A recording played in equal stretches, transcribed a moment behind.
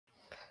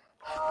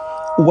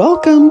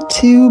Welcome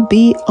to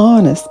Be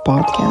Honest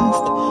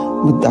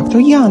podcast with Dr.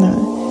 Yana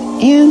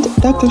and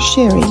Dr.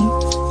 Sherry,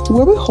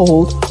 where we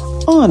hold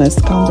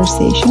honest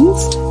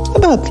conversations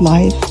about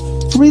life,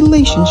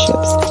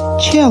 relationships,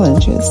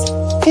 challenges,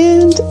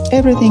 and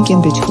everything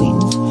in between,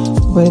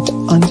 with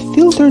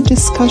unfiltered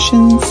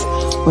discussions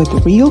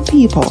with real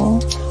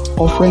people,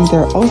 offering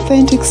their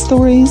authentic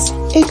stories,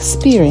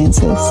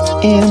 experiences,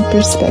 and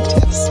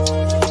perspectives.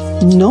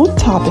 No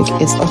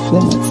topic is off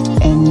limits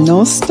and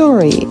no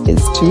story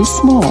is too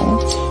small.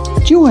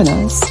 Join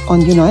us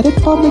on United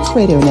Public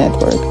Radio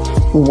Network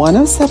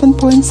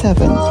 107.7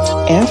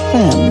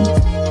 FM.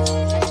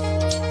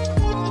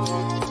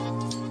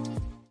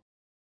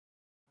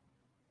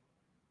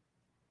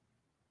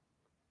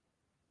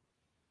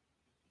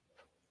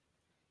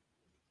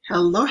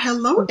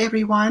 Hello,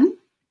 everyone.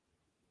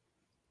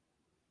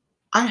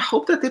 I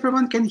hope that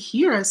everyone can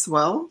hear us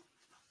well.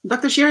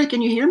 Dr. Sherry,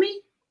 can you hear me?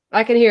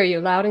 I can hear you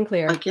loud and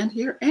clear. I can't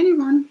hear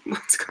anyone.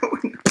 What's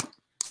going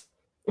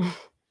on?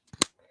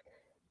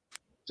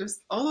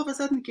 Just all of a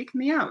sudden kicked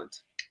me out.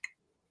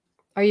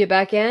 Are you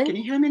back in? Can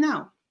you hear me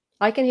now?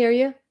 I can hear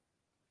you.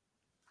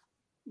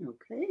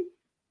 Okay.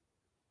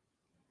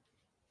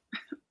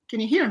 Can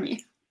you hear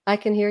me? I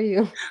can hear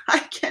you. I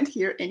can't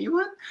hear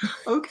anyone.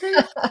 Okay.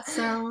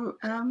 So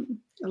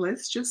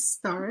let's just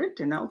start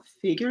and I'll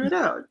figure it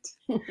out.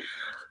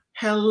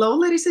 Hello,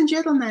 ladies and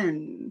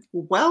gentlemen.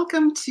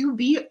 Welcome to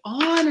Be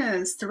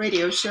Honest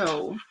radio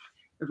show.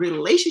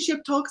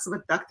 Relationship talks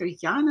with Dr.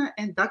 Yana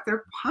and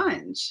Dr.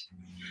 Punch.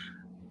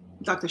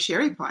 Dr.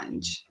 Sherry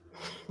Punch.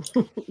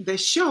 The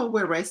show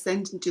where I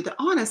send into the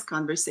honest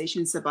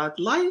conversations about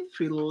life,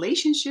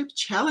 relationship,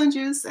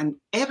 challenges, and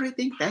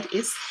everything that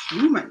is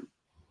human.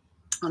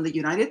 On the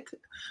United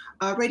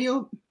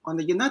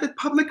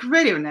Public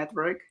Radio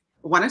Network,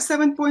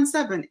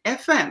 107.7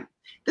 FM.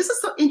 This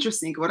is so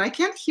interesting when I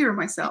can't hear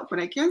myself, when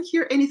I can't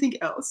hear anything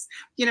else.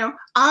 You know,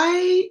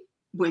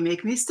 we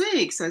make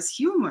mistakes as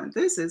human.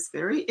 This is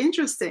very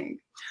interesting.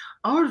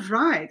 All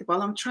right,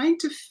 while I'm trying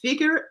to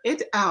figure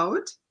it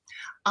out,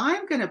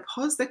 I'm going to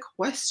pose the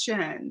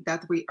question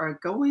that we are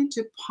going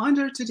to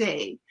ponder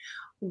today.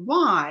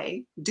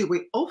 Why do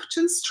we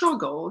often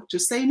struggle to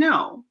say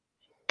no?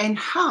 And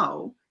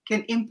how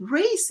can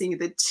embracing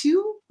the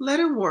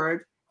two-letter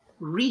word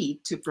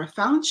lead to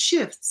profound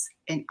shifts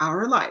in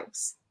our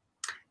lives?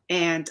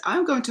 And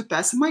I'm going to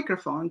pass the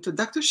microphone to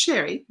Dr.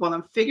 Sherry while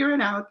I'm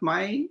figuring out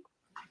my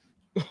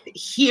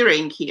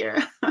hearing here.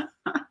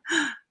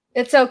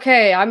 It's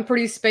okay. I'm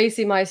pretty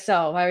spacey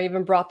myself. I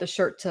even brought the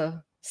shirt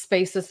to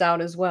space this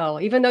out as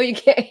well, even though you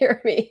can't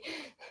hear me.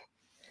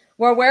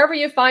 Well, wherever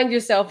you find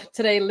yourself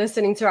today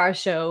listening to our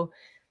show,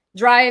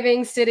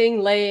 driving, sitting,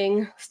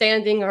 laying,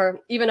 standing, or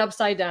even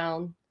upside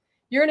down,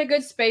 you're in a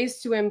good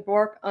space to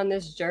embark on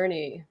this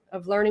journey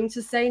of learning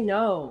to say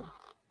no.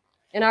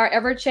 In our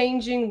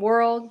ever-changing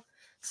world,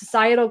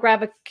 societal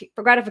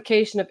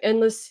gratification of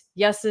endless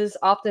yeses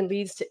often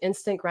leads to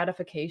instant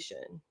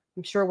gratification.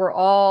 I'm sure we're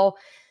all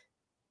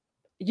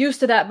used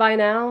to that by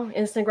now,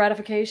 instant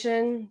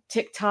gratification,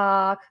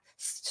 TikTok,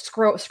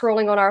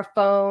 scrolling on our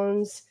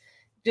phones,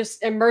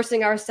 just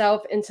immersing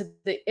ourselves into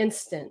the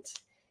instant,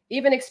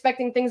 even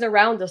expecting things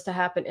around us to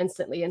happen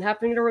instantly and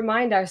having to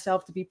remind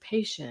ourselves to be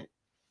patient.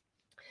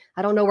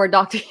 I don't know where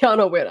Dr.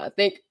 Yana went. I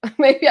think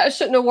maybe I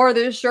shouldn't have wore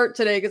this shirt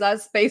today because I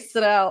spaced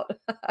it out.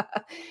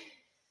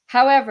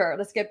 However,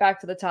 let's get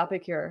back to the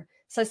topic here.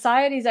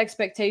 Society's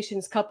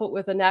expectations coupled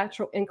with a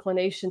natural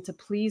inclination to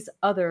please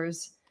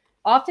others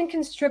often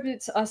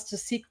contribute to us to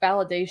seek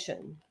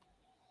validation,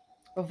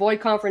 avoid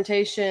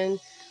confrontation,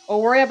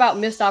 or worry about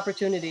missed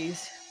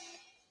opportunities.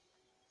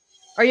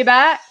 Are you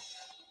back?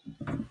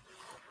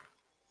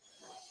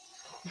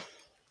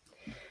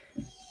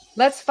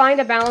 Let's find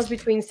a balance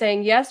between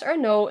saying yes or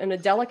no in a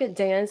delicate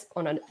dance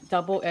on a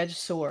double-edged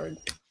sword.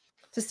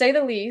 To say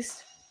the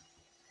least,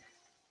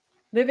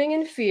 living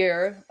in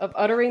fear of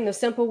uttering the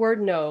simple word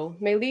no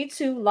may lead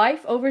to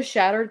life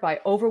overshadowed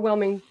by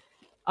overwhelming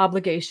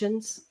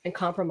obligations and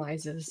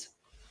compromises.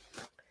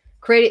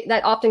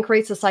 That often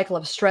creates a cycle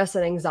of stress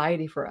and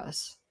anxiety for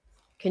us.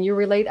 Can you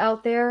relate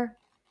out there?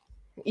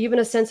 Even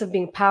a sense of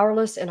being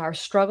powerless in our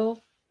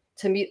struggle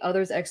to meet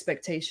others'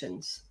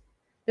 expectations.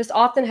 This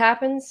often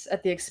happens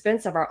at the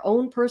expense of our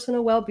own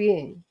personal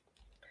well-being.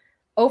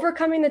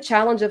 Overcoming the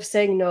challenge of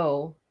saying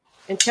no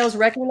entails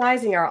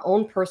recognizing our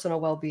own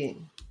personal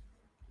well-being.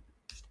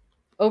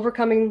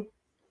 Overcoming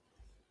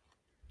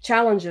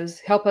challenges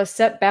help us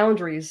set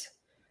boundaries,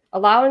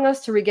 allowing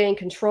us to regain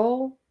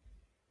control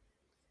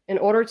in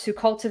order to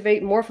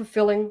cultivate more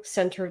fulfilling,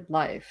 centered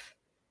life.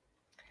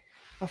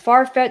 As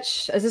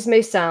far-fetched as this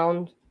may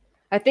sound,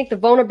 I think there's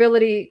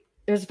vulnerability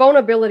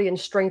and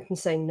strength in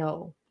saying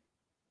no.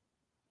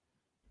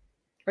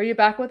 Are you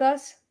back with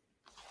us?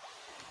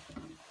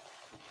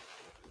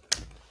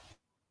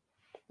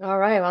 All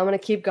right, well, I'm going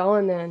to keep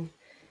going then.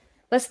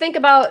 Let's think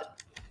about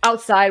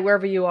outside,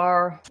 wherever you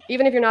are.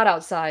 Even if you're not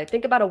outside,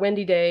 think about a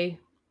windy day.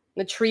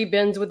 The tree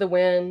bends with the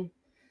wind.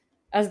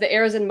 As the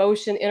air is in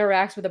motion,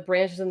 interacts with the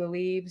branches and the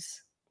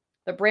leaves.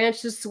 The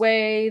branches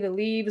sway, the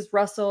leaves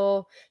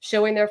rustle,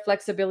 showing their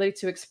flexibility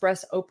to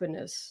express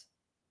openness.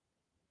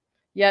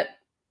 Yet,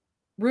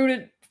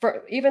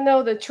 even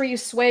though the tree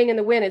is swaying in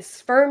the wind,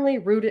 it's firmly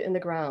rooted in the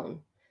ground,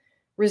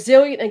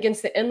 resilient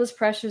against the endless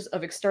pressures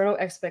of external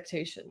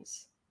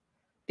expectations.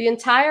 The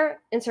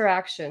entire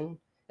interaction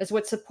is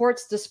what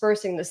supports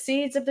dispersing the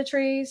seeds of the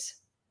trees,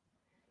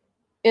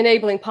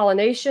 enabling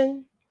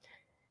pollination,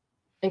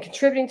 and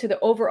contributing to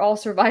the overall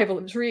survival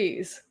of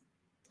trees.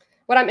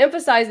 What I'm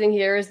emphasizing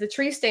here is the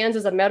tree stands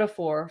as a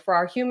metaphor for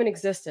our human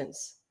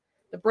existence.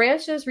 The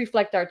branches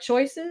reflect our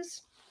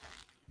choices,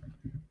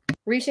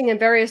 reaching in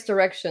various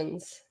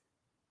directions.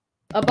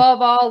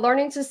 Above all,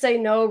 learning to say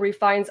no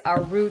refines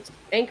our roots,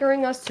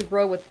 anchoring us to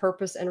grow with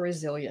purpose and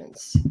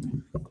resilience.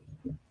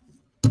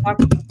 You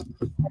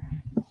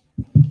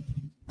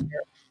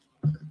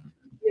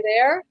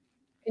there?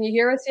 Can you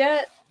hear us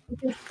yet?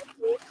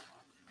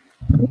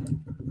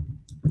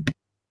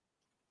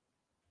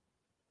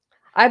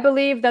 I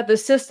believe that the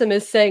system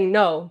is saying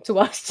no to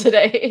us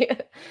today.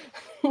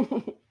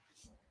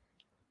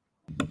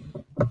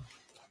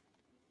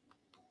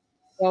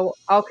 So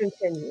I'll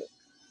continue.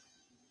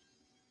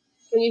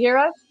 Can you hear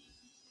us?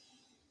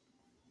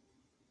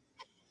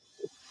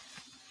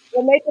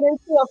 We'll make it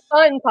into a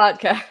fun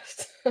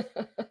podcast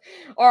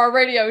or a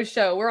radio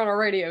show. We're on a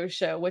radio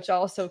show, which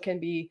also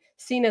can be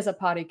seen as a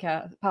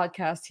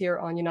podcast here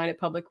on United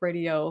Public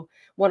Radio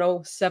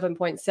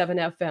 107.7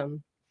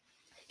 FM.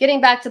 Getting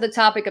back to the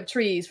topic of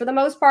trees, for the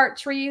most part,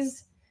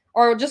 trees,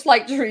 or just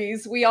like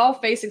trees, we all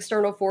face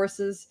external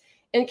forces,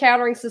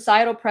 encountering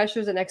societal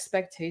pressures and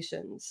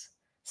expectations.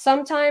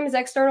 Sometimes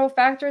external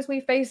factors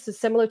we face is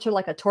similar to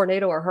like a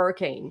tornado or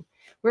hurricane.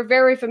 We're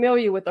very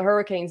familiar with the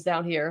hurricanes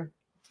down here.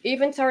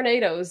 Even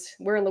tornadoes,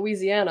 we're in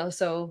Louisiana,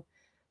 so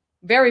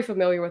very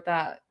familiar with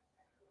that.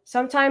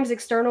 Sometimes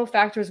external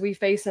factors we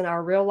face in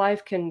our real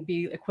life can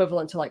be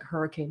equivalent to like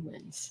hurricane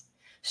winds,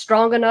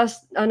 strong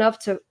enough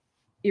to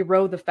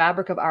erode the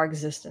fabric of our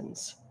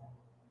existence.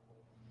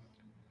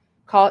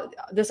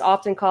 This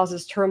often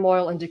causes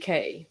turmoil and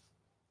decay.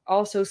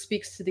 Also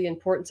speaks to the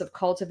importance of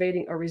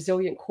cultivating a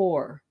resilient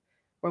core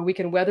where we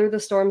can weather the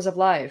storms of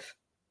life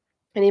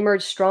and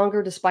emerge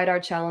stronger despite our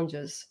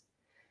challenges.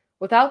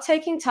 Without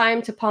taking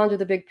time to ponder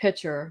the big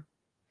picture,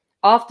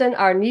 often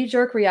our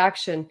knee-jerk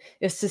reaction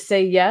is to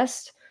say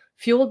yes,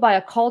 fueled by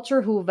a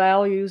culture who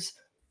values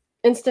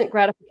instant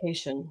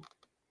gratification.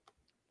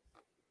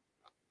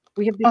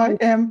 I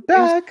am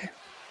back.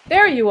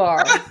 There you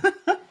are.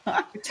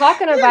 We're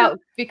talking about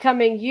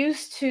becoming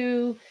used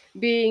to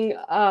being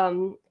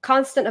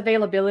constant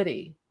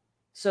availability.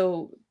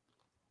 So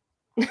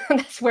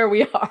that's where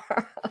we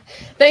are.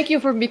 Thank you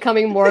for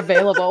becoming more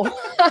available.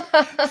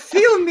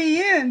 Fill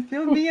me in.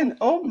 Fill me in.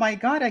 Oh my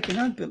God, I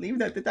cannot believe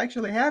that it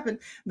actually happened.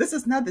 This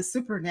is not the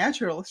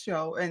supernatural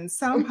show. And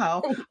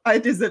somehow I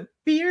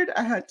disappeared.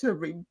 I had to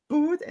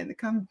reboot and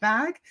come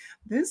back.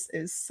 This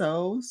is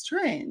so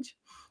strange.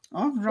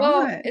 All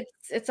right. Well,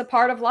 it's a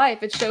part of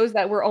life. It shows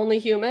that we're only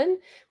human.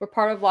 We're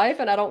part of life.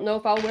 And I don't know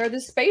if I'll wear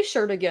this space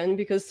shirt again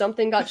because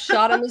something got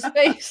shot in the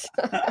space.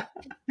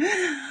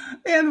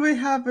 And we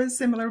have a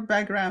similar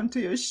background to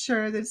your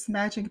shirt. It's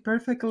matching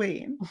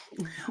perfectly.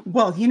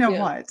 Well, you know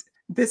what?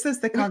 This is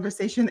the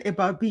conversation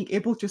about being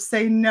able to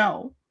say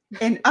no.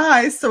 And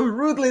I so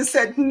rudely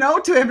said no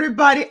to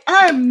everybody.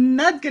 I'm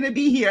not going to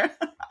be here.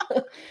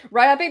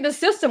 Right. I think the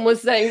system was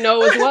saying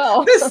no as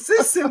well. The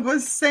system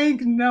was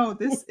saying no.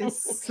 This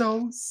is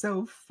so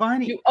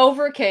funny. You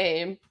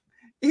overcame.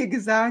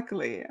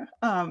 Exactly.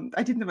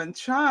 I didn't even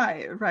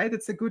try, right?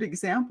 It's a good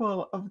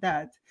example of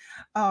that.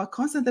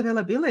 Constant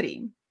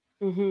availability.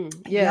 Mm-hmm.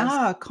 Yes.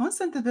 Yeah,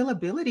 constant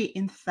availability,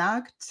 in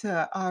fact,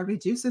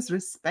 reduces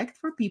respect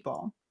for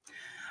people.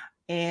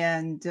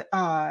 And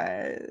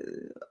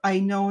I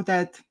know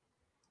that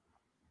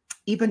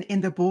even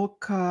in the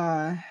book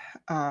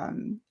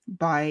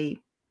by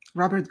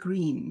Robert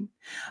Greene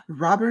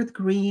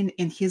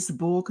in his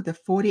book, The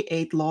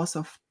 48 Laws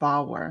of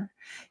Power,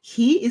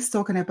 he is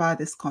talking about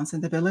this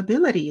constant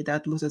availability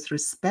that loses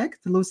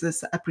respect,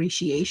 loses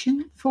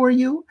appreciation for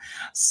you.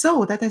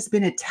 So that has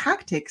been a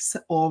tactics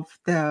of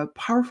the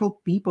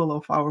powerful people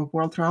of our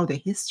world throughout the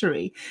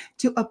history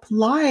to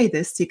apply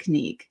this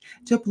technique,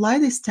 to apply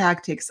these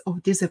tactics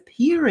of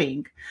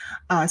disappearing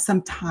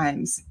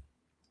sometimes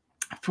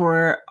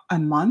for a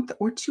month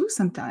or two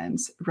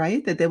sometimes,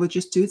 right? That they would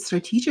just do it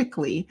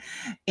strategically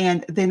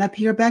and then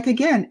appear back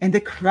again. And the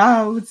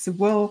crowds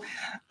will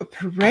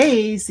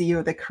praise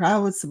you. The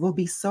crowds will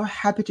be so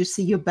happy to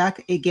see you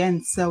back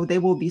again. So they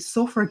will be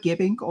so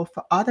forgiving of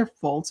other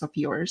faults of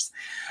yours.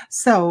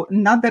 So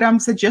not that I'm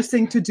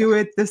suggesting to do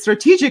it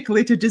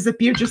strategically, to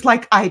disappear just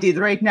like I did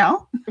right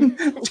now.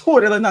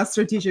 Totally not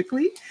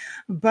strategically.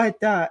 But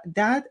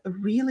that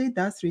really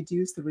does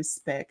reduce the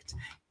respect.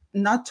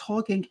 Not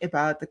talking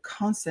about the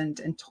constant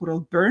and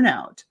total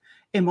burnout,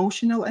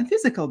 emotional and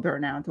physical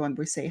burnout when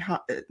we say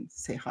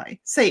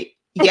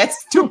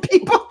yes to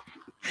people.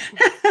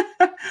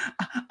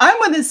 I'm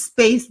on a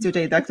space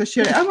today, Dr.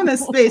 Sherry. I'm on a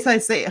space. I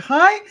say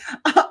hi.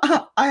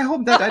 I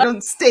hope that I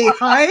don't stay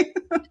high.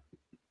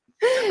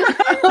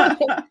 Well,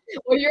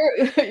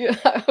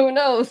 who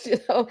knows?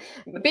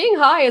 Being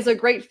high is a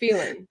great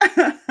feeling,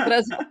 but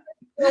as you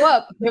go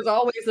up, there's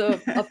always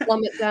a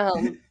plummet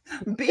down.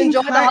 Being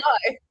Enjoy the high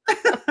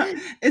high.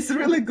 is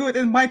really good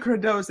in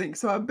microdosing.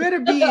 So I better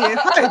be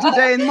high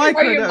today in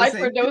Are you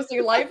microdosing.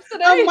 microdosing life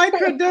I'm today?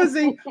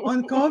 microdosing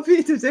on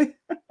coffee today.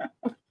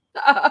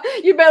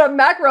 You better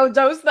macro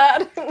dose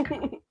that.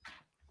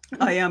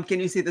 I am. Can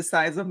you see the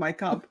size of my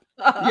cup?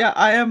 Yeah,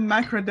 I am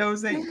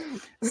macrodosing.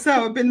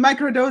 So I've been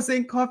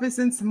microdosing coffee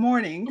since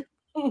morning.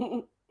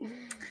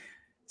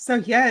 So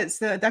yes,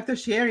 Dr.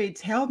 Sherry,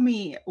 tell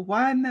me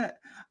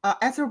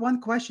answer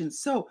one question.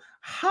 So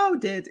how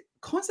did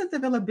constant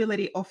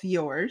availability of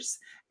yours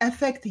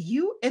affect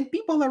you and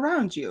people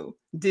around you?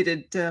 Did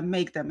it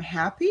make them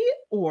happy,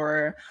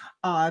 or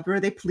were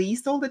they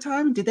pleased all the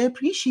time? Did they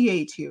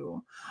appreciate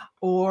you,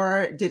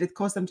 or did it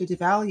cause them to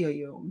devalue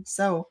you?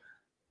 So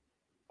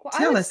Well,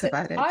 tell us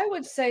about it. I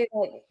would say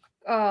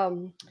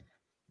that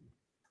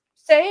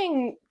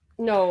saying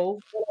no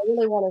when I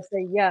really want to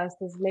say yes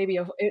is maybe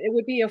it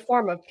would be a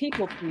form of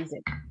people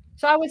pleasing.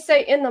 So I would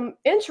say in the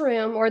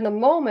interim or in the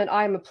moment,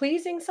 I'm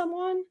pleasing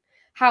someone.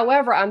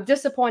 However, I'm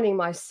disappointing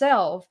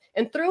myself.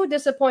 And through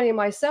disappointing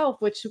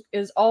myself, which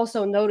is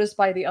also noticed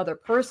by the other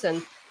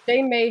person,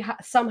 they may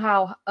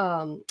somehow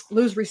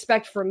lose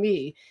respect for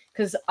me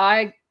because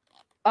I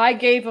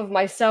gave of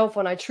myself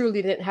when I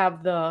truly didn't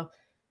have the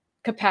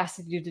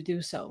capacity to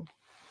do so.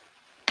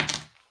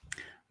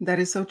 That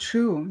is so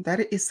true.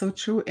 That is so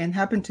true and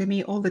happened to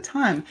me all the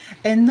time.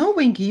 And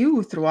knowing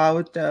you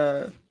throughout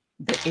the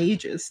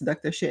ages,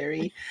 Dr.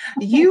 Sherry,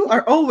 you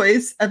are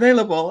always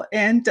available.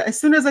 And as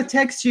soon as I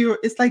text you,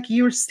 it's like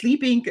you're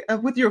sleeping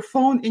with your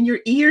phone in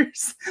your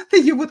ears,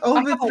 that you would I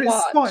always have a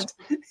watch. respond.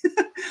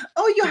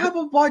 Oh, you have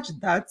a watch.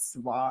 That's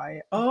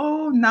why.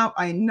 Oh, now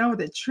I know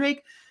the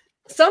trick.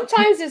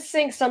 Sometimes it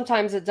syncs,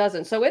 sometimes it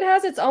doesn't. So it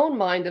has its own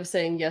mind of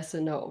saying yes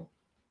and no.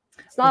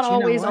 It's not But you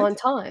know always on what?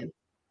 time.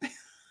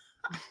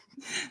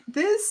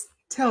 This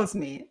tells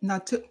me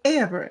not to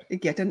ever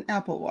get an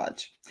Apple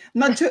Watch,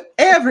 not to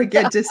ever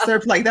get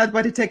disturbed like that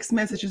by the text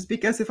messages.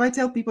 Because if I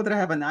tell people that I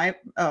have an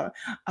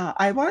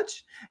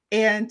iWatch,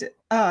 and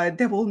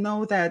they will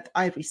know that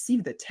I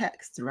received the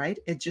text, right?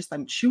 It's just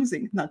I'm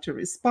choosing not to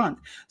respond.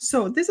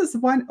 So this is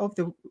one of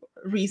the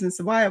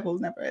reasons why I will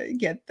never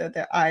get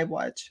the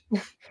iWatch.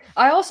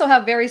 I also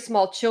have very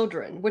small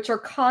children, which are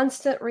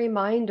constant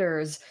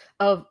reminders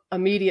of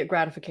immediate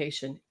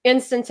gratification,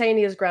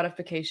 instantaneous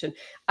gratification.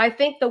 I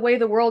think the way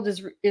the world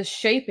is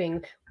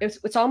shaping,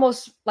 it's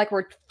almost like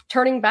we're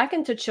turning back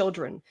into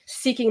children,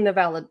 seeking the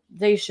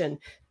validation,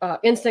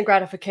 instant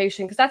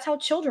gratification, because that's how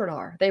children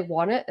are. They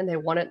want it and they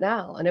want it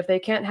now. And if they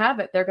can't have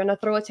it, they're going to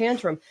throw a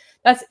tantrum.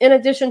 That's in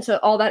addition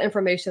to all that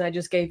information I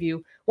just gave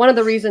you. One of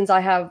the reasons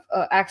I have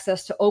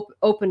access to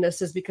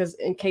openness is because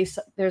in case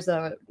there's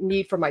a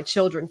need for my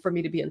children, for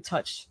me to be in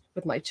touch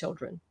with my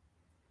children.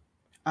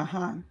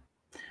 Uh-huh.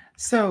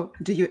 So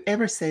do you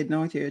ever say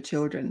no to your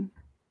children?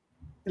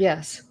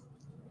 Yes.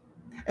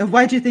 And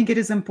why do you think it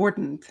is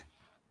important?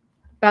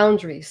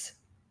 Boundaries.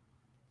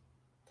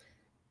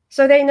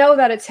 So they know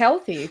that it's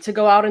healthy to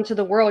go out into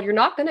the world. You're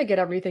not going to get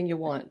everything you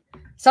want.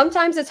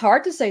 Sometimes it's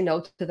hard to say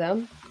no to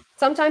them.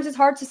 Sometimes it's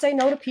hard to say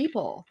no to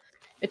people.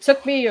 It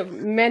took me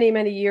many,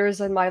 many years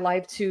in my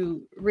life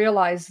to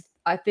realize,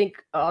 I think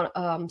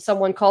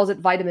someone calls it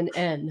vitamin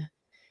N.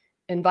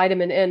 And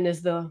vitamin N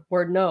is the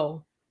word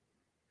no.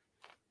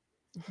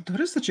 That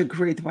is such a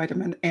great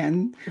vitamin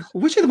N.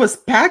 Wish it was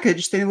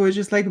packaged and we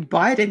just like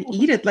buy it and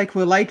eat it like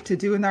we like to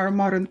do in our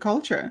modern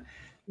culture.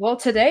 Well,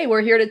 today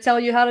we're here to tell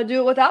you how to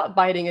do it without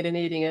biting it and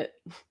eating it.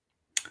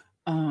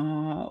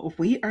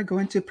 We are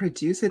going to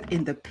produce it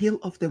in the pill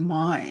of the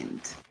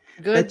mind.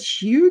 Good.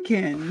 That you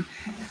can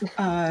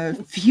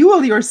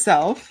fuel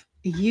yourself.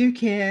 You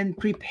can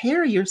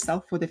prepare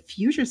yourself for the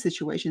future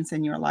situations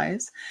in your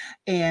lives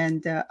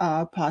and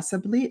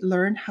possibly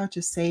learn how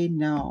to say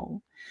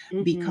no.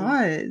 Mm-hmm.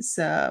 Because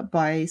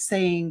by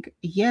saying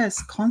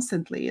yes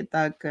constantly,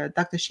 like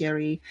Dr.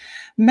 Sherry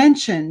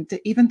mentioned,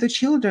 even to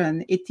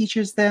children, it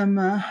teaches them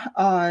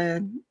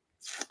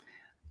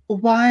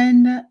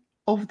one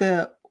of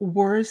the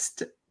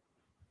worst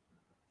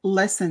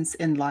lessons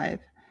in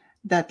life,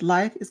 that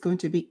life is going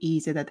to be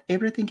easy, that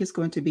everything is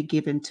going to be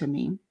given to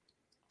me.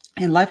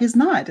 And life is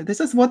not.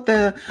 This is what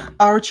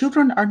our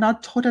children are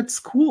not taught at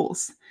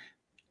schools,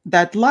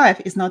 that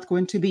life is not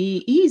going to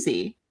be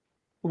easy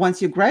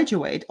once you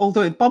graduate.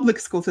 Although in public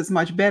schools it's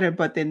much better,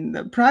 but in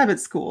the private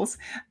schools,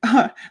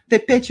 they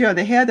pat you on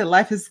the head, that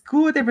life is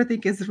good,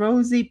 everything is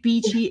rosy,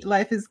 peachy,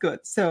 life is good.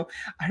 So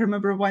I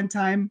remember one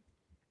time,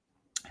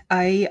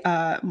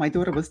 my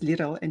daughter was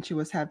little and she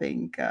was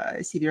having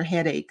severe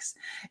headaches,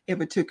 and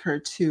we took her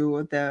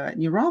to the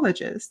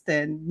neurologist.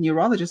 And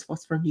neurologist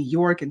was from New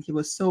York, and he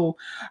was so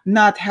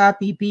not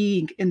happy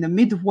being in the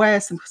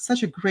Midwest, and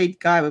such a great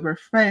guy. We were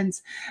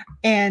friends.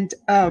 And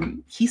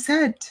he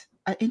said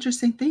an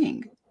interesting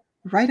thing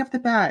right off the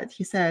bat.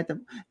 He said,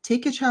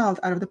 take a child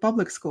out of the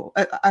public school,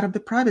 out of the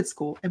private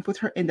school, and put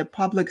her in the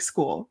public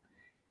school.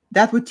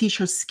 that would teach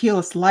her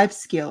skills, life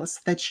skills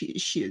that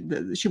she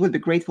would be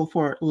grateful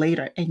for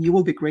later, and you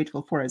will be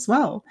grateful for as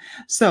well.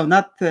 So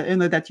not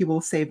only that you will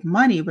save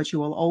money, but you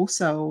will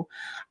also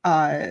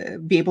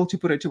be able to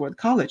put it toward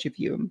college if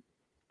you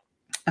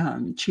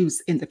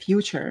choose in the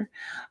future.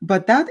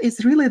 But that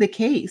is really the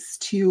case,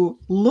 to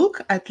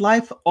look at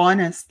life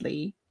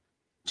honestly,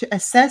 to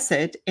assess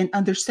it and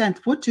understand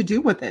what to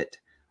do with it,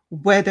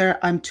 whether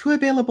I'm too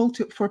available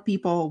for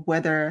people,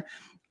 whether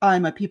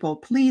I'm a people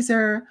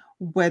pleaser,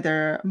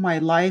 whether my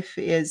life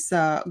is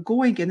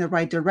going in the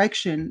right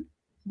direction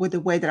with the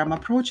way that I'm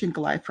approaching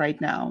life right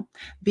now,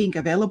 being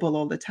available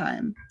all the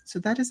time. So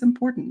that is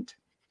important.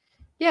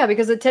 Yeah,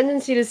 because the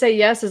tendency to say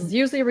yes is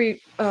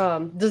usually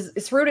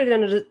it's rooted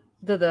in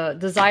the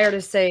desire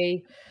to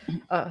say,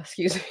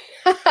 excuse me,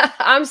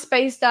 I'm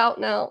spaced out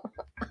now.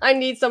 I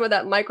need some of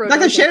that Like a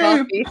microdose of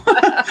sheriff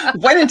coffee.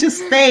 went into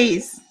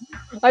space.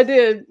 I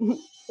did.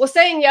 Well,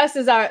 saying yes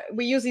is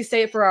we usually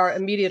say it for our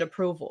immediate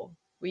approval.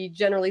 We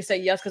generally say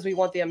yes because we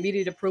want the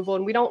immediate approval,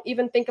 and we don't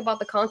even think about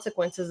the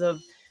consequences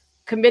of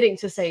committing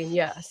to saying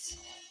yes.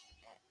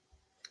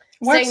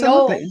 Well, Saying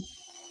no, absolutely.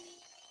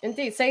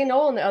 indeed, saying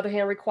no, on the other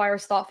hand,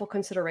 requires thoughtful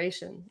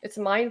consideration. It's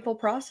a mindful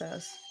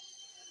process.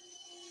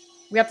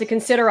 We have to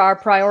consider our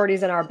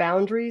priorities and our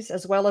boundaries,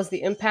 as well as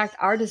the impact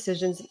our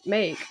decisions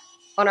make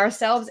on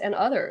ourselves and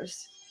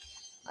others.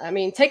 I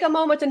mean, take a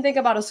moment and think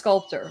about a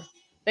sculptor.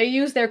 They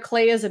use their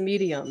clay as a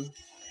medium.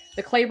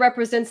 The clay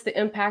represents the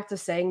impact of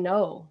saying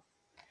no.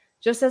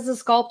 Just as the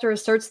sculptor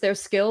asserts their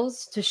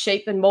skills to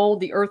shape and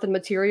mold the earth and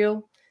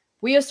material,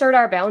 we assert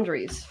our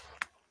boundaries.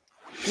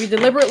 We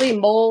deliberately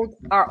mold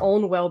our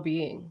own well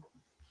being.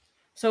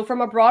 So, from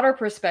a broader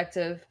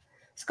perspective,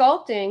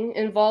 sculpting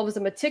involves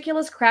a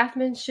meticulous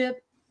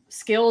craftsmanship,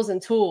 skills,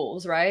 and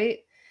tools, right?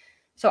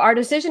 So, our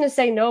decision to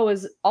say no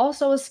is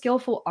also a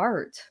skillful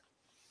art.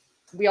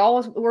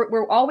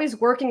 We're always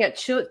working at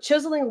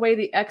chiseling away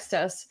the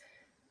excess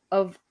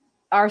of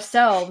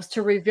ourselves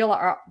to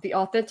reveal the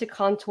authentic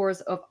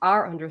contours of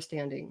our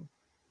understanding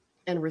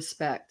and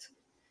respect.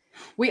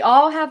 We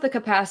all have the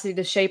capacity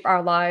to shape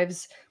our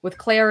lives with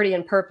clarity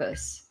and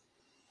purpose.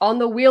 On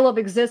the wheel of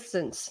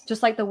existence,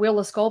 just like the wheel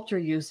a sculptor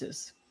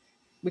uses,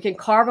 we can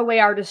carve away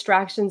our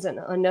distractions and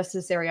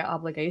unnecessary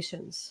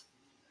obligations.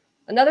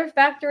 Another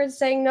factor in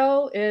saying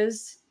no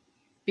is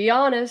be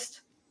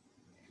honest.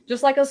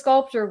 Just like a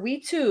sculptor, we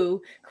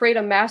too create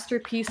a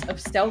masterpiece of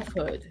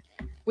selfhood,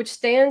 which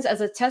stands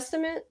as a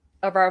testament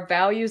of our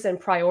values and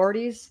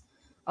priorities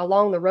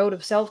along the road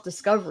of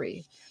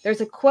self-discovery. There's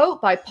a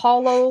quote by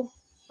Paulo,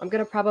 I'm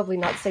going to probably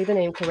not say the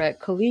name correct,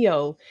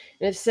 Coelho,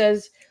 and it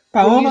says,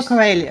 when you Paolo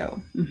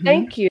Coelho. Mm-hmm.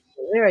 thank you.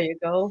 There you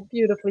go.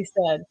 Beautifully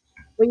said.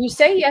 When you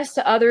say yes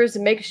to others,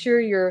 make sure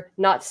you're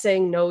not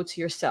saying no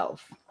to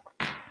yourself.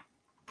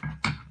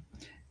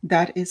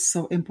 That is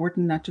so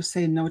important, not to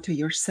say no to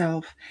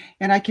yourself.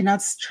 And I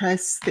cannot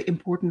stress the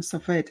importance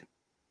of it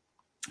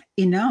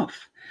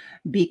enough,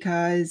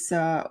 because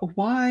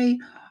while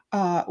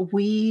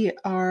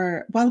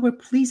we're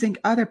pleasing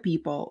other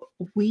people,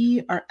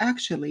 we are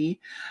actually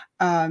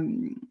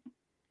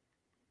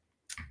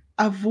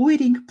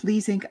avoiding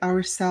pleasing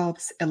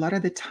ourselves a lot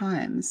of the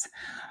times.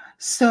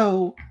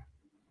 So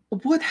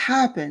what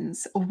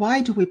happens?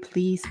 Why do we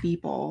please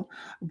people?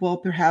 Well,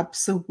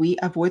 perhaps we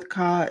avoid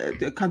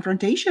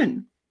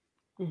confrontation.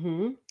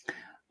 Mm-hmm.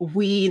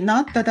 We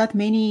not that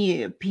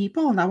many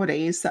people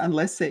nowadays,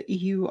 unless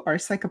you are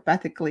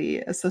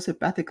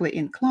sociopathically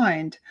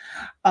inclined,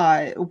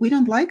 we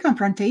don't like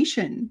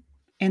confrontation.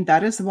 And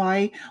that is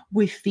why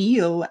we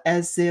feel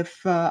as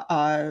if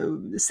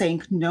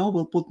saying no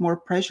will put more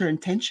pressure and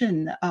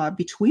tension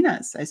between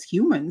us as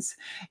humans.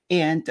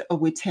 And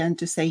we tend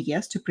to say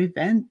yes to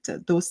prevent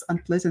those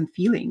unpleasant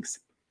feelings.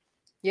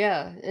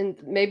 Yeah. And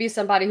maybe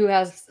somebody who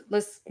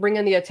let's bring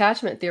in the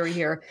attachment theory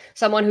here.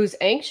 Someone who's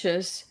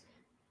anxious,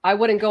 I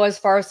wouldn't go as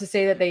far as to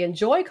say that they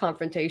enjoy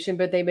confrontation,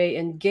 but they may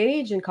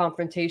engage in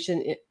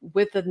confrontation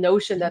with the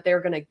notion that they're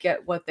going to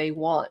get what they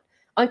want,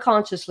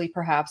 unconsciously,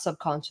 perhaps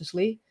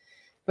subconsciously.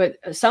 But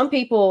some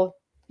people,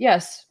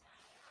 yes,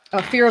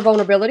 a fear of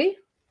vulnerability,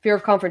 fear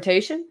of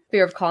confrontation,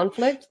 fear of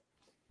conflict,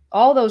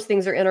 all those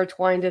things are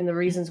intertwined in the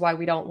reasons why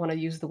we don't want to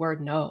use the word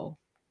no.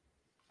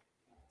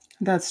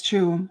 That's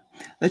true.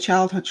 The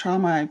childhood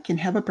trauma can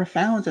have a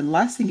profound and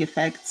lasting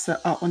effects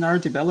on our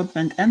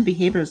development and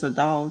behavior as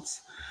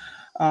adults.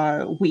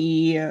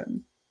 We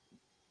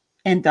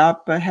end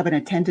up having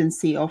a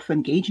tendency of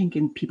engaging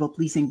in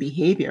people-pleasing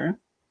behavior.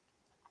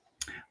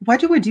 Why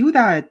do we do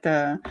that?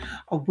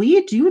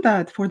 We do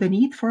that for the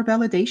need for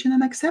validation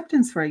and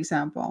acceptance, for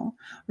example,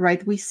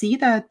 right? We see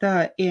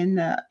that in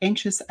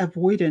anxious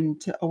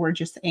avoidant or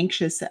just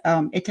anxious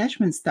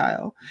attachment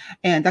style.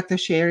 And Dr.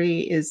 Sherry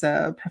is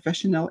a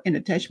professional in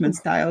attachment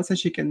style, so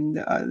she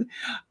can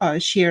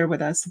share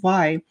with us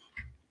why.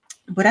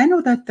 But I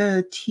know that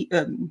the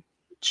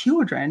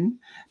children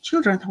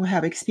who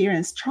have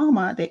experienced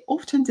trauma, they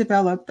often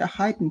develop a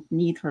heightened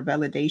need for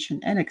validation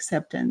and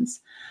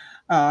acceptance.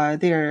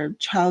 their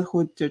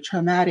childhood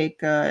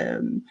traumatic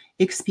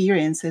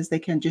experiences, they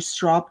can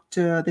disrupt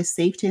the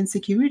safety and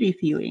security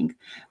feeling,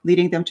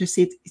 leading them to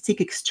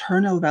seek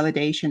external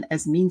validation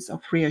as means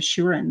of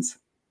reassurance.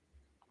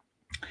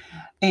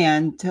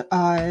 And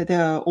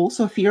the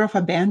also fear of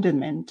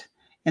abandonment.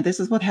 And this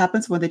is what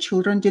happens when the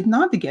children did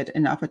not get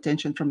enough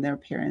attention from their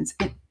parents.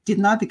 It did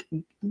not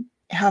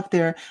have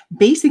their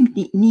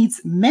basic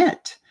needs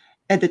met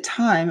at the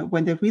time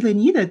when they really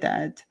needed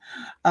that,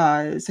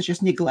 such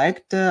as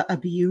neglect,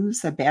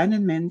 abuse,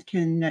 abandonment,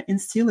 can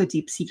instill a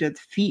deep-seated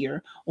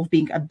fear of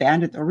being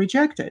abandoned or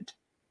rejected.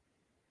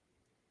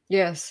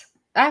 Yes,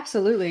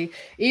 absolutely.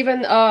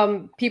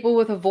 Even people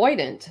with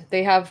avoidant,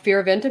 they have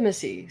fear of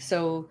intimacy.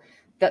 So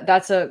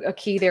that's a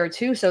key there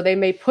too. So they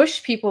may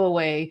push people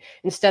away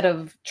instead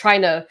of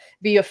trying to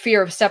be a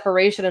fear of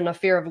separation and a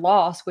fear of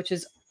loss, which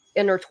is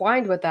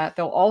intertwined with that.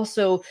 They'll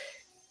also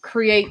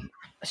create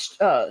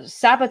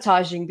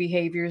sabotaging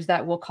behaviors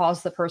that will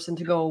cause the person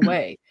to go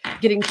away,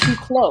 getting too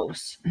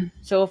close.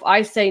 So if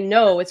I say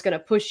no, it's going to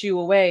push you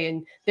away,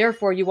 and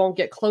therefore you won't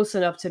get close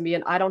enough to me,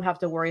 and I don't have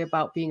to worry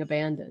about being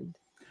abandoned.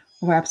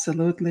 Oh,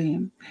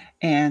 absolutely.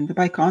 And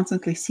by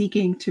constantly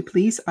seeking to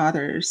please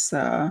others,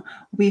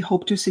 we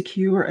hope to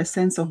secure a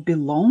sense of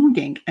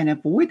belonging and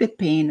avoid the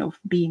pain of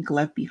being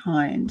left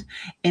behind.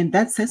 And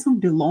that sense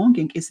of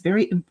belonging is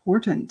very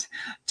important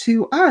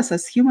to us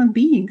as human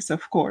beings,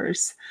 of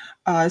course.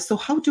 So,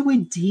 how do we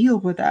deal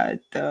with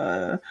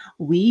that?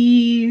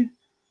 We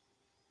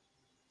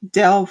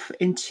delve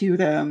into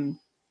the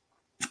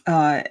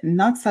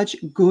not such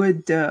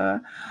good.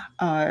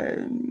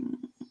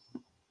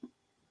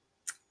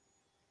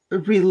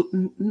 Real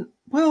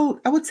Well,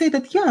 I would say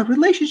that, yeah,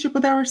 relationship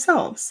with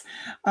ourselves.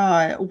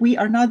 We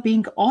are not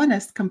being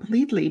honest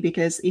completely,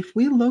 because if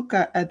we look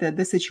at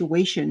the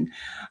situation,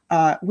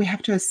 we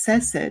have to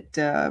assess it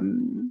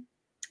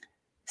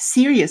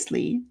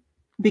seriously,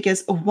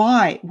 because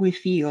why we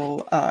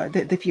feel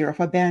the fear of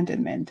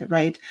abandonment,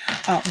 right?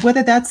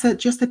 Whether that's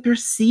just a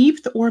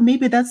perceived, or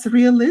maybe that's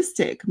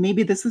realistic.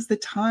 Maybe this is the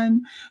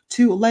time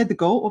to let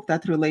go of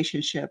that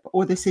relationship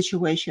or the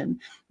situation.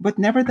 But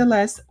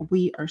nevertheless,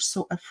 we are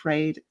so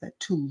afraid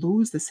to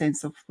lose the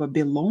sense of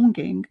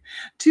belonging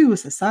to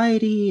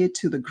society,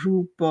 to the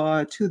group,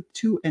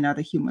 to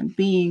another human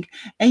being.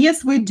 And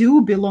yes, we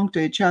do belong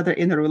to each other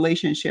in a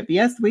relationship.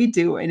 Yes, we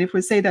do. And if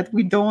we say that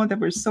we don't, that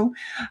we're so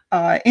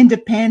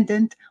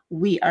independent,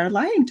 we are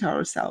lying to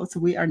ourselves.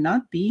 We are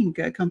not being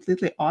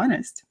completely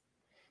honest.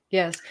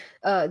 Yes.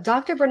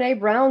 Dr. Brene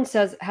Brown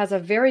has a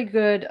very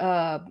good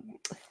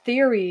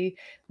theory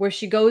where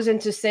she goes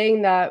into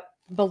saying that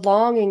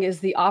belonging is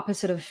the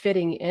opposite of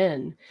fitting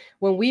in.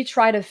 When we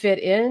try to fit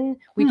in,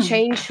 we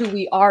change who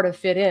we are to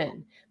fit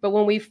in. But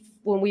when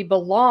we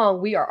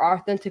belong, we are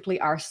authentically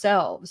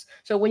ourselves.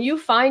 So when you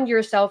find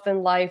yourself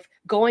in life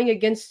going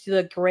against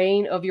the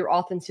grain of your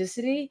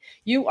authenticity,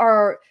 you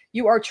are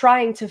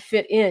trying to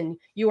fit in.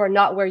 You are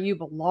not where you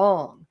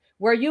belong.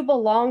 Where you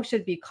belong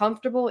should be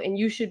comfortable, and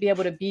you should be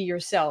able to be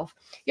yourself.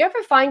 You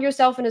ever find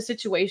yourself in a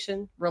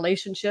situation,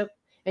 relationship,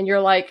 and you're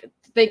like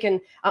thinking,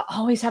 I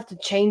always have to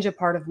change a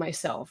part of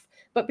myself.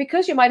 But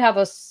because you might have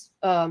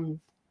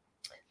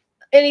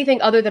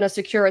anything other than a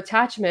secure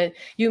attachment,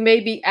 you may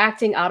be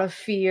acting out of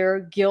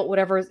fear, guilt,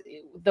 whatever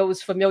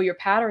those familiar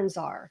patterns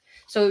are.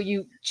 So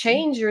you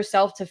change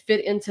yourself to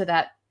fit into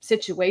that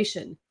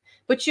situation.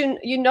 But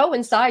you know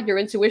inside your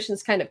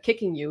intuition's kind of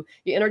kicking you.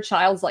 Your inner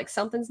child's like,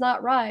 something's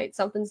not right.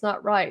 Something's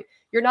not right.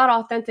 You're not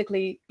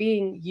authentically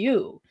being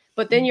you.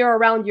 But then you're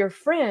around your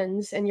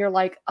friends and you're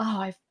like,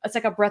 oh, it's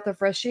like a breath of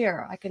fresh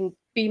air. I can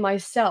be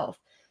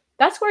myself.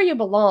 That's where you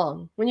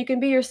belong. When you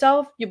can be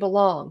yourself, you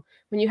belong.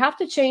 When you have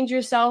to change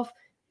yourself,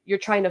 you're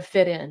trying to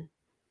fit in.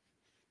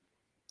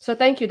 So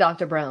thank you,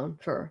 Dr. Brown,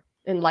 for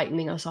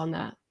enlightening us on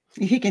that.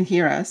 He can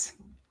hear us.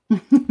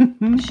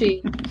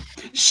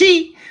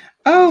 She.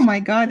 Oh my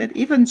God, that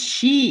even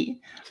she.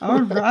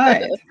 All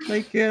right.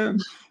 Like,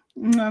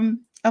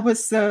 I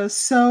was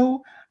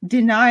so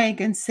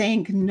denying and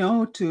saying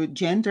no to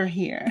gender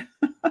here.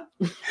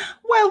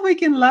 Well, we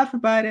can laugh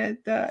about it.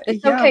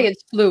 It's okay.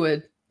 It's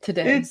fluid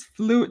today. It's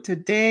fluid.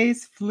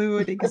 Today's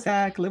fluid.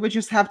 Exactly. We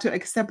just have to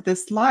accept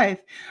this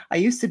life. I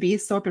used to be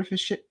so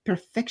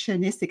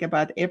perfectionistic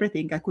about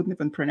everything. I couldn't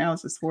even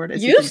pronounce this word.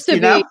 Used to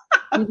be.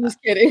 I'm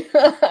just kidding.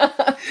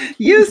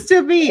 Used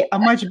to be.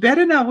 I'm much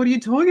better now. What are you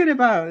talking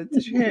about,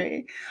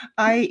 Sherry?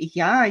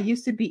 I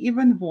used to be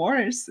even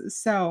worse.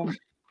 So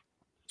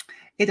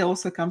it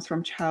also comes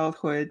from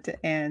childhood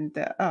and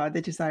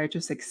the desire to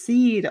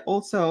succeed,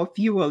 also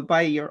fueled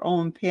by your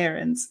own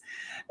parents.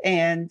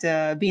 And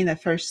being the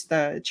first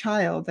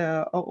child,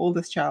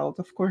 oldest child,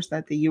 of course,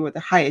 that you are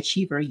the high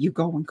achiever. You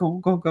go and go,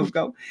 go, go,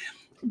 go.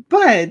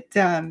 But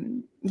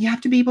you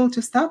have to be able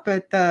to stop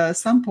at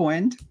some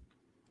point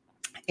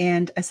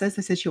and assess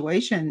the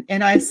situation.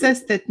 And I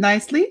assessed it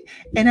nicely.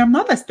 And I'm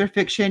not as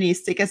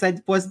perfectionistic as I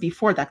was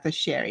before, Dr.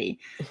 Sherry.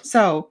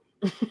 So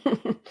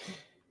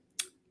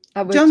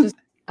I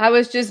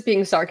was just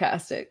being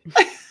sarcastic.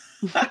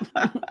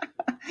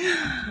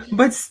 But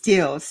but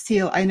still,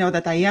 I know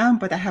that I am,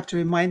 but I have to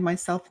remind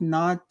myself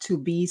not to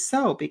be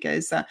so,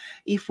 because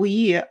if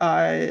we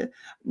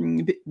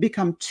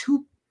become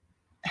too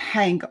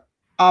hang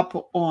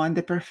up on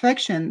the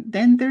perfection,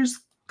 then there's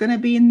gonna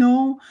be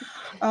no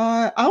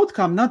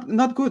outcome,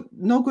 not good,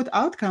 no good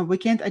outcome. We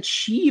can't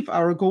achieve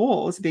our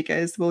goals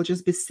because we'll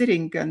just be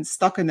sitting and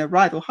stuck in the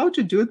rut. Well, how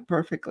to do it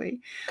perfectly?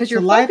 Because So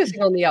you're life,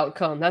 focusing on the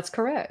outcome. That's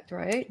correct,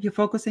 right? you're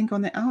focusing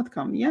on the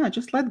outcome. Yeah,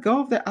 just let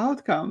go of the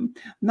outcome,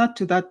 not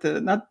to that,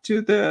 not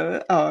to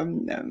the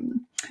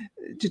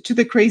to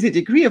the crazy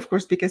degree, of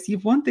course, because you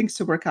want things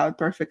to work out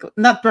perfectly,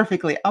 not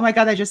perfectly. Oh my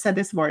God, I just said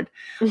this word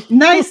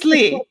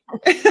nicely.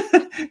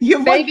 You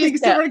want Baby things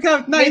to steps. work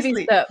out Baby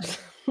nicely. steps.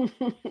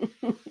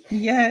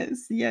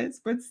 Yes,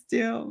 but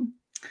still.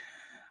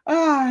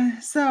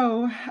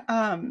 So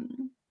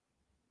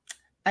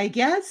I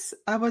guess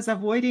I was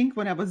avoiding,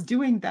 when I was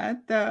doing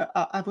that,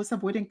 I was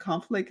avoiding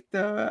conflict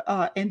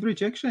and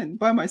rejection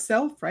by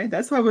myself, right?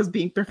 That's why I was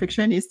being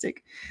perfectionistic.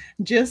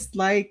 Just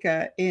like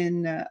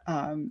in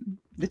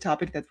the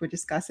topic that we're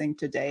discussing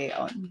today,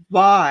 on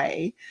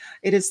why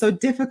it is so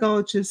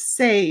difficult to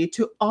say,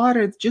 to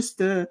utter just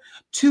the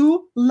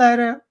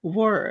two-letter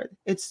word.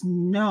 It's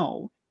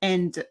no.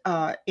 And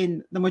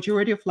in the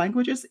majority of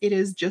languages, it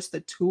is just a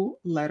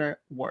two-letter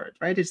word,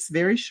 right? It's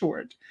very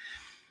short.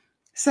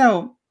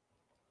 So,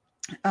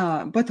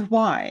 but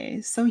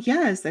why? So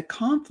yes, the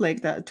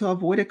conflict, to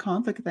avoid a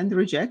conflict and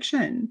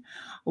rejection,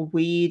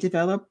 we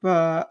develop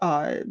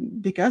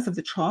because of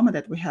the trauma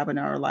that we have in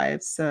our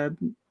lives.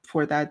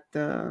 For that,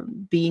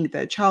 being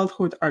the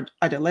childhood or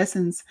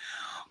adolescence,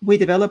 we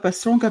develop a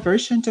strong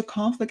aversion to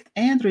conflict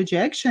and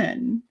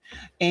rejection,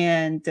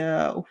 and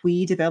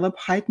we develop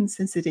heightened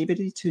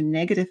sensitivity to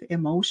negative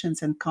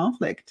emotions and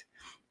conflict,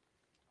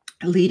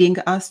 leading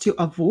us to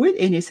avoid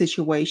any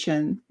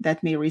situation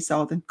that may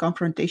result in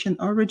confrontation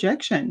or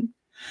rejection.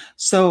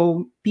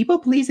 So, people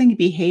pleasing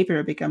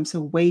behavior becomes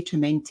a way to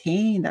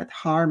maintain that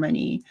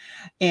harmony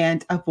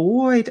and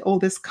avoid all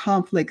these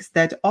conflicts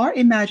that are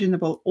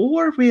imaginable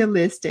or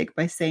realistic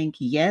by saying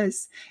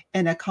yes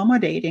and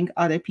accommodating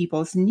other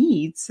people's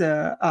needs.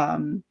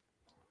 That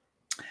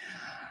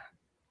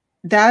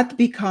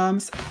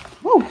becomes,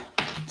 whoa,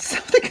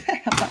 something,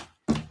 I have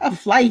a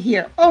fly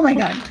here. Oh my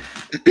God.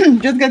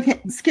 Just got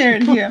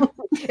scared here.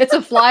 It's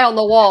a fly on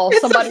the wall.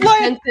 It's Somebody a fly.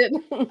 sent it.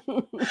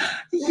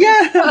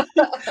 Yeah.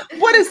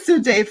 What is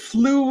today?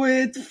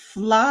 Fluid,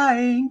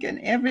 flying,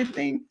 and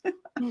everything.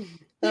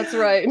 That's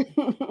right.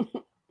 I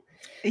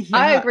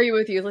Yeah, agree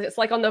with you. It's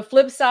like on the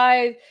flip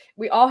side,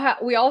 we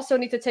also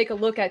need to take a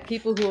look at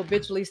people who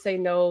habitually say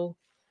no,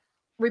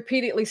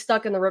 repeatedly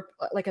stuck in the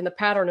like in the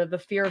pattern of the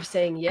fear of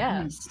saying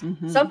yes.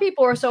 Some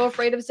people are so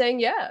afraid of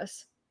saying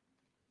yes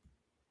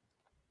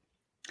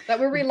that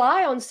we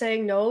rely on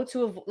saying no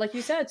to, like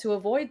you said, to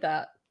avoid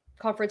that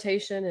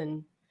confrontation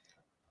and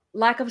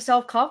lack of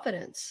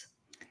self-confidence.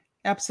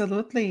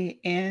 absolutely.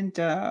 And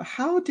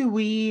how do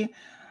we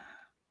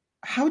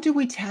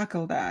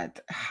tackle that?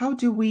 How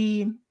do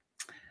we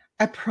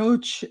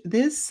approach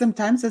this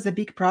sometimes as a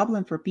big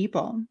problem for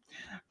people?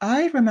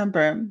 I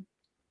remember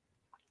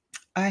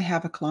I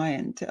have a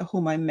client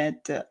whom I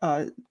met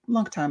a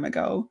long time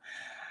ago.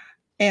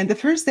 And the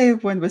first day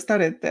when we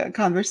started the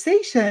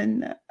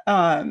conversation,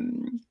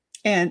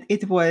 and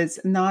it was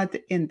not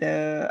in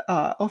the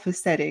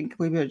office setting,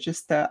 we were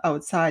just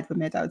outside, we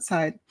met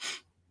outside.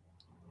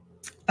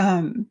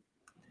 Um,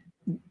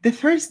 the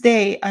first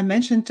day I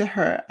mentioned to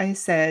her, I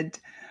said,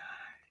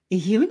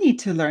 you need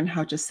to learn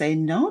how to say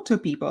no to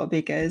people,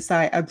 because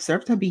I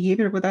observed her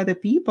behavior with other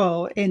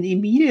people, and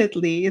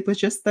immediately it was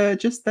just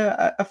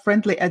a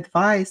friendly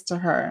advice to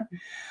her.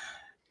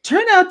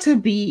 Turned out to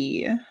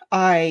be,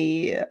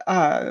 I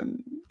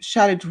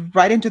shot it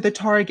right into the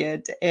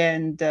target,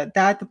 and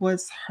that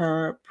was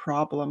her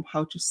problem: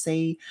 how to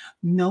say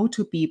no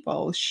to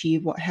people.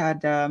 She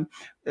had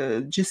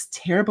just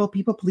terrible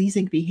people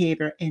pleasing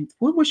behavior, and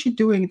what was she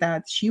doing?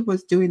 That she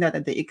was doing that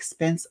at the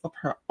expense of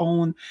her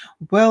own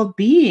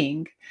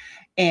well-being.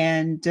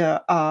 And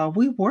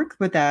we worked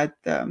with that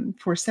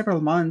for several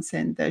months,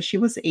 and she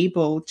was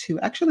able to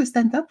actually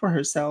stand up for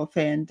herself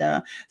and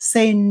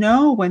say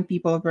no when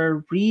people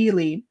were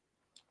really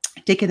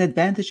taking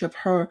advantage of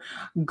her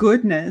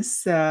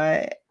goodness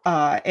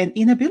and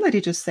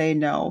inability to say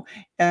no.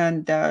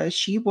 And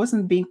she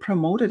wasn't being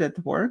promoted at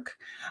work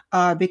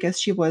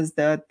because she was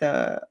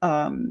the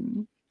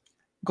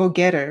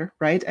go-getter,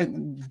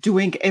 right?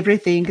 Doing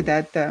everything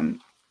that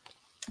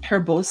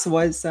her boss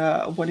was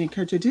wanting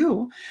her to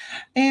do.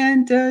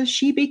 And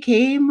she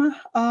became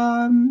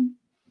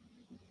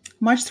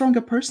much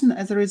stronger person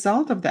as a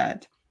result of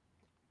that.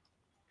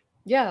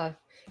 Yeah,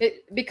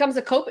 it becomes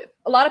a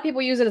lot of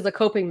people use it as a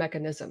coping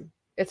mechanism.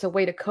 It's a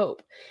way to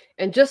cope.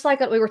 And just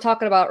like we were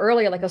talking about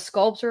earlier, like a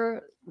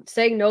sculptor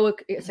saying no,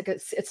 it's like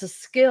it's a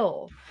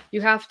skill. You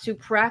have to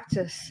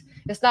practice.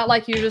 It's not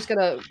like you're just going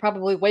to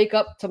probably wake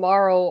up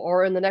tomorrow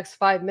or in the next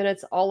 5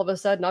 minutes, all of a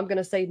sudden I'm going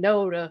to say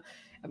no to,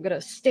 I'm going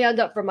to stand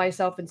up for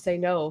myself and say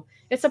no.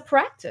 It's a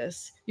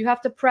practice. You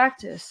have to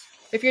practice.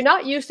 If you're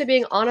not used to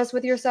being honest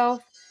with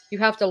yourself, You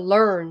have to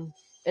learn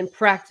and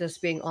practice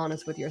being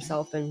honest with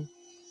yourself. And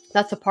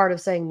that's a part of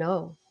saying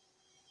no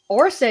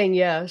or saying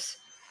yes.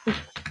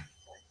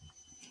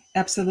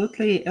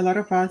 Absolutely. A lot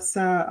of us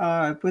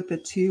with the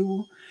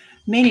two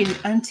many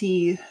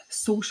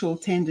anti-social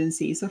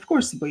tendencies. Of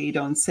course, we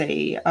don't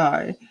say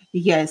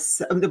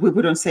yes.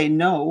 We don't say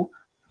no.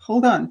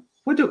 Hold on.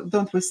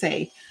 Don't we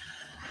say?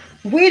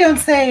 We don't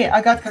say.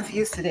 I got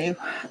confused today.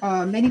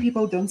 Many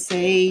people don't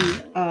say.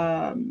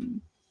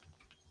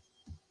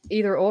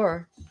 Either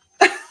or.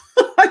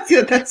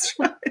 Yeah, that's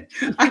right.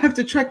 I have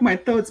to track my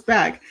thoughts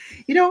back.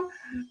 You know,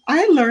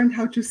 I learned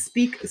how to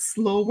speak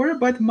slower,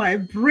 but my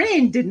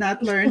brain did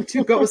not learn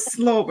to go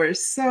slower.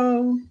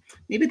 So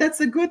maybe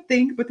that's a good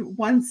thing. But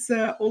once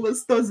all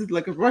those thoughts is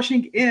like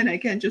rushing in, I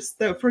can just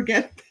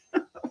forget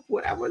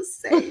what I was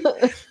saying.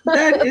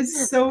 That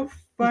is so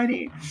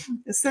funny.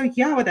 So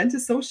yeah, with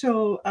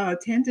antisocial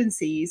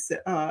tendencies,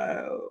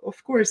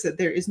 of course,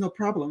 there is no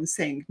problem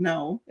saying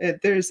no.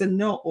 There's a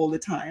no all the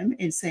time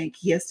and saying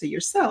yes to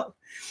yourself.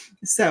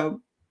 So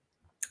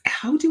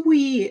how do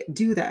we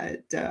do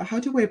that? How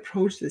do we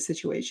approach the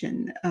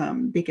situation?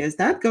 Because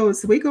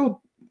we go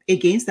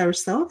against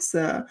ourselves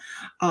a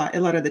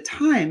lot of the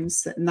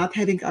times, not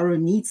having our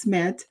needs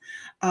met,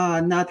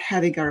 not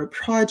having our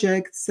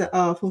projects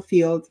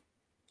fulfilled,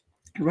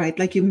 right?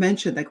 Like you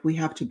mentioned, like we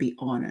have to be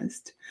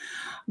honest.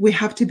 We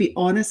have to be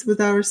honest with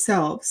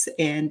ourselves.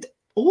 And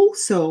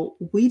also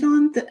we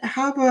don't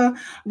have a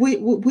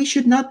we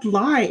should not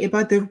lie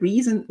about the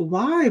reason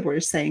why we're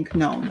saying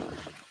no.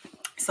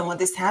 So when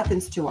this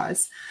happens to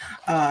us,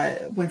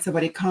 when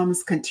somebody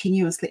comes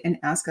continuously and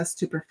asks us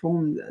to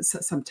perform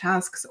some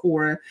tasks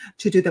or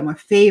to do them a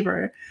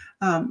favor,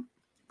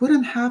 we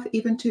don't have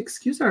even to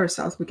excuse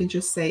ourselves. We can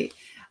just say,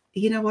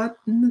 you know what,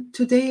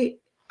 today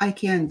I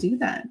can't do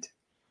that.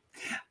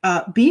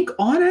 Being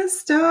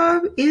honest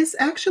is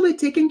actually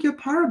taking your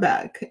power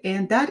back,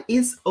 and that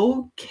is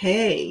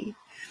okay.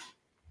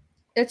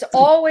 It's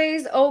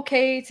always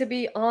okay to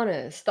be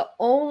honest. The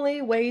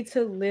only way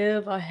to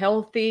live a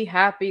healthy,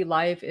 happy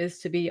life is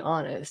to be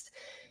honest.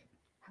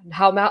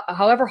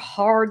 However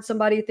hard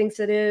somebody thinks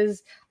it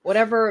is,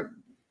 whatever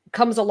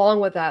comes along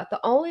with that, the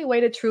only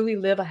way to truly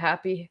live a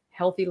happy,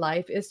 healthy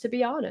life is to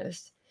be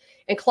honest.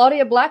 And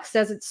Claudia Black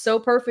says it so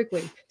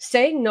perfectly.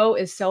 Saying no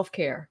is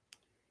self-care.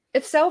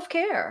 It's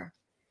self-care.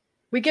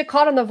 We get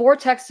caught in the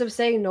vortex of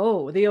saying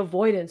no, the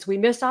avoidance. We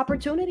miss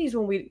opportunities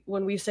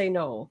when we say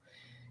no.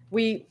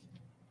 We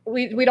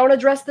we don't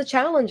address the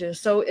challenges.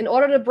 So in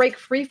order to break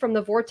free from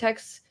the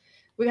vortex,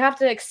 we have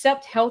to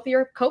accept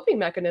healthier coping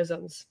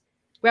mechanisms.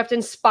 We have to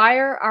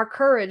inspire our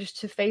courage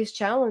to face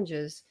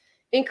challenges,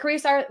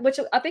 which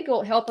I think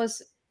will help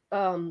us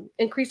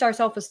increase our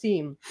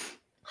self-esteem,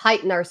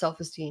 heighten our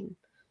self-esteem.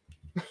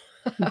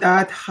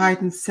 That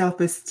heightened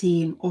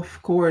self-esteem,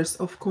 of course,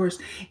 of course.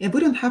 And we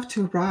don't have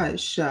to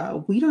rush.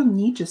 We don't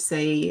need to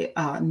say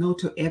no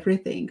to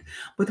everything,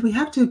 but we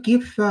have to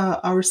give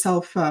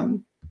ourselves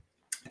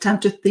time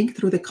to think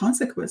through the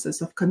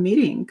consequences of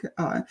committing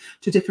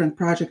to different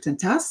projects and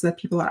tasks that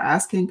people are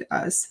asking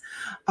us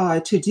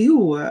to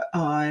do,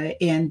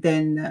 and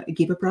then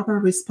give a proper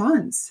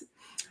response.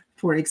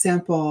 For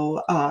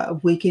example,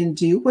 we can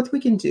do what we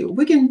can do.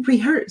 We can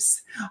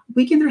rehearse.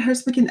 We can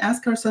rehearse. We can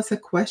ask ourselves a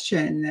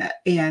question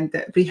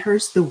and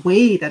rehearse the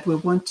way that we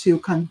want to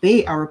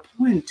convey our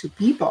point to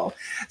people.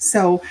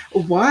 So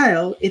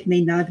while it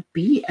may not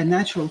be a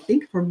natural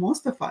thing for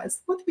most of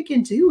us, what we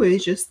can do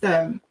is just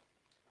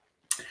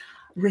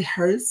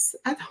rehearse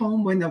at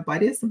home when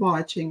nobody's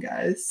watching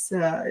us,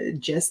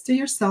 just to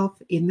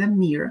yourself in the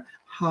mirror,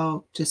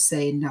 how to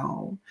say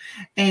no.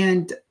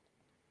 And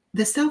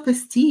the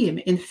self-esteem,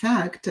 in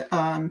fact,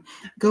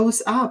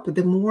 goes up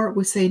the more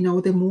we say no,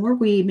 the more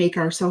we make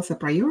ourselves a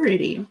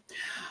priority.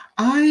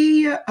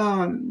 I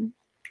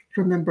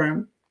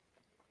remember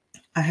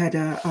I had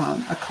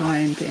a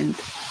client, and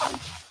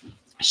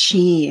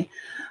she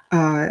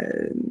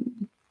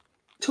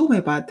told me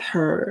about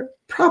her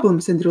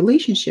problems in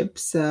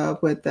relationships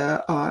with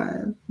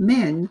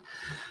men.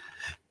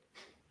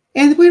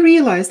 And we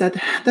realized that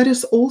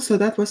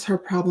that was her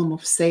problem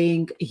of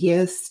saying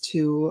yes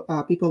to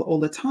people all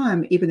the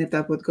time, even if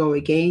that would go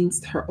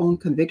against her own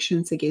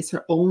convictions, against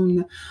her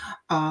own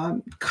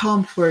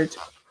comfort.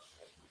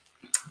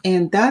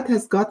 And that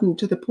has gotten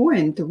to the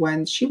point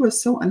when she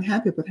was so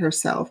unhappy with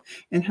herself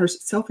and her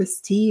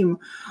self-esteem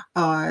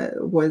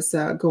was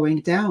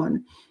going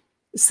down.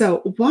 So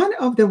one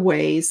of the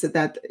ways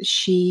that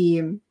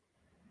she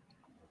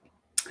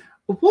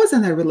was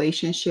in a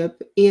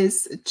relationship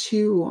is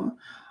to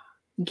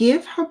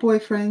give her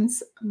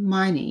boyfriends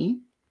money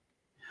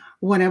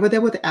whenever they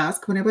would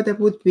ask, whenever they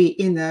would be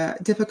in a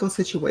difficult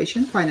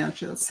situation,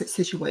 financial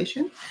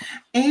situation,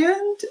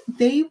 and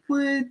they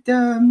would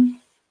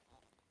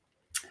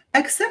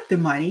accept the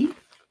money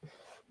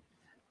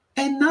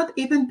and not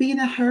even be in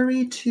a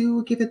hurry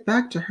to give it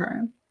back to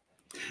her.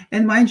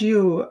 And mind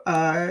you,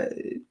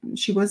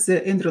 she was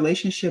in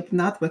relationship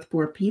not with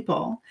poor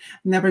people.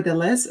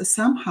 Nevertheless,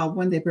 somehow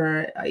when they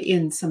were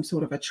in some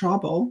sort of a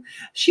trouble,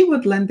 she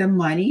would lend them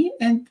money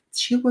and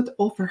she would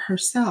offer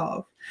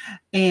herself.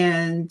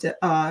 And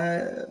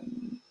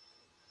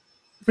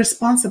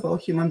responsible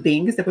human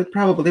beings that would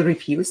probably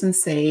refuse and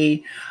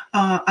say,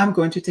 I'm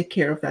going to take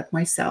care of that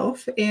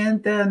myself.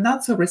 And the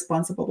not so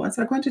responsible ones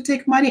are going to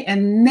take money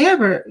and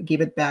never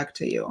give it back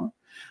to you.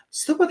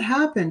 So, what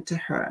happened to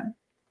her?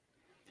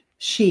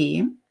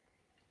 She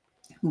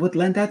would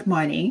lend that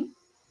money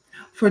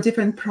for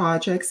different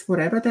projects,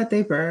 whatever that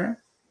they were,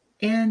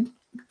 and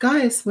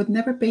guys would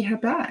never pay her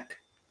back.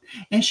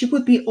 And she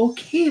would be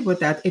okay with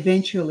that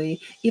eventually,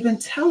 even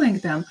telling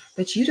them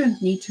that you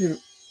don't need to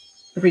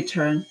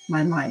return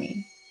my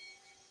money.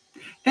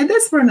 And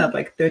these were not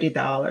like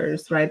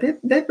 $30, right?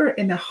 They were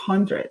in the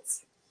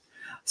hundreds.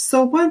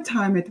 So one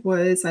time it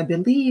was, I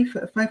believe,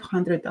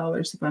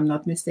 $500, if I'm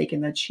not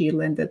mistaken, that she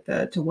lended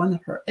to one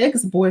of her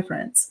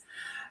ex-boyfriends.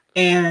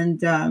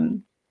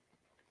 And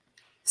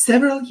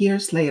several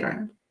years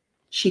later,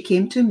 she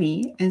came to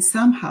me and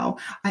somehow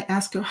I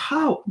asked her,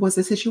 how was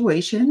the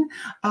situation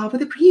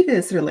with the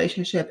previous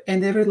relationship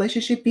and the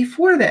relationship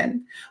before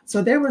then?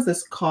 So there was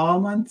this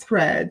common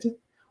thread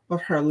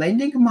of her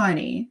lending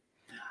money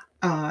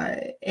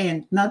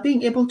and not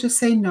being able to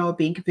say no,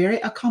 being very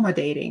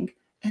accommodating.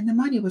 And the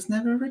money was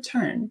never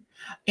returned,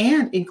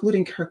 and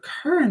including her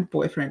current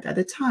boyfriend at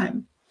the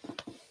time.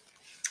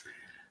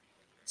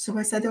 So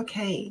I said,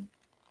 okay,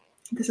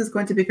 this is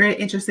going to be very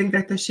interesting,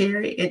 Dr.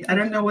 Sherry. And I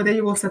don't know whether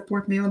you will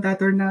support me on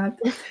that or not.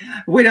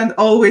 We don't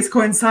always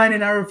coincide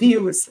in our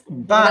views,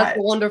 Well, that's but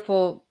a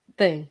wonderful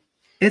thing.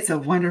 it's a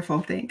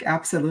wonderful thing,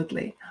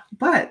 absolutely.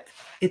 But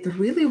it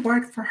really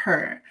worked for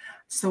her.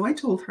 So I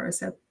told her, I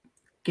said,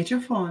 get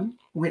your phone.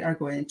 We are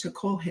going to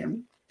call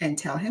him and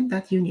tell him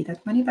that you need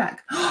that money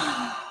back.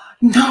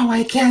 No,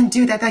 I can't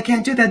do that. I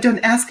can't do that. Don't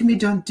ask me.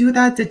 Don't do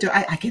that.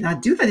 I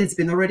cannot do that. It's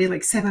been already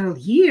like several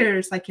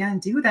years. I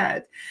can't do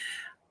that.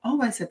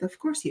 Oh, I said, of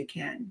course you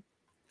can.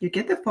 You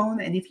get the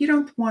phone, and if you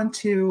don't want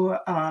to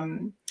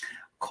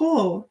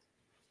call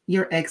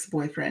your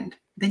ex-boyfriend,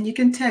 then you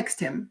can text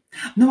him.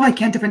 No, I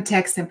can't even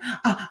text him.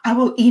 I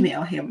will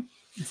email him.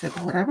 I said,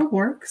 whatever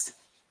works.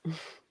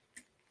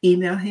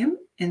 Email him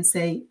and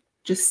say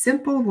just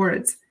simple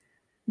words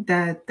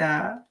that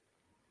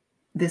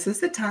this is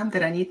the time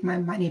that I need my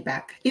money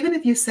back. Even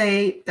if you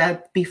say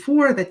that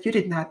before that you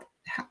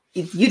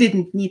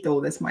didn't need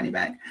all this money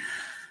back.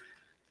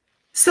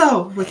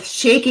 So with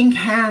shaking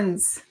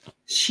hands,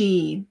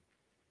 she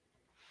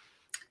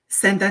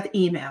sent that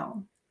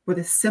email with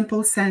a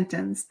simple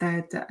sentence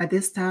that at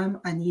this time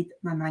I need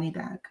my money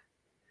back.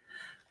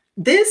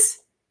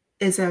 This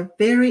is a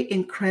very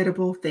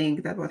incredible thing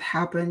that would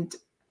happen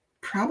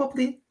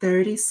probably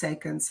 30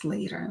 seconds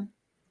later.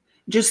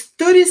 Just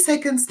 30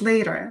 seconds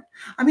later.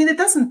 I mean,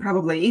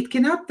 it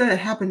cannot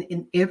happen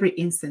in every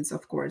instance,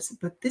 of course,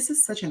 but this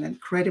is such an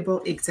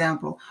incredible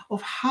example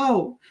of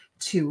how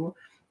to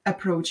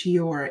approach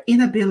your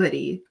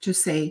inability to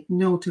say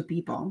no to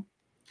people.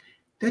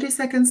 30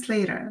 seconds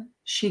later,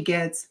 she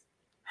gets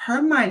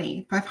her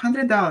money,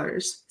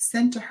 $500,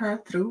 sent to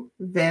her through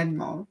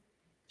Venmo.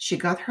 She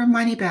got her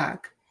money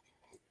back.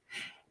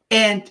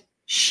 And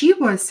she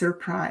was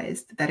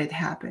surprised that it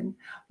happened.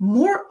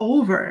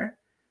 Moreover,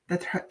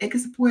 that her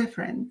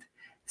ex-boyfriend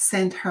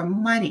sent her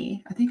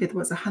money, I think it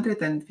was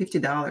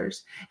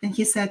 $150, and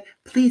he said,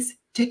 please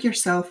take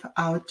yourself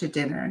out to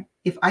dinner.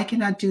 If I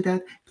cannot do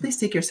that, please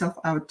take yourself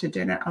out to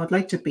dinner. I would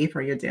like to pay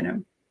for your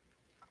dinner.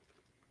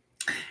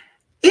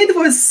 It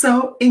was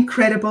so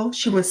incredible.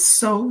 She was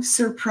so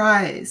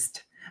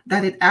surprised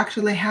that it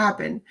actually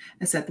happened.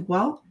 I said,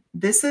 well,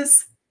 this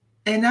is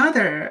this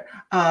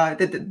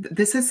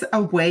is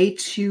a way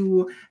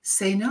to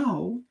say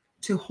no,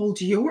 to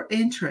hold your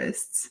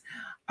interests,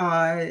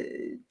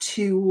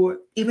 to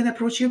even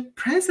approach your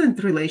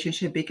present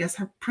relationship, because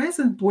her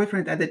present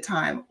boyfriend at the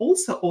time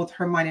also owed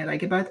her money,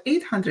 like about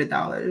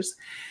 $800.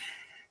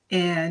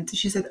 And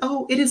she said,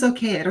 oh, it is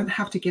okay. I don't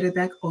have to get it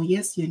back. Oh,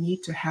 yes, you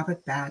need to have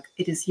it back.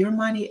 It is your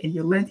money and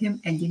you lent him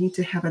and you need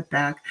to have it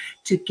back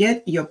to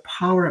get your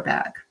power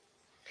back.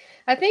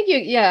 I think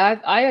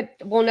I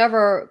will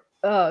never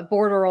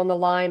border on the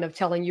line of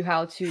telling you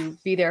how to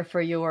be there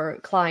for your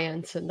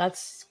clients. And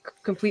that's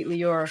completely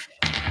your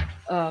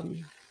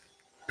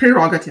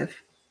prerogative.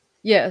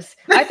 Yes,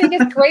 I think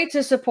it's great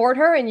to support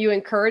her, and you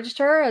encouraged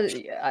her,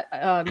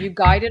 you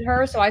guided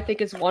her. So I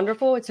think it's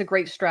wonderful. It's a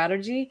great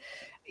strategy,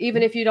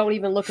 even if you don't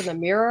even look in the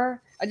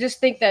mirror. I just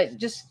think that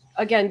just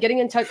again getting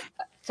in touch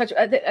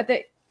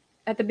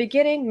at the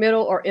beginning,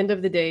 middle, or end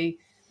of the day,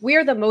 we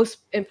are the most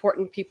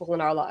important people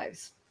in our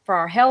lives for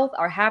our health,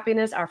 our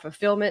happiness, our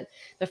fulfillment.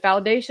 The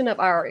foundation of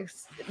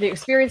the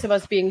experience of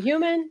us being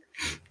human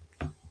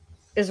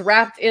is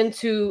wrapped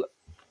into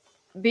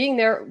being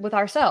there with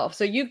ourselves.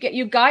 So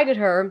you guided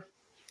her.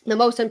 The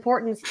most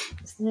important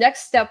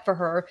next step for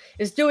her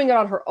is doing it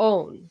on her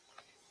own.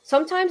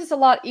 sometimes it's a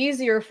lot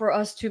easier for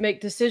us to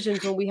make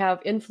decisions when we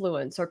have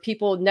influence or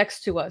people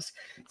next to us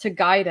to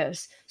guide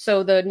us.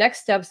 So the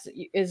next steps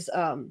is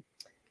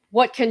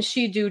what can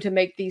she do to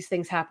make these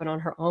things happen on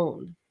her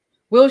own?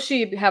 Will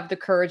she have the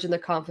courage and the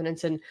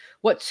confidence? And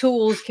what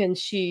tools can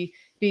she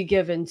be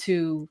given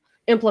to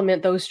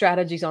implement those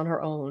strategies on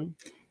her own?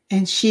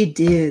 And she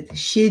did.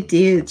 She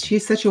did.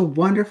 She's such a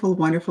wonderful,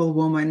 wonderful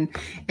woman.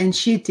 And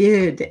she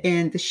did.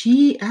 And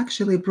she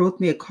actually brought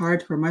me a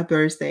card for my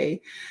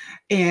birthday.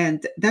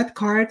 And that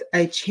card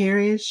I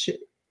cherish.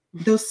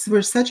 Those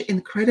were such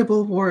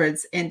incredible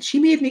words. And she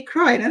made me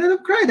cry. And I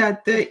don't cry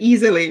that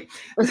easily.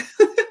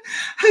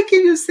 How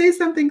can you say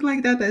something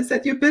like that? I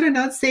said, you better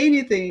not say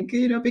anything,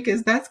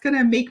 because that's going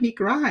to make me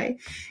cry.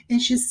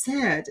 And she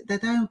said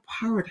that I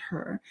empowered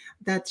her,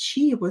 that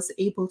she was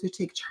able to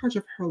take charge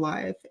of her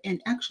life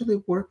and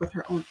actually work with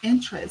her own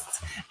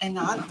interests and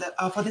not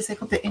for the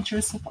sake of the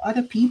interests of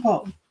other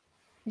people.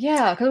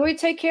 Yeah, because when we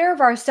take care of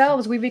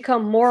ourselves, we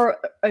become more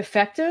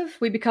effective,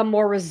 we become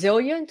more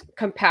resilient,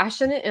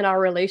 compassionate in our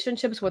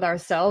relationships with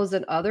ourselves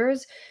and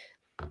others.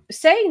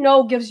 Saying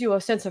no gives you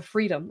a sense of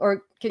freedom,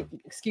 or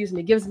excuse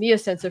me, gives me a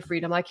sense of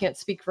freedom. I can't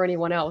speak for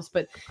anyone else,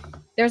 but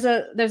there's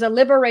a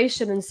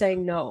liberation in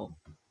saying no,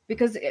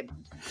 because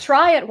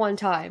try it one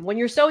time. When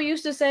you're so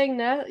used to saying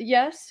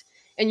yes,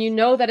 and you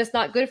know that it's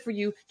not good for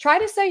you, try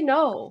to say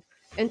no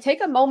and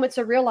take a moment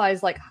to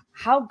realize like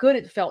how good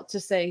it felt to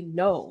say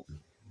no.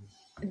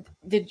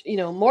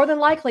 More than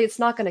likely it's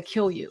not going to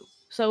kill you.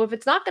 So if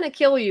it's not going to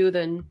kill you,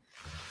 then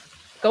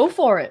go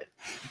for it.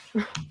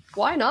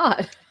 Why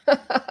not?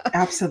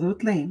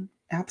 Absolutely.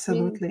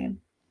 Absolutely.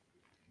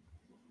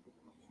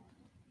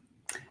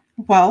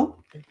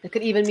 Well, it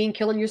could even mean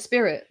killing your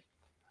spirit.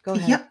 Go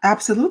ahead. Yeah,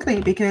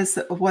 absolutely. Because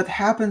what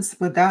happens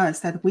with us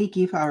that we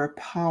give our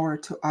power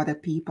to other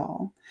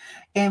people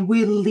and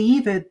we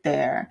leave it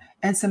there.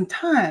 And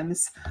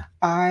sometimes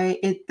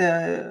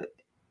it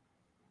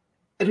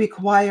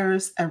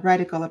requires a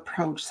radical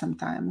approach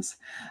sometimes,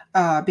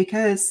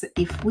 because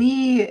if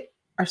we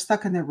are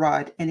stuck in a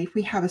rut and if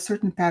we have a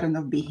certain pattern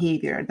of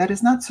behavior that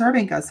is not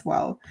serving us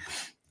well,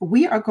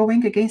 we are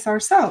going against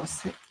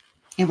ourselves.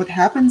 And what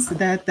happens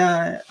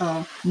that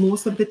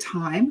most of the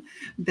time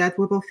that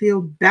we will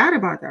feel bad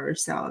about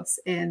ourselves.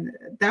 And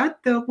that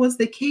was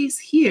the case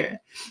here.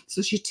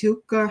 So she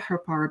took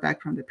her power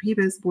back from the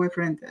previous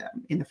boyfriend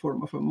in the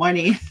form of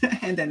money,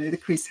 and then it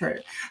decreased her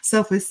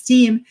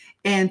self-esteem.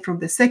 And from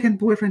the second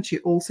boyfriend, she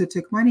also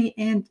took money,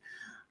 and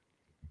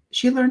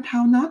she learned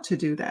how not to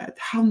do that,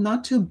 how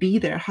not to be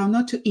there, how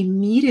not to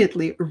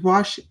immediately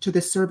rush to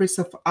the service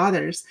of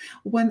others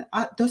when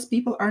those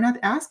people are not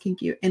asking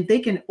you, and they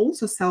can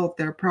also solve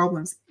their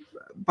problems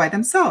by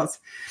themselves.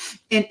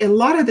 And a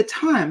lot of the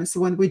times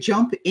when we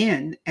jump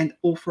in and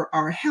offer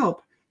our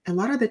help, a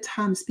lot of the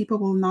times people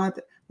will not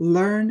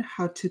learn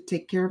how to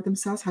take care of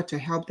themselves, how to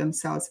help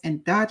themselves.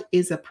 And that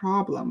is a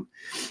problem.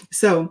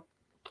 So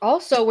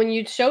also, when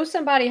you show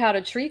somebody how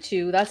to treat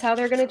you, that's how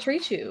they're going to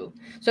treat you.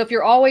 So if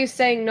you're always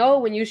saying no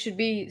when you should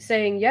be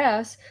saying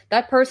yes,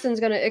 that person's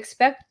going to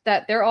expect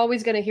that they're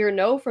always going to hear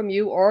no from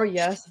you, or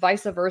yes,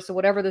 vice versa,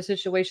 whatever the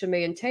situation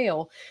may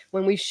entail.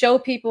 When we show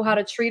people how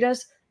to treat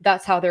us,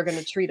 that's how they're going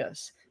to treat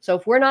us. So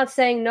if we're not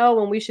saying no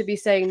when we should be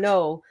saying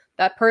no,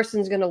 that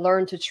person's going to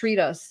learn to treat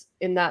us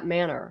in that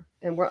manner.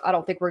 And I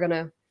don't think we're going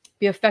to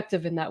be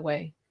effective in that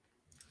way.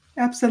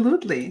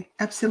 Absolutely.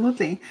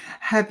 Absolutely.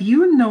 Have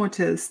you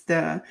noticed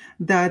that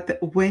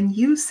when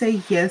you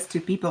say yes to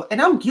people, and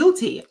I'm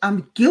guilty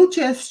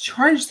as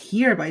charged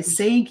here by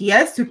saying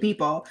yes to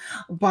people,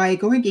 by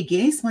going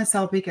against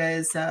myself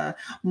because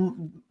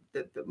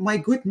my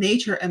good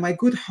nature and my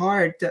good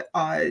heart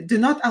do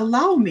not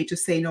allow me to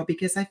say no,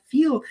 because I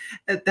feel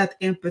that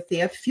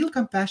empathy, I feel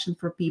compassion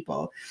for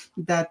people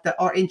that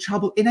are in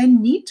trouble, and I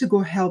need to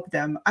go help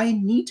them. I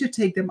need to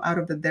take them out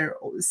of their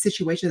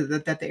situation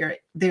that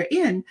they're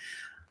in.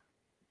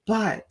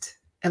 But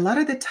a lot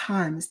of the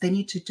times they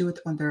need to do it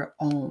on their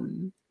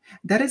own.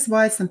 That is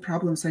why some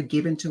problems are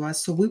given to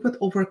us, so we would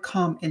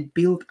overcome and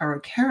build our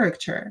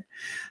character.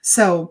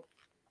 So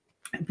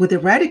with a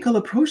radical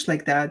approach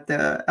like that,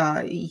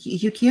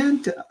 you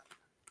can't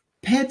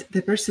pat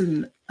the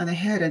person on the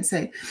head and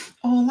say,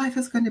 "Oh, life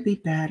is going to be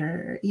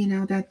better,"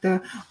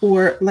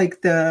 or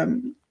like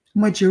the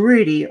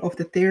majority of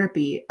the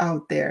therapy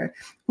out there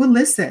will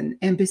listen.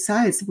 And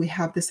besides, we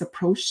have this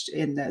approach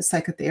in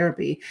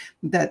psychotherapy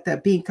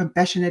that being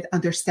compassionate,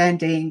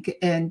 understanding,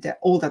 and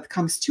all that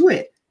comes to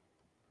it.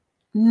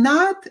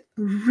 Not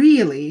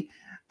really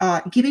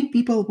giving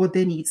people what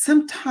they need.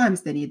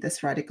 Sometimes they need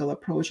this radical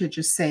approach and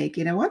just saying,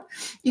 you know what,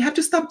 you have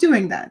to stop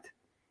doing that.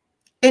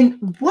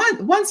 And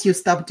once you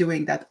stop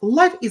doing that,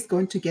 life is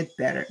going to get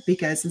better,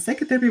 because in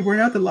psychotherapy, we're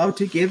not allowed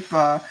to give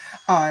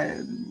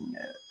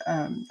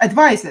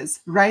advices,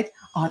 right?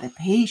 Oh, the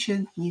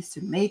patient needs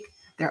to make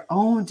their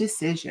own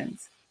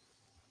decisions.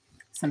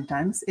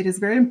 Sometimes it is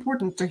very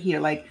important to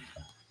hear, like,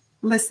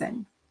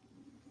 listen,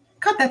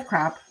 cut that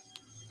crap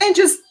and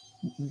just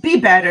be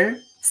better.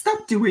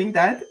 Stop doing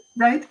that,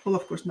 right? Well,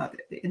 of course, not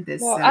in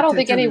this Well, I don't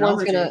think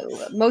anyone's terminology.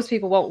 gonna, most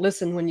people won't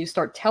listen when you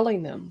start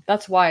telling them.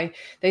 That's why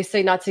they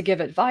say not to give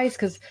advice,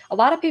 because a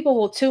lot of people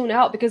will tune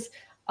out, because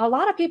a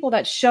lot of people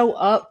that show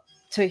up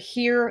to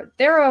hear,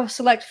 there are a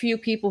select few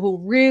people who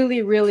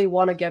really, really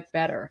want to get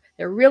better.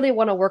 They really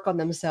want to work on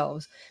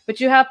themselves. But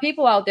you have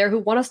people out there who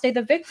want to stay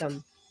the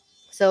victim.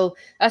 So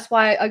that's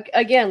why,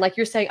 again, like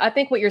you're saying, I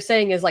think what you're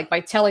saying is like by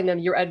telling them,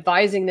 you're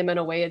advising them in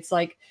a way. It's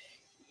like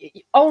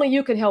only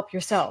you can help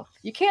yourself.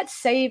 You can't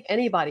save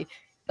anybody.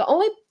 The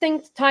only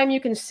time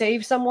you can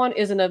save someone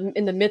is in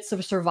the midst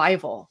of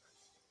survival.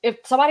 If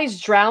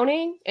somebody's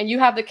drowning and you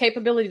have the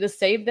capability to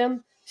save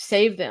them,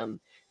 save them.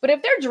 But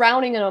if they're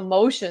drowning in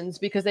emotions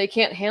because they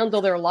can't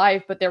handle their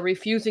life, but they're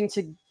refusing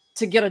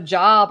to get a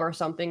job or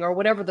something, or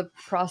whatever the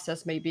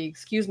process may be,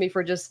 excuse me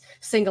for just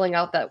singling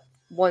out that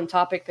one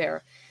topic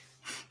there.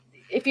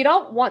 If you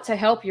don't want to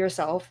help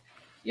yourself,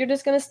 you're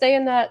just going to stay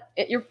in that,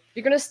 you're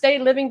going to stay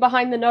living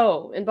behind the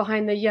no and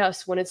behind the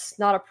yes when it's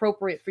not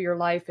appropriate for your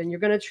life, and you're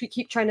going to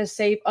keep trying to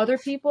save other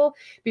people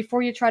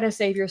before you try to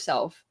save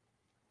yourself.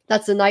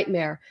 That's a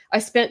nightmare. I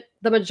spent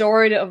the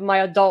majority of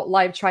my adult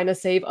life trying to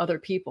save other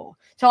people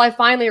till I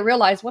finally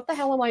realized, what the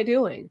hell am I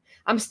doing?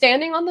 I'm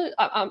standing on the,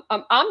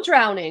 I'm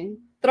drowning,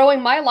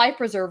 throwing my life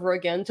preserver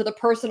again to the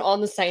person on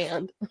the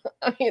sand.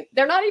 I mean,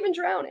 they're not even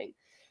drowning.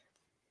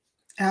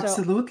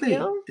 Absolutely. So, you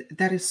know,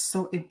 that is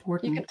so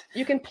important.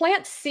 you can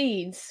plant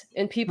seeds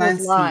in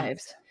people's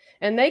lives,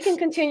 and they can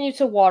continue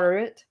to water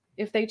it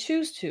if they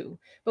choose to,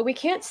 but we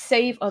can't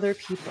save other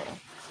people.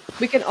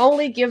 We can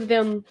only give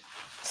them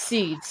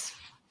seeds,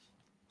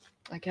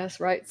 I guess,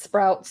 right?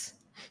 Sprouts.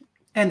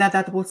 And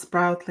that will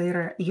sprout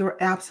later. You're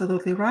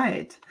absolutely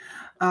right.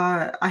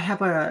 I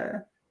have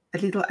a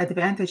little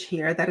advantage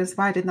here. That is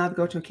why I did not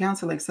go to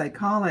counseling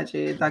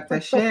psychology, Dr.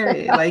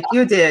 Sherry, like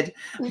you did,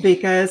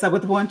 because I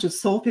would want to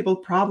solve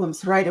people's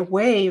problems right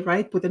away,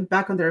 right? Put them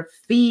back on their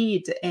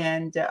feet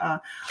and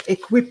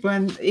equip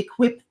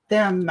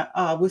them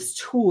with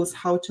tools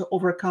how to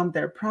overcome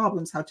their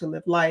problems, how to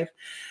live life.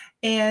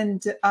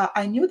 And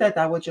I knew that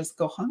I would just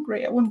go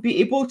hungry. I wouldn't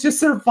be able to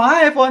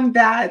survive on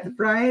that,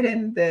 right?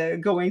 And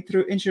going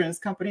through insurance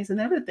companies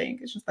and everything.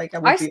 It's just like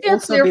I steer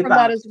clear from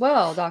that as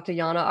well, Dr.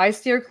 Yana. I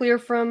steer clear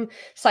from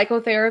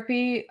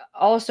psychotherapy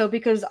also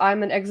because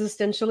I'm an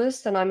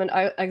existentialist, and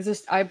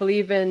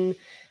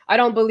I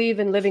don't believe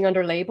in living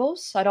under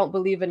labels. I don't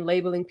believe in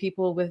labeling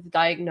people with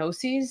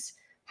diagnoses.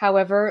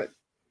 However,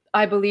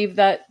 I believe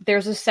that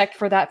there's a sect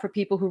for that for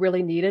people who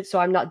really need it. So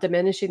I'm not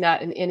diminishing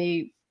that in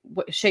any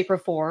shape or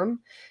form.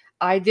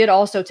 I did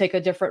also take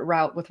a different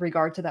route with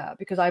regard to that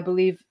because I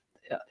believe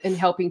in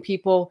helping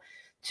people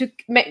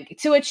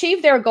to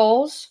achieve their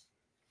goals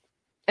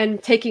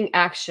and taking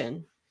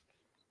action.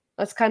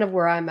 That's kind of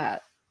where I'm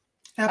at.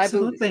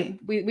 Absolutely.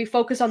 We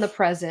focus on the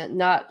present,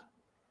 not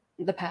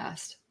the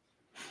past.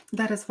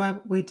 That is why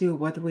we do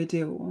what we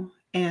do.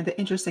 And the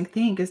interesting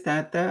thing is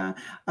that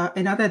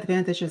another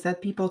advantage is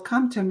that people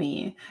come to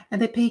me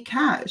and they pay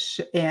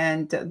cash,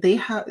 and they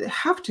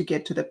have to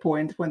get to the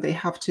point when they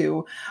have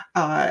to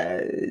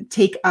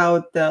take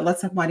out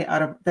lots of money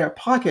out of their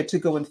pocket to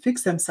go and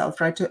fix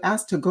themselves, right? To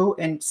ask to go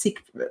and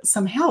seek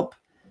some help.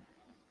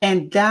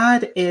 And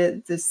that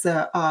is this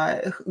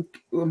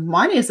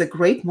money is a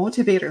great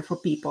motivator for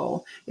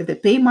people. If they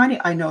pay money,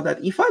 I know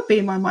that if I pay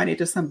my money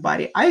to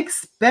somebody, I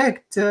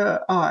expect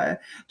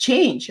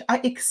change. I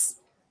expect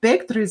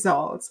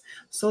results.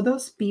 So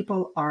those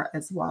people are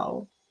as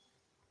well.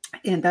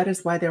 And that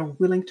is why they're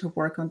willing to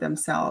work on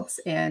themselves.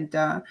 And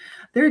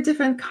there are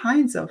different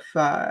kinds of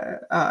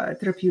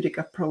therapeutic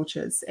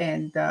approaches.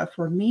 And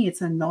for me,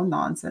 it's a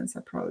no-nonsense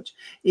approach.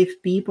 If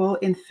people,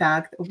 in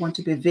fact, want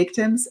to be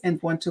victims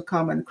and want to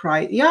come and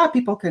cry, yeah,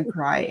 people can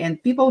cry.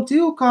 And people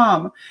do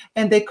come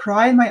and they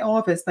cry in my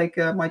office. Like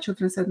my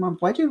children said, Mom,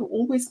 why do you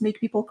always make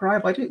people cry?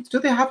 Why do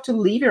they have to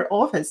leave your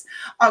office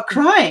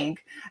crying?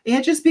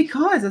 And just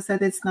because I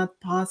said it's not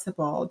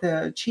possible.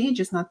 The change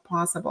is not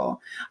possible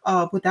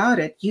without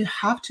it. You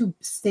have to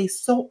stay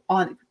so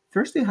on.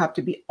 First, you have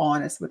to be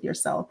honest with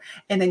yourself,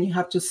 and then you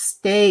have to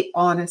stay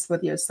honest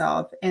with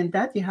yourself, and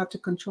that you have to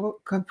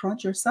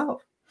confront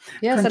yourself.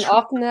 Yes, and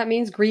often that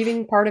means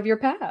grieving part of your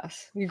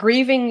past. You're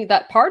grieving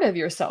that part of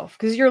yourself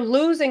because you're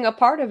losing a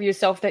part of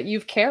yourself that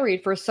you've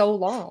carried for so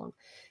long.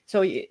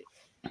 So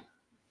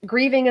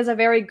grieving is a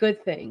very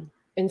good thing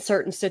in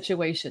certain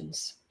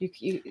situations.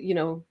 You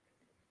know.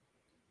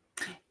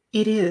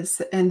 It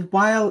is. And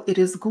while it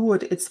is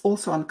good, it's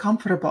also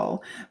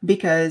uncomfortable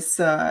because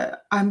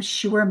I'm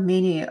sure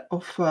many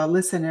of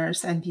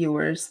listeners and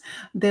viewers,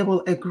 they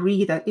will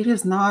agree that it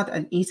is not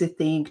an easy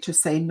thing to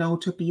say no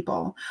to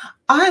people.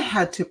 I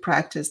had to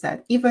practice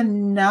that.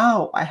 Even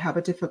now, I have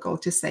a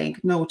difficulty saying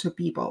no to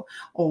people,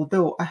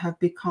 although I have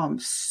become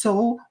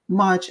so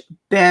much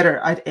better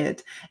at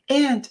it.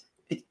 And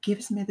it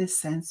gives me this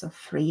sense of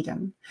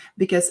freedom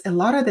because a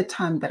lot of the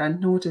time that I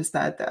notice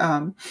that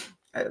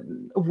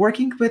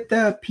working with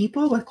the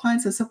people, with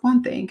clients is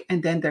one thing,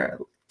 and then they're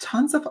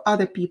tons of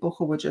other people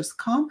who would just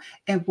come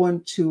and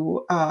want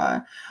to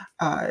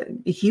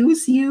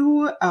use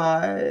you,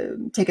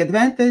 take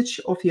advantage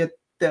of your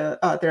the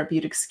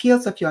therapeutic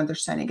skills of your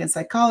understanding in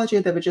psychology.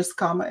 They would just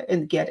come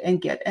and get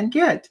and get and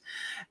get.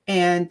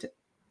 And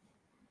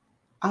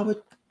I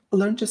would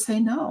learn to say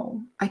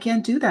no. I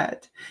can't do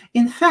that.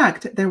 In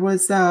fact, there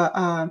was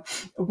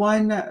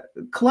one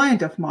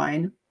client of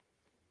mine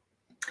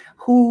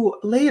who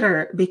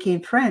later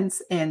became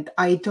friends, and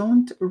I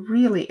don't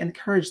really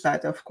encourage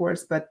that, of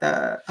course, but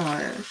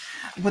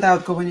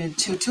without going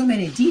into too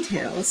many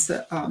details,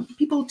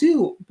 people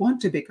do want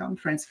to become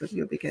friends with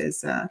you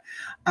because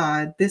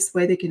this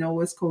way they can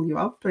always call you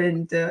up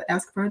and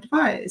ask for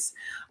advice.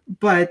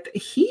 But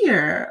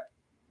here,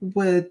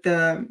 with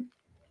the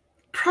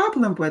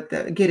problem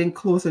with getting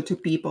closer to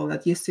people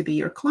that used to be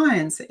your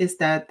clients is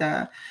that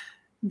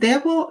they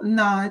will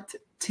not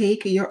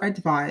take your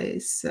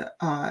advice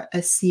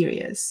as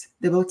serious.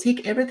 They will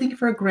take everything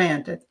for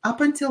granted up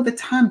until the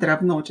time that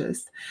I've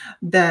noticed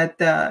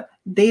that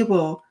they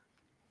will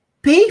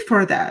pay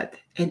for that,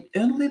 and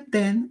only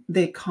then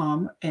they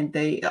come and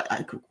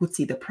I would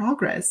see the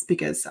progress,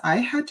 because I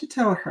had to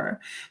tell her.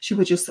 She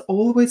would just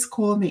always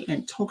call me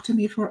and talk to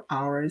me for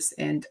hours,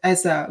 and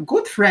as a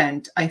good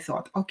friend I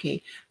thought,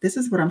 okay, this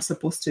is what I'm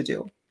supposed to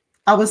do.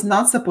 I was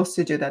not supposed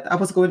to do that. I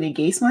was going to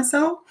engage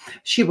myself.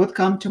 She would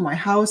come to my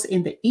house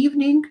in the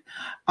evening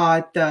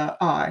at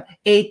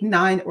 8,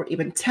 9, or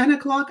even 10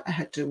 o'clock. I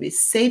had to be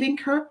saving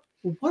her.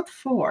 What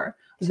for?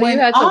 So you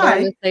had to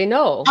learn to say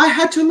no. I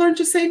had to learn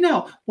to say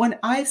no. When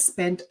I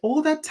spent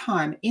all that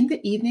time in the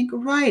evening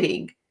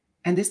writing,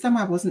 and this time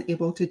I wasn't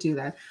able to do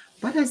that,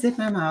 but I zipped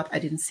my mouth. I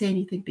didn't say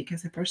anything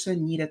because the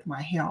person needed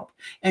my help.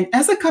 And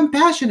as a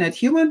compassionate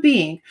human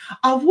being,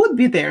 I would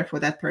be there for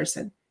that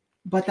person.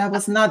 But I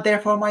was not there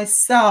for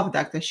myself,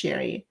 Dr.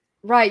 Sherry.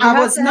 Right. You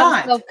have to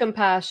have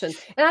self-compassion.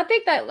 And I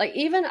think that, like,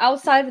 even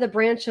outside of the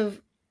branch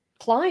of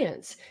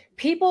clients,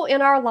 people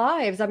in our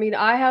lives, I mean,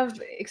 I have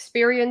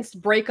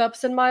experienced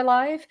breakups in my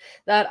life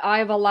that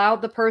I've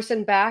allowed the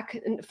person back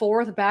and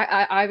forth.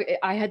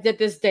 I had did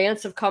this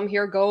dance of come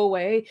here, go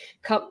away.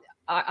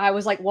 I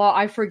was like, well,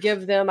 I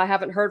forgive them. I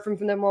haven't heard from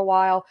them in a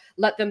while.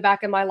 Let them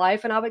back in my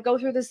life. And I would go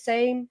through the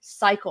same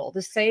cycle,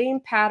 the same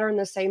pattern,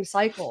 the same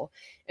cycle.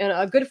 And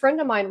a good friend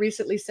of mine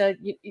recently said,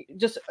 you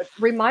just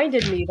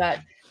reminded me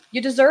that you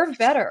deserve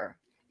better.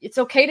 It's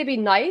okay to be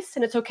nice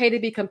and it's okay to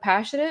be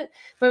compassionate,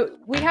 but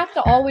we have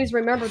to always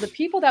remember the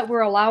people that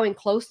we're allowing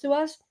close to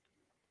us,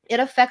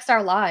 it affects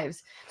our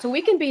lives. So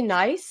we can be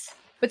nice,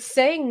 but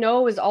saying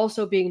no is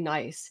also being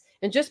nice.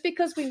 And just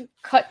because we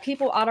cut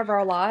people out of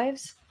our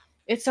lives,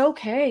 it's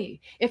okay.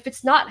 If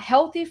it's not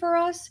healthy for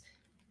us,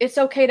 it's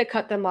okay to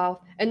cut them off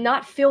and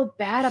not feel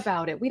bad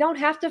about it. We don't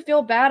have to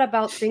feel bad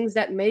about things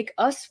that make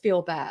us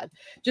feel bad.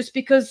 Just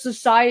because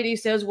society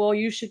says, well,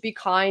 you should be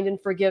kind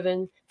and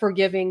forgiving.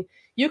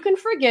 You can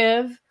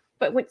forgive,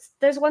 but when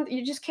there's one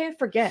you just can't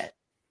forget.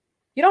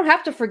 You don't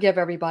have to forgive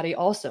everybody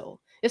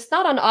also. It's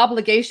not an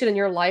obligation in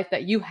your life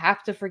that you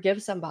have to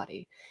forgive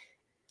somebody.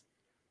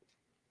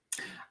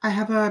 I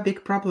have a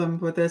big problem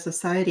with the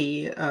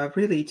society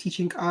really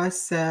teaching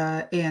us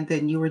and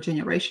the newer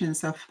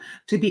generations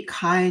to be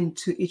kind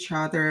to each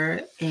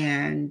other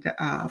and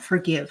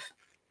forgive.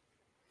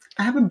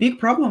 I have a big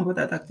problem with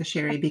that, Dr.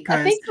 Sherry, because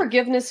I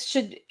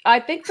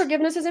think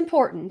forgiveness is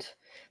important,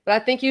 but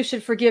I think you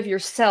should forgive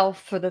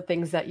yourself for the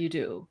things that you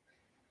do.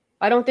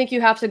 I don't think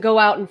you have to go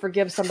out and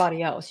forgive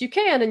somebody else. You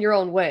can in your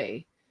own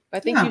way. I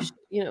think you should,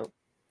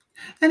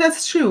 And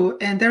that's true.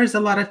 And there is a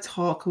lot of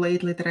talk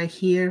lately that I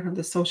hear on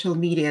the social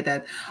media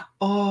that,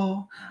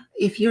 oh,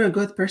 if you're a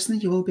good person,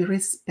 you will be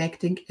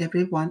respecting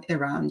everyone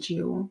around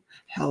you.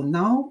 Hell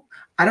no,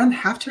 I don't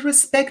have to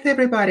respect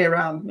everybody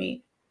around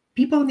me.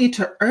 People need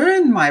to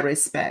earn my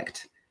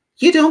respect.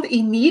 You don't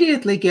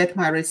immediately get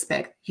my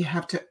respect. You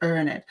have to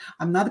earn it.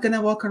 I'm not going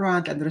to walk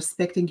around and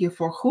respecting you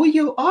for who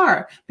you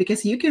are,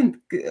 because you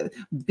can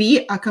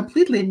be a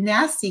completely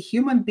nasty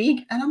human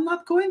being and I'm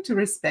not going to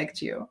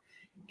respect you.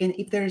 And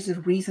if there is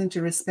a reason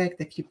to respect,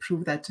 if you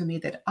prove that to me,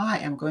 that I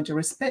am going to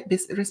be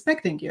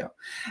respecting you.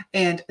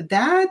 And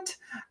that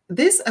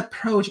this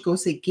approach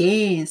goes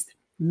against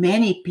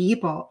many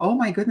people. Oh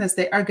my goodness,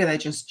 they are going to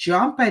just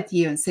jump at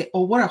you and say,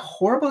 oh, what a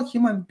horrible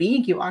human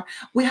being you are.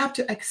 We have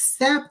to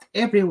accept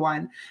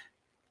everyone.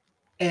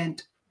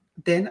 And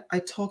then I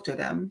talk to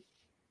them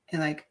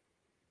and like,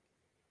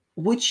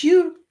 would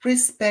you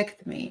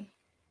respect me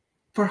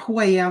for who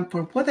I am,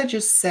 for what I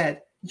just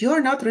said?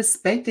 You're not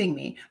respecting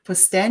me for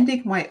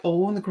standing my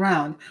own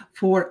ground,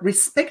 for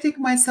respecting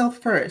myself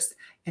first,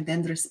 and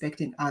then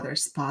respecting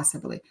others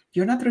possibly.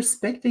 You're not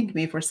respecting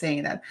me for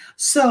saying that.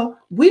 So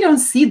we don't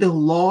see the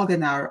log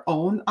in our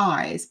own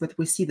eyes, but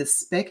we see the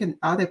speck in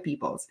other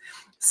people's.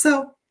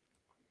 So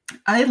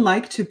I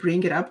like to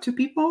bring it up to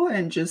people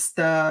and just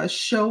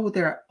show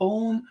their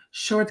own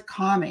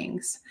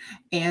shortcomings.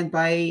 And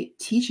by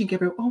teaching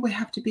everyone, oh, we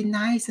have to be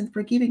nice and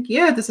forgiving.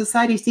 Yeah, the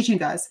society is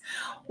teaching us.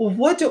 Well,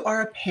 what do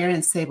our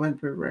parents say when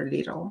we were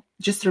little?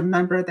 Just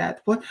remember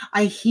that. What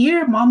I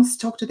hear moms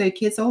talk to their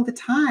kids all the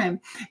time,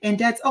 and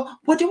dads, oh,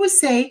 what do we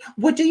say?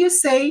 What do you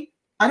say?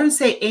 I don't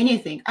say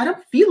anything. I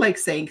don't feel like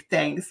saying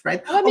things,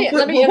 right? Let Oh, me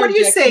let me what do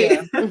you interject say?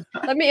 here.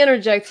 Let me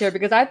interject here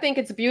because I think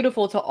it's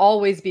beautiful to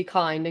always be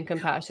kind and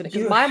compassionate.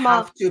 Because You my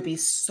mom, have to be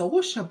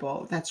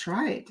sociable. That's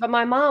right. but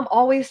my mom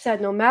always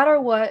said, no matter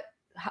what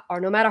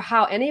or no matter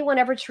how anyone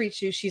ever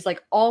treats you, she's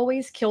like,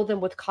 always kill them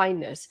with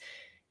kindness.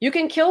 You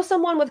can kill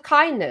someone with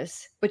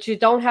kindness, but you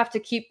don't have to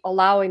keep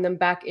allowing them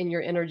back in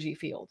your energy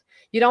field.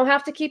 You don't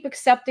have to keep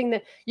accepting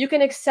that. You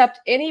can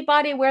accept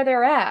anybody where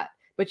they're at,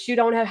 but you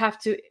don't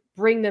have to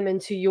bring them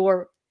into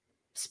your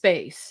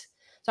space.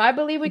 So I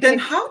believe we Then can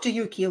how do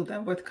you kill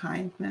them with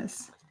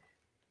kindness?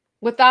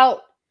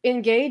 without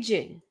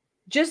engaging.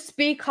 Just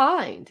be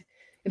kind.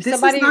 If This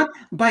is somebody, not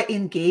by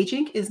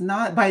engaging, is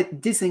not by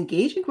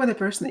disengaging with a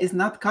person is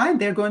not kind.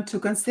 They're going to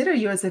consider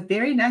you as a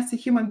very nasty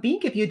human being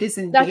if you that's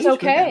disengage with them.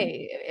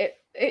 okay.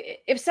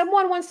 If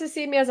someone wants to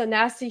see me as a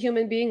nasty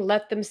human being,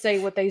 let them say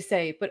what they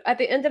say. But at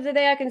the end of the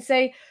day, I can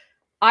say,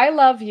 I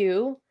love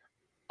you.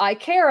 I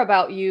care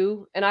about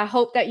you. And I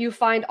hope that you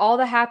find all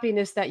the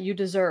happiness that you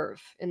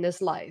deserve in this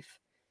life.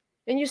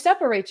 And you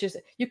separate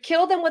yourself. You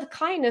kill them with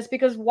kindness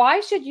because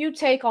why should you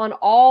take on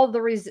all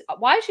the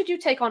why should you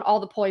take on all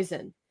the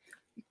poison?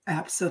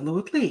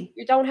 Absolutely.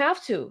 You don't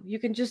have to. You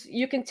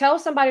can tell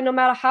somebody no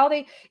matter how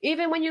they,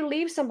 even when you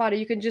leave somebody,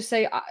 you can just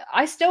say,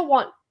 I still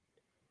want,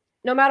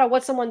 no matter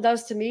what someone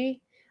does to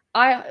me,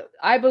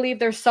 I believe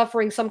they're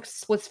suffering from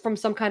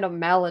some kind of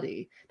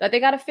malady that they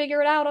got to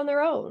figure it out on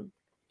their own.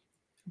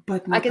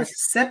 But I not can,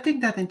 accepting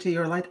that into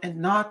your life and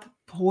not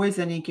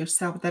poisoning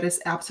yourself. That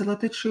is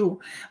absolutely true.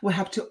 We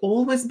have to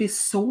always be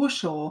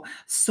sociable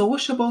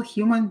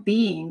human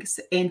beings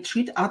and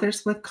treat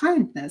others with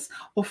kindness,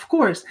 of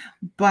course.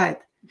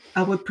 But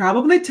I would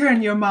probably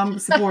turn your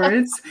mom's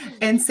words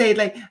and say,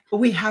 like,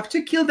 we have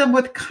to kill them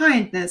with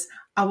kindness.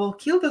 I will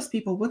kill those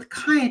people with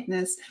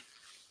kindness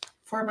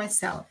for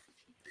myself.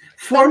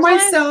 For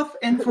sometimes myself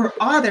and for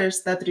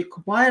others that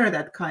require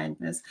that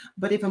kindness.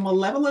 But if a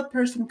malevolent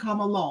person come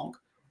along,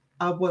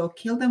 I will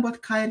kill them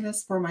with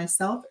kindness for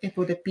myself and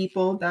for the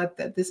people that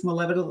this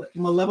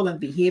malevolent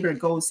behavior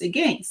goes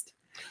against.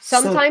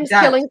 So sometimes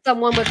that, killing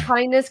someone with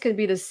kindness can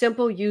be the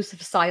simple use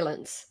of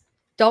silence.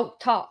 Don't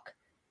talk.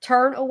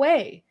 Turn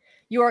away.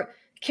 You're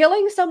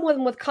killing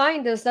someone with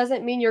kindness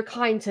doesn't mean you're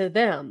kind to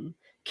them.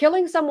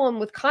 Killing someone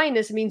with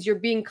kindness means you're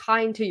being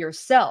kind to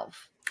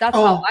yourself. That's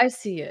how oh, I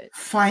see it.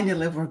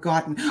 finally we're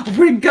gotten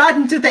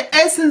to the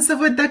essence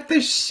of it,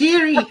 Dr.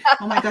 Sherry.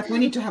 Oh my God, we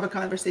need to have a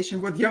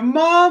conversation with your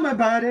mom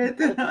about it.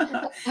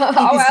 I'll ask her if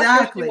she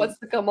Exactly. wants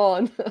to come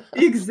on.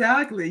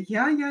 Exactly.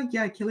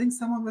 Yeah. Killing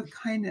someone with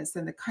kindness,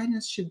 and the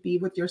kindness should be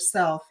with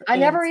yourself. I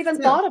And never even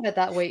still, thought of it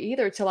that way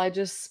either till I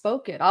just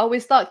spoke it. I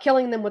always thought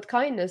killing them with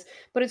kindness,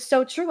 but it's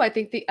so true. I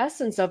think the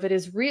essence of it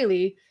is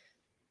really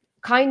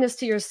kindness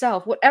to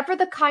yourself. Whatever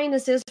the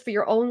kindness is for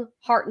your own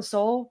heart and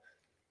soul,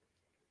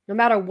 no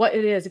matter what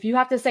it is. If you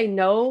have to say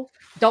no,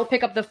 don't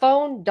pick up the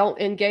phone, don't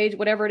engage,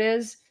 whatever it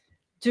is,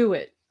 do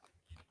it.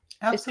 It's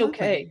absolutely.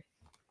 okay.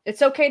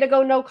 It's okay to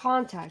go no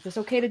contact. It's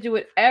okay to do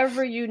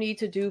whatever you need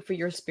to do for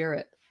your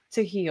spirit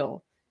to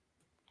heal.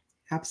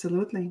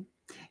 Absolutely.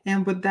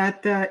 And with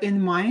that in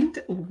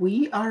mind,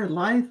 we are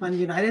live on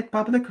United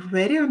Public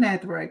Radio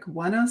Network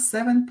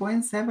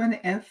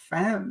 107.7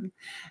 FM.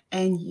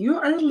 And you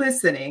are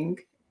listening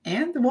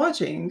and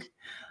watching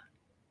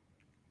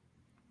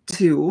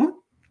to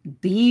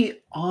Be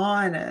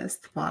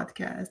Honest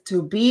podcast,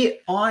 to Be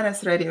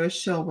Honest radio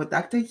show with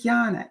Dr.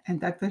 Yana and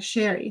Dr.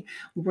 Sherry,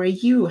 where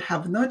you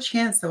have no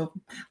chance of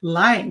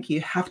lying. You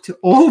have to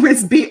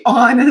always be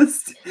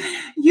honest.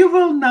 You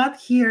will not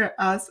hear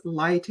us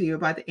lie to you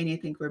about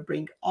anything. We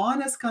bring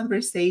honest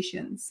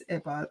conversations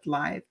about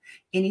life.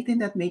 Anything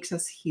that makes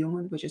us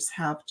human, we just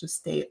have to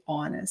stay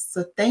honest.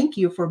 So thank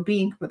you for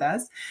being with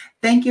us.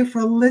 Thank you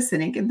for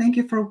listening, and thank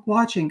you for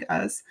watching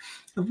us.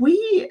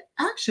 We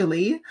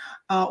actually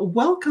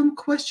welcome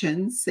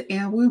questions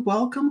and we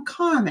welcome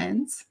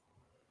comments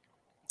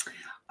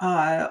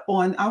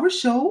on our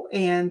show,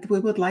 and we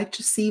would like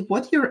to see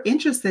what you're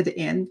interested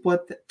in,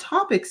 what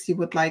topics you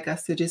would like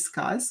us to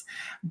discuss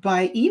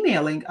by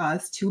emailing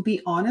us to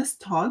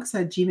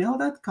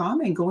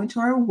behonesttalks@gmail.com and go into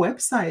our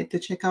website to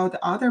check out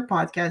the other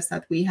podcasts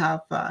that we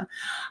have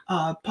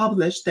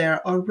published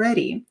there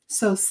already.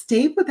 So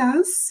stay with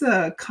us,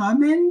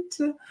 comment,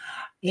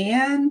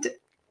 and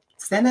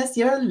send us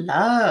your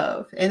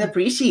love and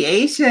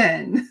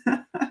appreciation.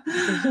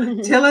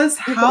 Tell us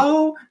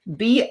how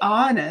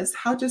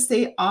to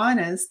stay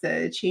honest,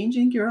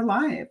 changing your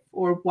life,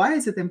 or why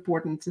is it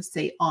important to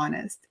stay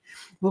honest?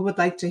 We would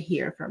like to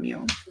hear from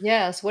you.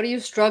 Yes. What are you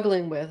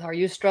struggling with? Are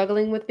you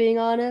struggling with being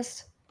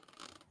honest?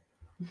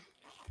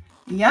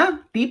 Yeah,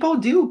 people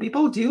do.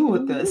 People do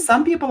with this. Mhm.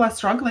 Some people are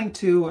struggling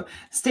to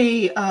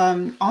stay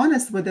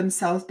honest with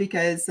themselves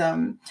because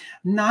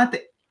not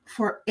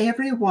for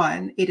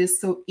everyone it is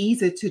so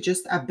easy to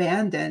just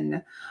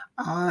abandon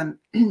um,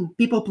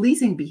 people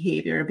pleasing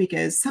behavior,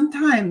 because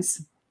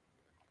sometimes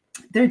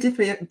there are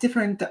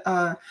different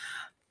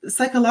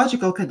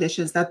psychological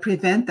conditions that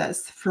prevent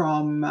us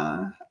from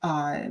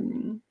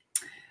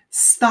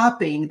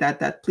stopping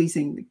that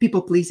pleasing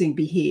people pleasing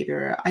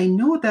behavior. I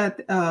know that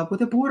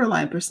with a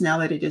borderline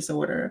personality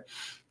disorder,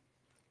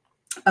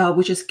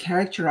 which is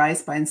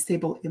characterized by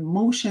unstable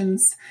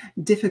emotions,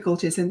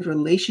 difficulties in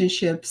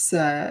relationships,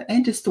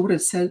 and distorted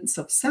sense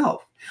of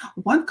self.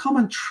 One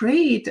common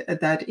trait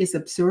that is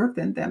observed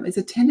in them is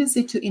a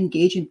tendency to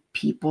engage in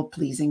people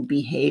pleasing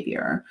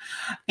behavior.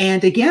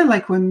 And again,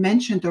 like we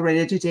mentioned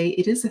already today,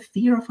 it is a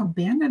fear of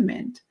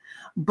abandonment.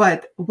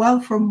 But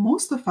while for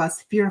most of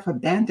us, fear of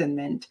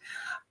abandonment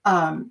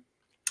um,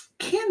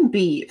 can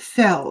be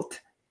felt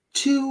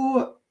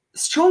to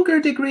stronger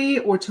degree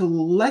or to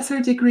lesser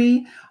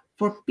degree,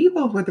 for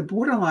people with a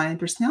borderline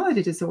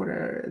personality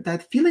disorder,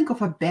 that feeling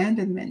of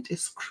abandonment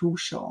is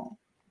crucial.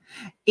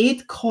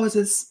 It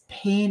causes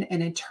pain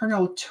and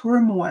internal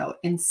turmoil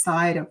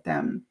inside of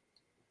them.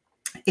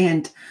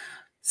 And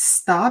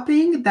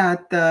stopping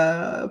that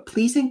the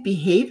pleasing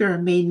behavior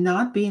may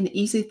not be an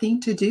easy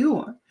thing to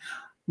do.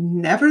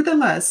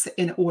 Nevertheless,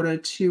 in order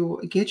to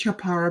get your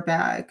power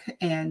back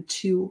and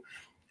to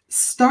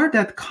start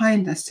that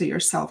kindness to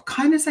yourself,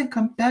 kindness and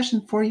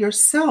compassion for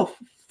yourself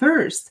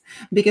first,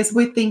 because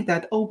we think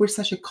that, oh, we're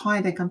such a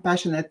kind and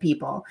compassionate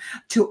people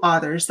to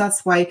others.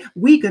 That's why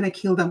we're going to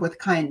kill them with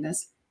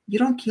kindness. You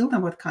don't kill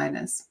them with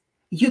kindness.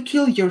 You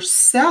kill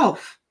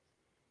yourself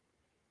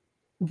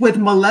with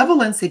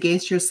malevolence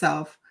against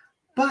yourself,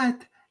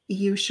 but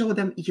you show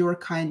them your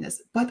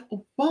kindness. But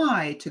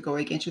why to go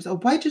against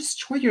yourself? Why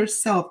destroy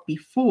yourself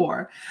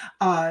before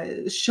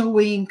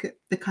showing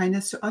the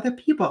kindness to other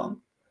people?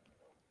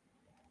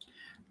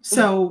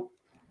 So,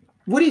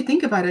 what do you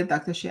think about it,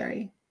 Dr.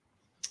 Sherry?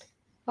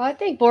 Well, I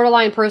think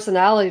borderline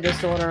personality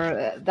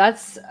disorder,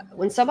 that's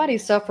when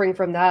somebody's suffering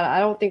from that, I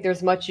don't think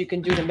there's much you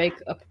can do to make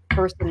a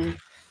person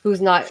who's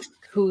not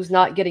who's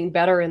not getting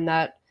better in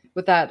that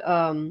with that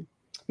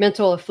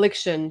mental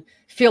affliction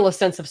feel a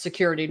sense of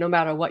security no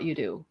matter what you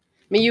do.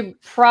 I mean, you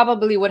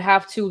probably would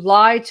have to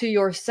lie to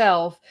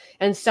yourself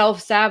and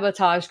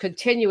self-sabotage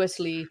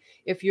continuously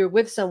if you're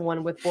with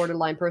someone with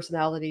borderline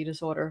personality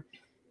disorder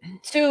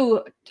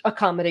to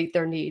accommodate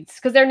their needs,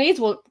 because their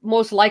needs will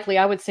most likely,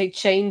 I would say,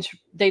 change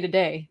day to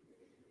day.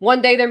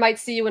 One day they might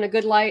see you in a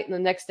good light and the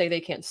next day they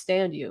can't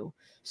stand you.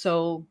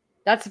 So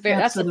that's a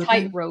Absolutely.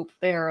 tightrope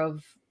there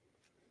of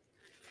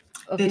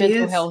It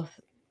mental is. health.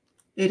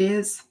 It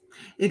is.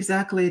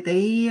 Exactly.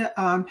 They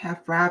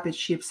have rapid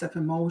shifts of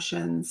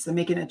emotions,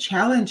 making it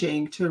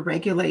challenging to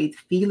regulate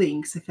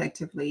feelings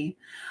effectively.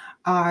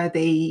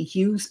 They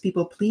use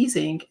people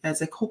pleasing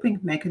as a coping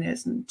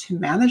mechanism to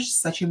manage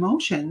such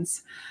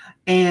emotions.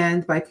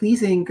 And by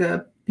pleasing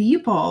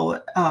people,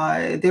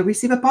 they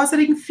receive a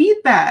positive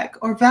feedback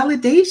or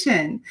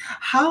validation,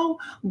 how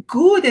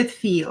good it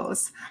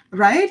feels,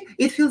 right?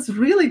 It feels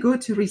really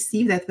good to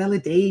receive that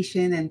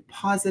validation and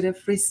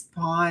positive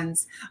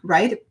response,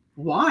 right?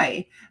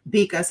 Why?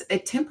 Because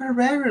it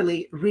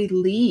temporarily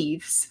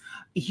relieves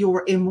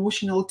your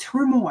emotional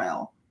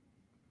turmoil,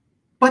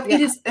 but Yeah,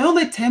 it is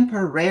only yeah,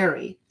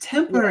 temporary,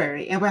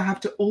 and we have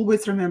to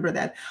always remember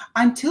that,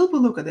 until we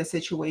look at the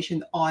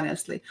situation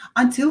honestly,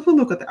 until we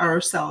look at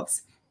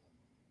ourselves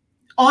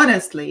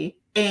honestly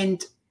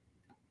and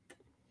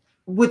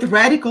with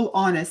radical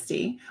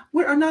honesty,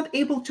 we are not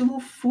able to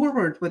move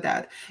forward with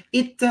that.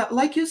 It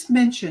like you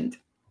mentioned,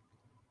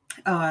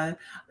 uh,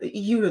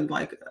 you don't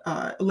like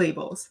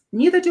labels.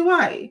 Neither do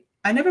I.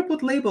 I never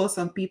put labels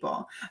on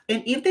people.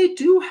 And if they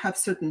do have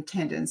certain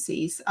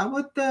tendencies, I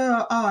would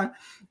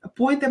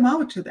point them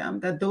out to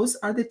them that those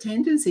are the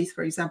tendencies,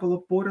 for example,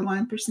 of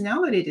borderline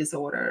personality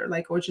disorder,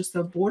 like, or just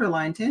the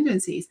borderline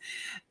tendencies.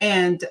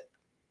 And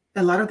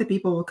a lot of the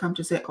people will come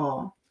to say,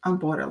 oh, I'm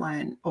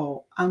borderline.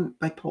 Oh, I'm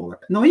bipolar.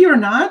 No, you're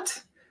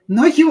not.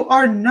 No, you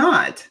are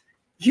not.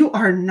 You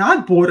are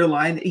not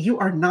borderline. You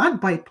are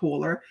not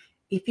bipolar.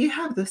 If you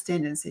have those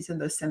tendencies and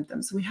those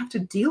symptoms, we have to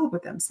deal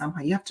with them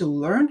somehow. You have to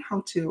learn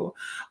how to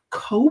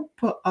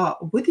cope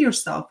with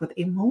yourself, with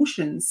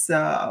emotions,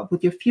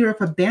 with your fear of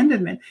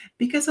abandonment,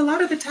 because a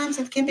lot of the times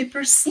it can be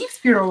perceived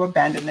fear of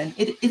abandonment.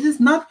 It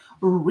is not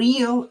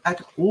real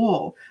at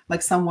all.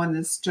 Like someone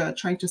is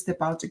trying to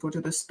step out to go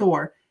to the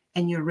store,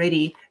 and you're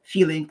ready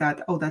feeling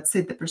that, oh, that's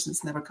it, the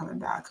person's never coming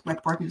back, my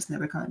partner's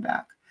never coming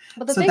back.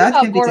 but the So thing that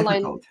about can be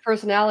borderline difficult.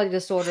 personality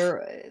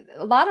disorder,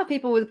 a lot of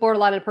people with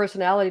borderline and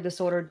personality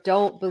disorder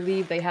don't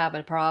believe they have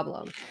a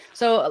problem.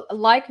 So,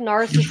 like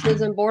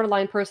narcissism,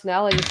 borderline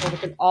personality disorder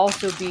can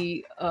also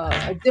be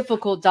a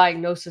difficult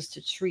diagnosis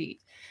to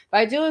treat. But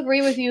I do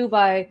agree with you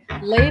by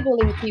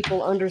labeling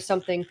people under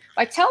something,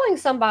 by telling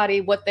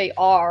somebody what they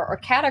are or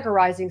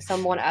categorizing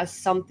someone as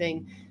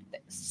something.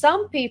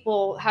 Some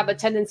people have a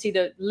tendency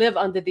to live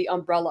under the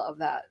umbrella of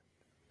that.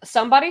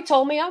 Somebody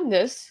told me I'm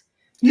this.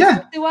 This Yeah.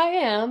 is who I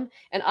am,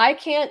 and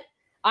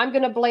I'm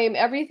going to blame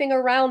everything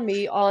around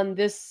me on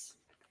this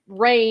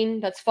rain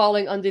that's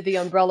falling under the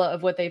umbrella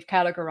of what they've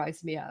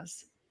categorized me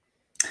as.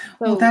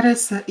 Well, So, that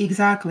is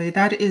exactly.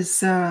 That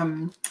is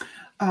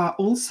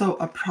also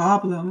a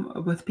problem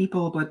with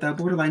people with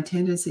borderline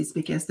tendencies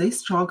because they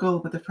struggle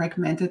with a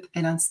fragmented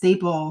and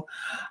unstable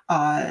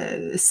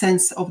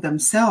sense of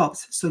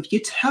themselves. So if you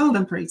tell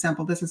them, for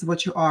example, this is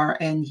what you are,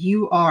 and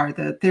you are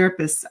the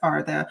therapists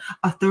are the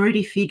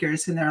authority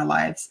figures in their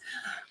lives,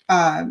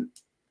 um,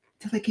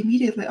 they're like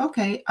immediately,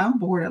 okay, I'm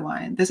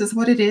borderline. This is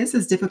what it is.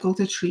 It's difficult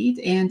to treat,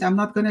 and I'm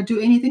not going to do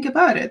anything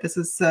about it. This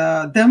is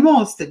the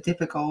most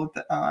difficult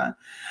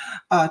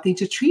thing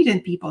to treat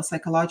in people,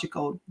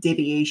 psychological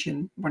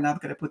deviation. We're not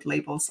going to put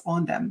labels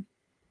on them.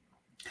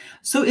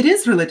 So it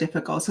is really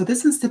difficult. So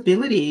this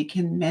instability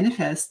can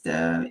manifest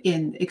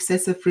in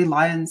excessive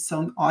reliance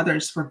on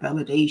others for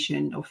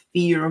validation, or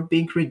fear of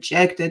being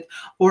rejected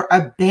or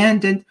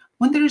abandoned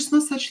when there is no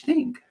such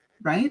thing,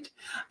 right?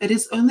 It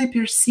is only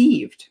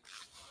perceived.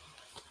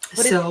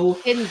 but it's So,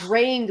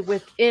 ingrained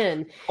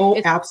within. oh,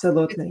 It's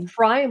absolutely.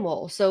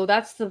 primal. So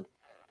that's the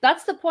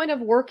point of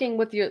working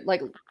with your,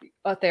 like,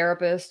 a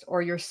therapist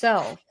or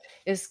yourself,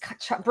 is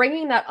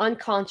bringing that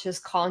unconscious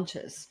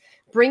conscious,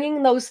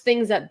 bringing those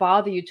things that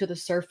bother you to the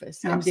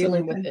surface and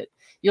dealing with Absolutely. it.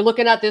 You're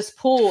looking at this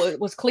pool, it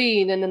was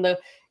clean, and then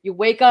you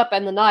wake up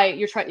in the night,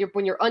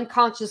 when your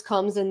unconscious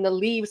comes and the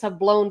leaves have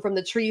blown from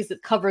the trees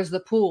that covers the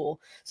pool.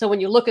 So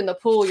when you look in the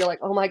pool, you're like,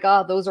 oh my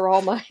God, those are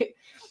all my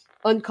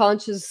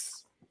unconscious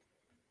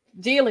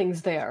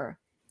dealings there.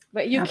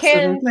 But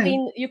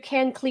Absolutely. you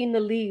can clean the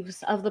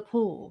leaves of the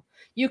pool.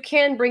 You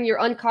can bring your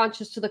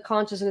unconscious to the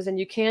consciousness, and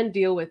you can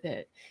deal with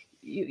it.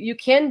 You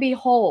can be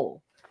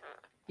whole.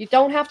 You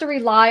don't have to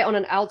rely on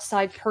an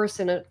outside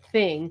person, a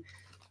thing,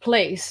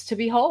 place to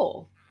be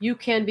whole. You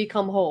can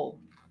become whole.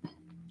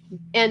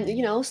 And,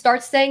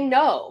 start saying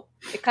no.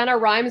 It kind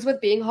of rhymes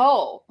with being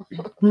whole.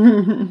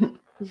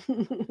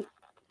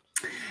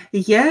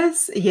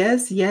 Yes,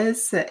 yes,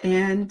 yes.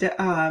 And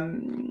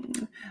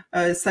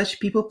such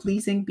people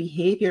pleasing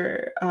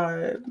behavior,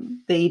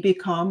 they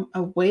become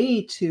a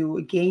way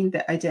to gain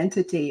the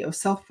identity of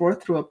self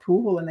worth through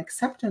approval and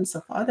acceptance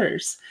of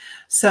others.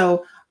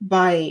 So,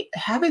 by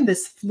having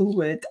this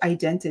fluid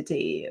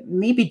identity,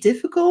 may be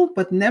difficult,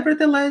 but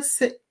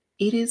nevertheless, it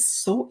is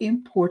so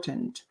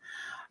important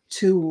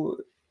to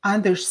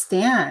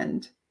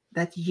understand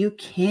that you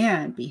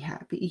can be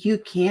happy, you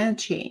can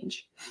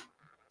change.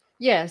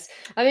 Yes,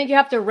 I think you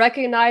have to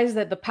recognize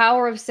that the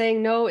power of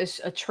saying no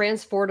is a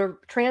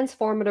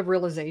transformative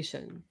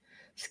realization.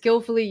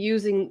 Skillfully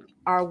using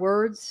our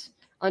words,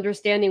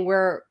 understanding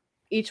where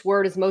each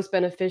word is most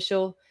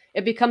beneficial,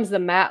 it becomes the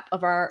map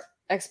of our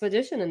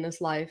expedition in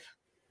this life.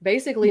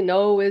 Basically,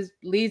 no is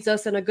leads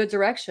us in a good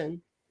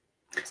direction.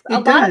 A It lot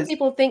of does.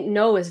 people think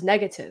no is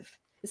negative.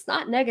 It's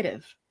not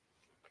negative.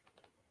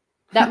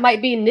 That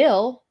might be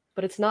nil,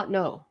 but it's not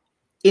no.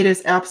 It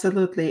is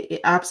absolutely,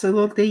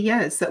 absolutely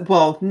yes.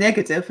 Well,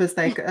 negative is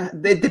like,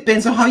 it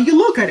depends on how you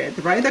look at it,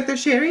 right, Dr.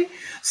 Sherry?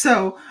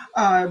 So,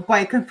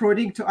 by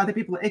confronting to other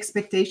people's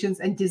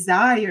expectations and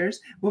desires,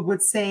 we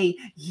would say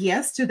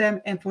yes to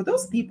them. And for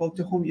those people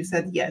to whom you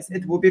said yes,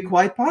 it will be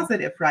quite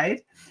positive,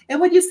 right? And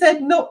when you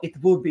said no, it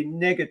will be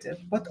negative.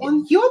 But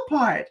on your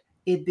part,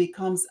 it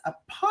becomes a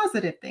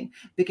positive thing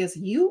because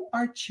you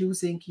are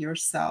choosing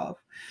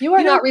yourself. You are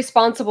You not know,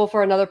 responsible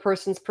for another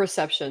person's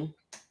perception.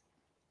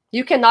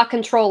 You cannot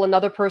control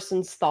another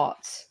person's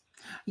thoughts.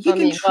 you can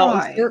Well, in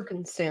try.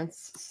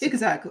 circumstances,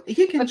 Exactly.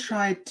 You can but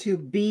try to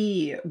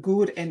be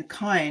good and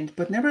kind,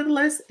 but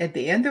nevertheless, at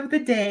the end of the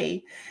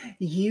day,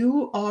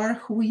 you are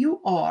who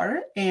you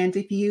are. And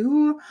if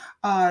you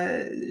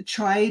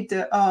tried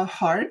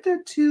hard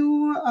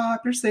to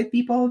persuade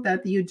people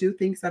that you do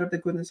things out of the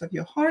goodness of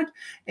your heart,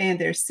 and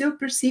they still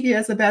perceive you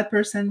as a bad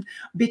person,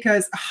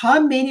 because how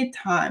many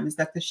times,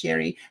 Dr.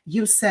 Sherry,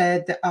 you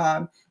said,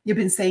 you've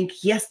been saying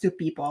yes to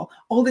people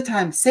all the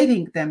time,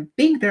 saving them,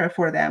 being there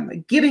for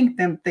them, giving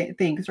them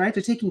things, right?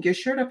 To taking your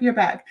shirt off your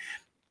back.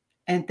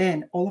 And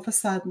then all of a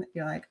sudden,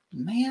 you're like,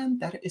 man,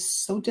 that is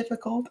so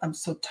difficult. I'm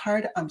so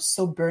tired. I'm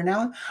so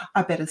burnout.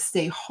 I better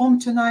stay home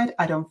tonight.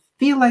 I don't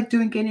feel like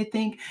doing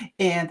anything.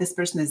 And this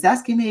person is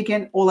asking me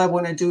again. All I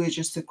want to do is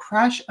just to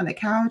crash on the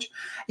couch,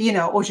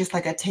 or just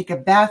like I take a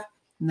bath.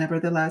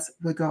 Nevertheless,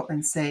 we go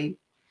and say,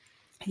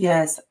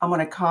 yes, I'm going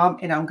to come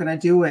and I'm going to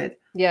do it.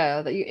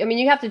 yeah,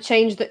 you have to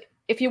change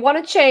if you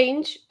want to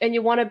change and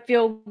you want to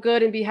feel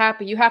good and be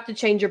happy, you have to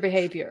change your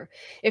behavior.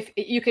 If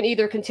you can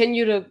either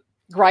continue to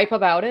gripe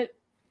about it,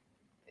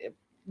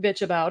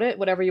 bitch about it,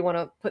 whatever you want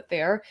to put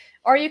there,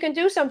 or you can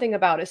do something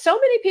about it. So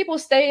many people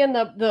stay in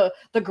the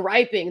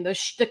griping,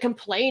 the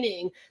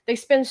complaining. They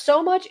spend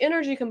so much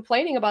energy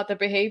complaining about their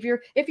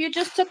behavior. If you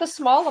just took a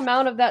small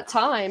amount of that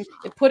time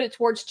and put it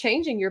towards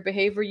changing your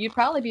behavior, you'd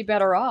probably be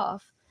better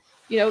off.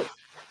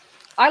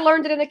 I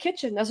learned it in the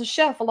kitchen as a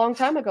chef a long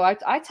time ago.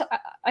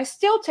 I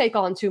still take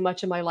on too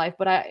much in my life,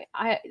 but I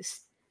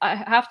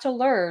have to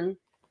learn.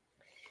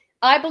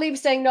 I believe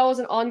saying no is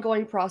an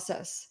ongoing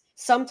process.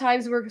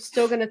 Sometimes we're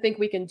still going to think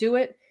we can do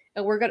it,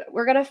 and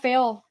we're gonna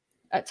fail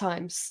at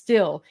times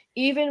still.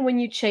 Even when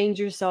you change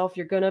yourself,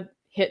 you're gonna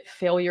hit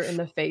failure in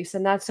the face,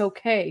 and that's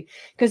okay,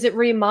 because it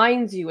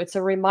reminds you, it's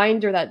a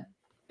reminder that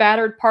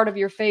battered part of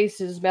your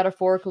face is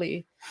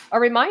metaphorically a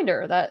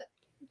reminder that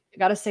you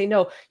got to say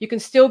no. You can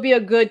still be a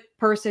good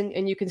person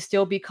and you can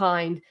still be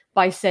kind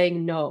by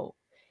saying no.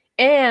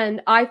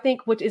 And I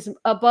think what is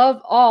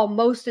above all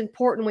most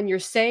important when you're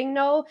saying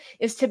no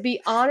is to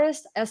be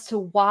honest as to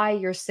why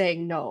you're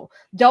saying no.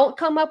 Don't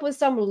come up with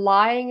some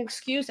lying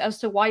excuse as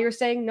to why you're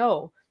saying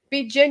no.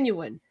 Be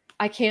genuine.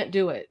 I can't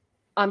do it.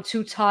 I'm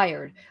too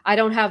tired. I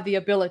don't have the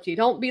ability.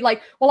 Don't be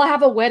like, well, I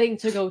have a wedding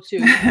to go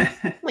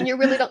to when you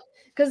really don't,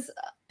 because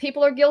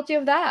people are guilty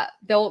of that.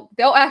 They'll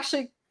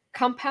actually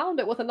compound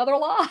it with another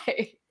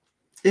lie.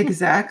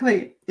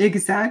 Exactly,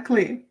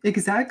 exactly,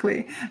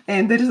 exactly.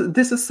 And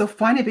this is so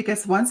funny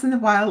because once in a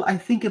while I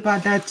think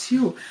about that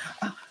too.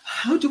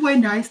 How do I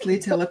nicely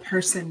tell a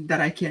person that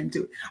I can't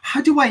do it?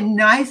 How do I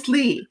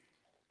nicely?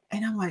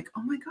 And I'm like,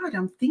 oh my God,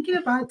 I'm thinking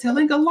about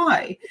telling a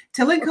lie.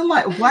 Telling a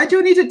lie. Why do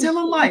I need to tell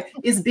a lie?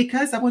 Is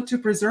because I want to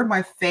preserve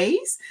my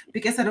face?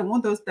 Because I don't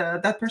want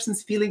that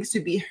person's feelings to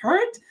be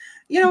hurt?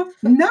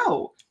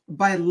 No.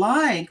 By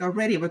lying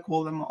already, we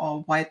call them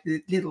all white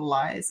little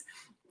lies.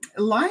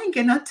 Lying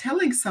and not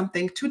telling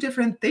something, two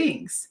different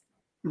things,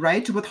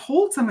 right? To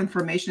withhold some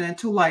information and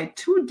to lie,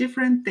 two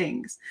different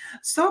things.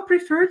 So I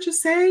prefer to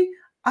say,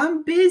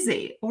 I'm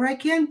busy or I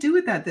can't do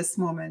it at this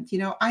moment.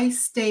 I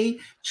stay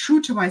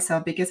true to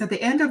myself because at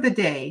the end of the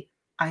day,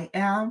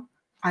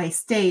 I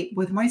stay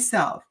with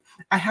myself.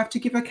 I have to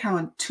give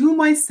account to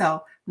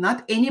myself,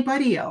 not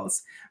anybody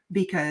else,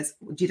 because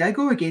did I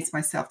go against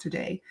myself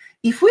today?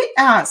 If we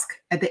ask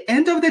at the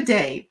end of the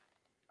day,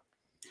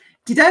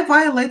 did I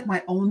violate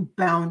my own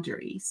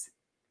boundaries?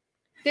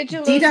 Did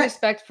you lose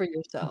respect for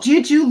yourself?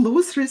 Did you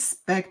lose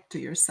respect to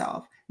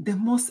yourself? The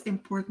most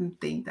important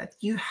thing that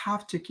you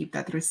have to keep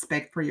that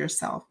respect for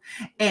yourself.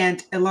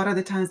 And a lot of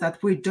the times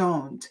that we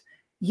don't.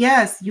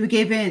 Yes, you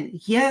gave in.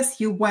 Yes,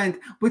 you went.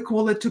 We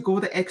call it to go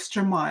the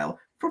extra mile.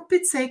 For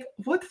Pete's sake,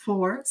 what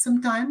for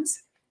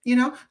sometimes?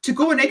 To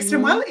go an extra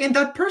mile in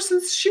that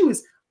person's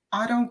shoes.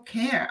 I don't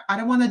care. I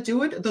don't want to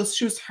do it. Those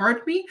shoes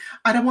hurt me.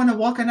 I don't want to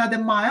walk another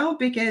mile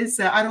because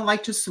I don't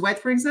like to sweat,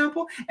 for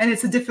example, and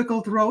it's a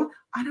difficult road.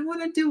 I don't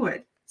want to do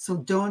it. So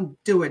don't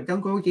do it.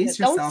 Don't go against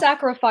yourself. Don't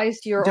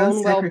sacrifice your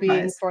own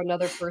well-being for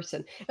another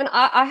person. And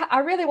I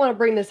really want to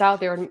bring this out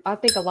there. And I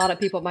think a lot of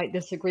people might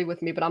disagree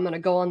with me, but I'm going to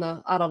go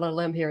out on a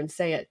limb here and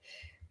say it.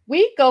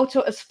 We go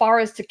to as far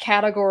as to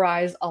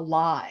categorize a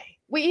lie.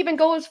 We even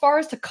go as far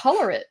as to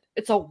color it.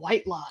 It's a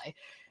white lie.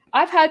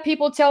 I've had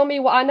people tell me,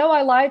 well, I know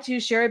I lied to you,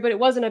 Sherry, but it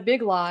wasn't a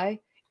big lie.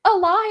 A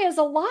lie is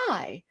a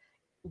lie.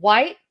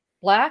 White,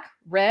 black,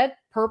 red,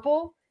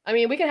 purple. I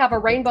mean, we can have a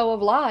rainbow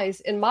of lies.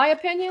 In my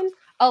opinion,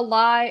 a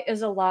lie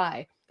is a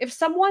lie. If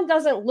someone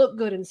doesn't look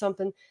good in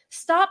something,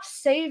 stop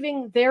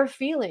saving their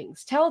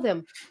feelings. Tell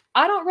them,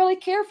 I don't really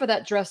care for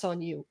that dress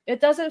on you. It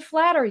doesn't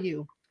flatter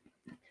you.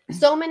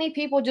 So many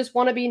people just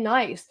want to be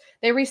nice.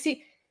 You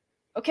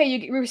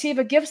receive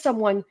a gift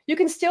someone, you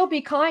can still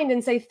be kind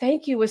and say,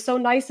 thank you, it was so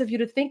nice of you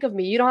to think of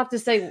me. You don't have to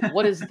say,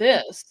 what is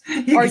this?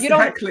 Exactly. Or you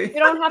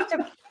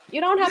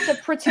don't have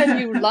to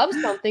pretend you love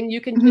something. You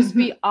can just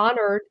be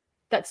honored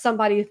that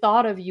somebody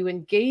thought of you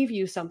and gave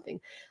you something.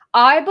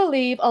 I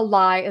believe a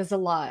lie is a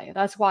lie.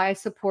 That's why I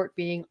support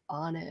being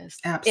honest.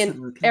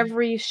 Absolutely. In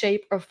every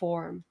shape or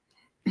form.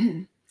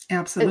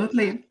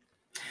 Absolutely.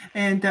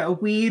 And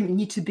we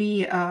need to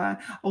be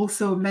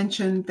also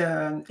mentioned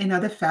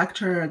another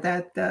factor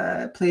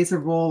that plays a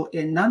role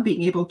in not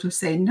being able to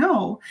say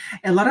no.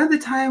 A lot of the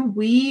time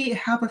we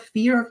have a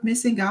fear of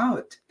missing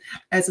out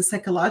as a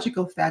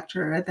psychological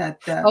factor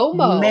that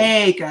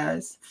make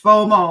us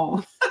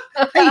FOMO.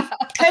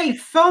 hey,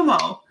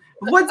 FOMO.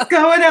 What's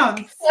going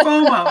on?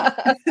 FOMO.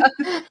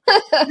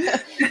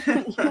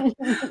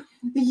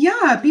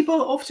 Yeah,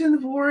 people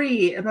often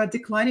worry about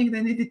declining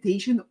an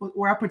invitation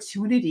or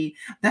opportunity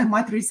that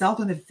might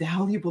result in a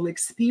valuable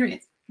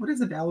experience. What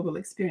is a valuable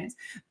experience?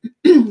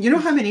 You know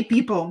how many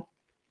people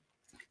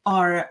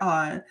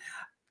are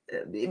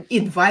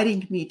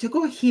inviting me to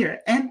go here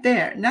and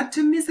there, not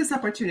to miss this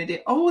opportunity.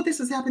 Oh, this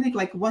is happening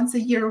like once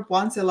a year,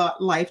 once a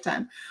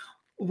lifetime.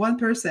 One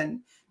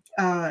person,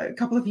 a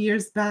couple of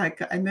years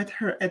back, I met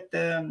her at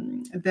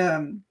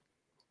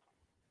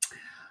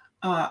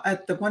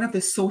one of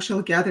the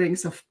social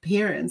gatherings of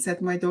parents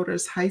at my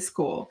daughter's high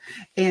school,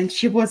 and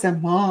she was a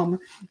mom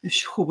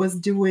who was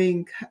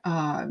doing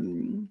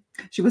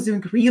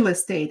real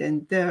estate,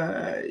 and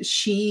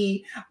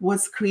she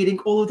was creating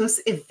all of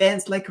those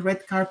events, like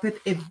red carpet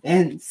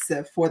events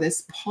for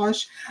this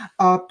posh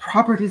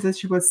properties that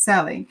she was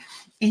selling.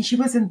 And she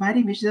was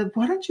inviting me. She said,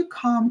 why don't you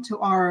come to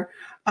our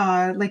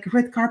like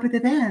red carpet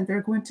event? There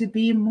are going to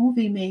be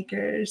movie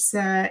makers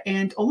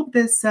and all of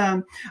this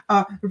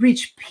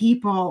rich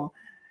people.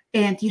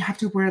 And you have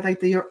to wear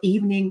like your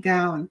evening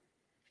gown.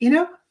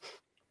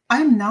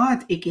 I'm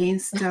not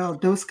against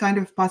those kind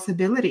of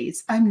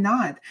possibilities. I'm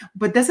not.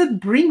 But does it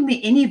bring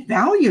me any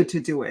value to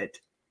do it?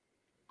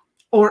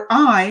 Or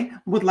I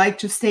would like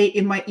to stay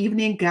in my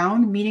evening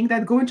gown, meaning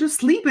that going to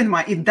sleep in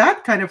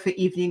that kind of an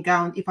evening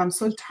gown if I'm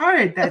so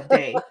tired that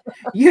day.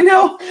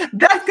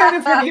 That kind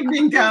of an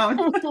evening gown.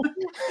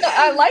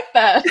 I like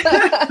that.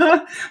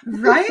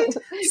 Right?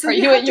 So Are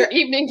you you have in your to,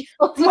 evening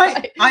gown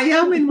tonight? I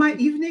am in my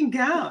evening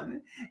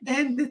gown.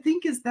 And the thing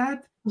is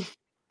that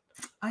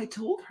I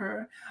told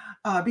her,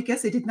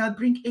 because it did not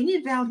bring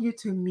any value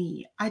to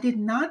me. I did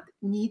not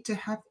need to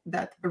have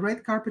that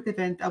red carpet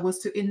event. I was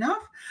too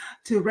enough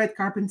to red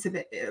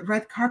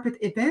carpet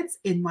events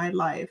in my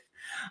life,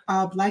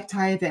 black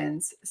tie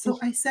events. So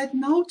I said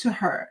no to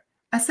her.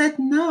 I said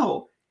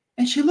no.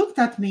 And she looked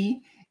at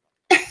me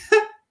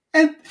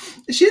and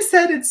she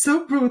said it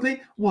so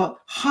brutally. Well,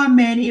 how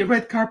many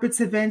red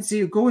carpets events do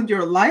you go in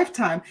your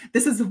lifetime?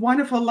 This is a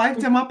wonderful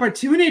lifetime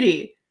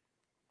opportunity.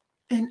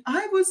 And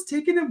I was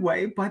taken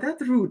away by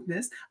that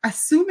rudeness,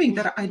 assuming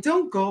that I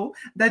don't go,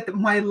 that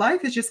my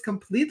life is just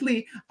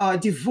completely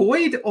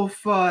devoid of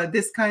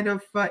this kind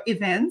of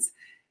events.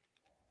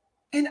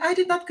 And I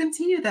did not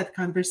continue that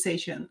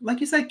conversation.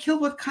 Like you said,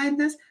 kill with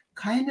kindness,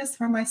 kindness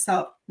for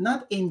myself,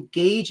 not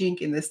engaging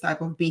in this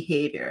type of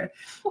behavior.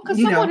 Well, because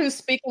You someone know, who's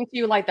speaking to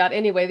you like that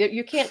anyway,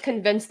 you can't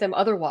convince them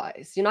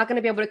otherwise. You're not going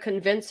to be able to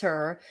convince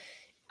her.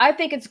 I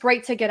think it's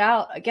great to get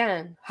out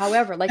again.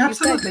 However, like you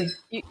said,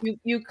 absolutely.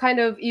 you kind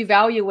of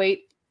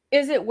evaluate,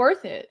 is it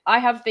worth it? I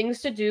have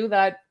things to do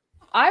that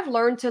I've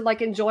learned to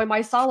like enjoy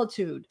my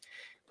solitude.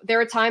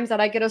 There are times that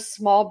I get a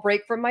small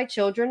break from my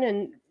children,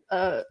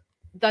 and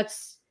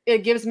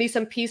it gives me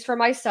some peace for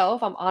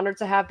myself. I'm honored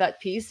to have that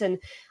peace, and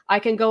I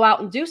can go out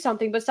and do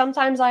something. But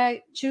sometimes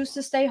I choose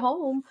to stay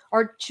home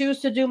or choose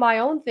to do my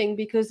own thing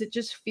because it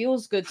just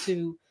feels good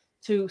to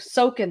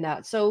soak in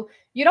that. So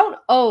you don't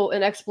owe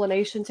an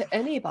explanation to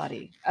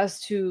anybody as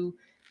to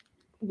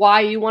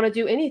why you want to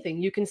do anything.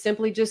 You can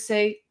simply just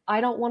say, I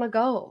don't want to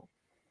go.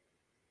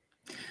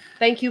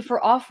 Thank you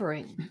for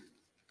offering.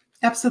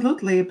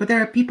 Absolutely. But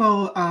there are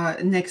people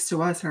next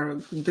to us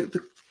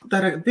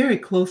that are very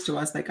close to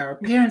us, like our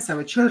parents,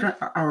 our children,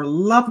 our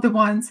loved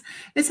ones,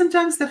 and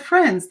sometimes the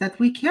friends that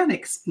we can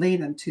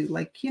explain them to,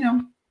 like,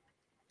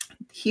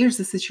 here's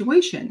the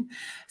situation.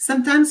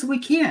 Sometimes we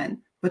can,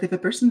 but if a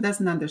person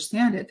doesn't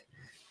understand it.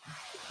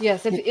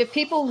 Yes, if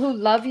people who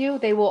love you,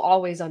 they will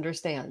always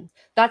understand.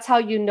 That's how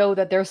you know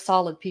that they're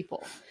solid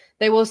people.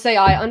 They will say,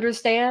 I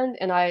understand,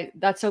 and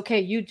that's okay.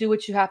 You do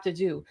what you have to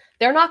do.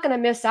 They're not going to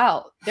miss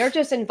out. They're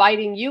just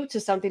inviting you to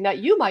something that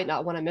you might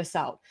not want to miss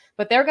out,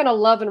 but they're going to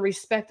love and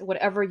respect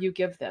whatever you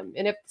give them.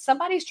 And if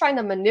somebody's trying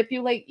to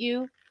manipulate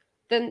you,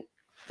 then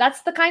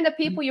that's the kind of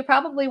people you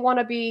probably want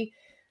to be.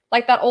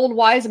 Like that old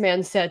wise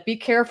man said, be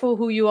careful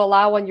who you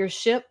allow on your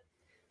ship,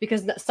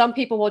 because some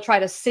people will try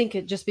to sink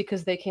it just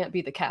because they can't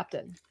be the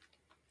captain.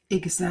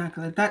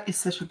 Exactly. That is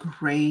such a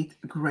great,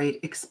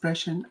 great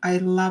expression. I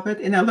love it.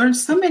 And I learned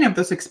so many of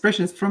those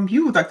expressions from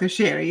you, Dr.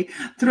 Sherry,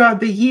 throughout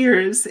the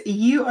years.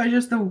 You are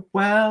just a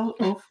well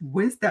of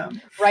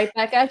wisdom. Right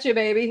back at you,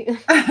 baby.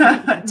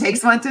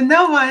 Takes one to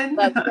know one.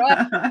 That's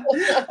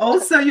right.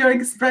 Also, your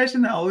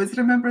expression, I always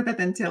remember that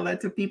and tell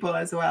it to people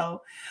as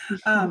well.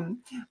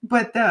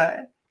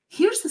 But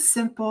here's a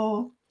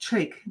simple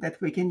trick that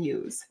we can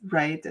use,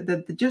 right?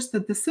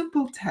 The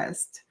simple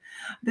test.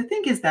 The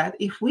thing is that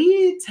if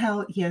we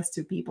tell yes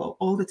to people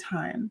all the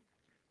time,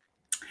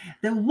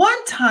 the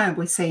one time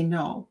we say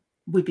no,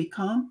 we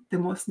become the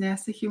most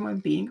nasty human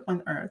being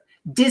on earth.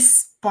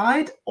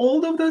 Despite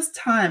all of those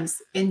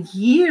times and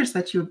years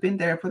that you've been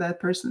there for that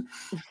person,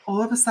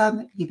 all of a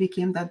sudden you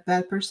became that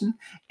bad person.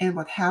 And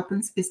what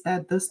happens is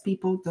that those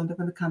people don't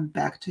even come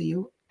back to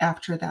you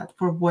after that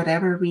for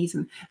whatever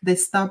reason. They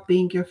stop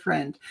being your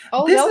friend.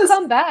 Oh, they'll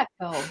come back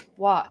though.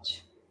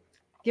 Watch.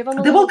 Give them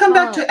a They will little come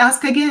back time. to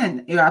ask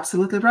again. You're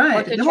absolutely right.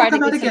 Or to They will try to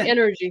come out get some again.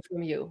 energy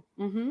from you.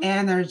 Mm-hmm.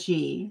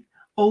 Energy,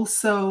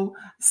 also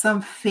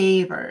some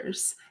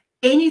favors,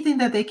 anything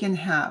that they can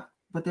have,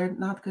 but they're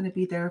not going to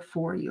be there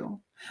for you,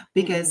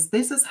 because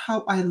this is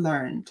how I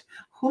learned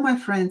who my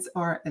friends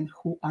are and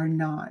who are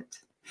not.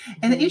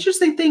 And the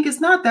interesting thing is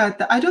not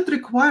that I don't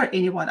require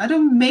anyone. I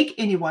don't make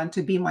anyone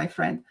to be my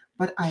friend,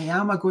 but I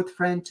am a good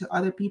friend to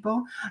other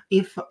people.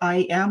 If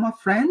I am a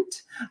friend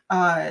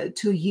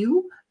to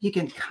you, you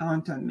can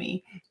count on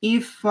me.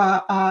 If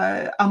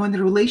I'm in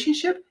a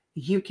relationship,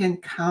 you can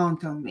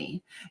count on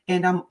me.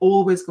 And I'm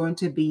always going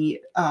to be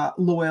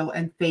loyal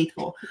and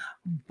faithful.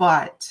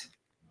 But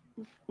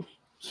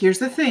here's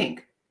the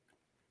thing.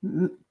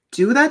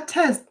 Do that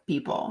test,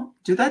 people.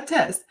 Do that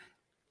test.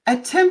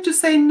 Attempt to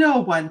say no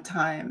one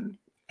time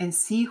and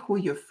see who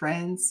your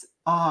friends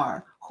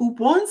are, who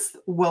wants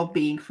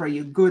well-being for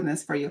you,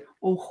 goodness for you,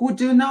 or who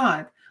do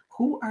not,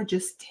 who are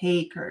just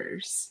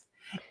takers.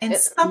 And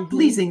stop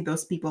pleasing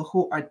those people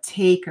who are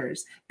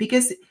takers.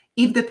 Because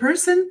if the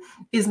person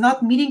is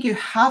not meeting you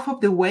half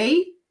of the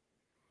way,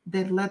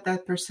 then let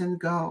that person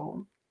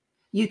go.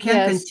 You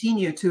can't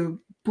continue to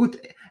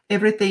put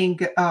everything,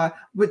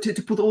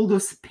 to put all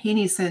those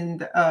pennies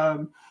and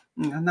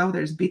now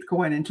there's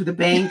Bitcoin into the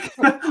bank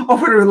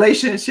of a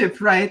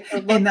relationship, right?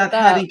 And not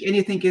having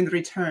anything in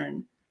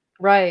return.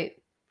 Right.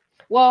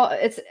 Well,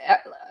 it's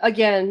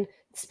again,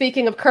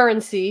 speaking of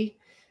currency,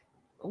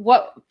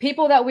 what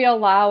people that we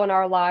allow in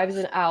our lives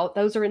and out,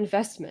 those are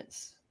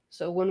investments.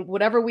 So when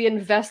whatever we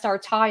invest our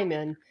time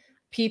in,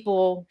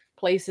 people,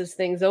 places,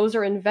 things, those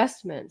are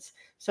investments.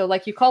 So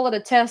like you call it a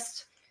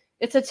test,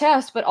 it's a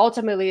test, but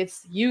ultimately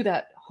it's you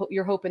that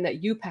you're hoping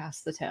that you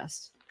pass the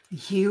test.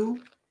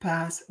 You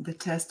pass the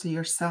test to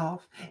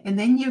yourself, and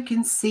then you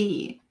can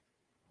see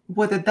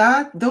whether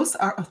those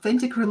are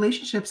authentic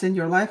relationships in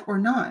your life or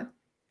not.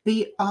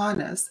 Be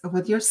honest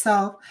with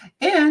yourself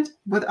and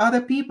with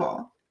other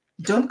people.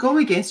 Don't go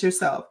against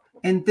yourself.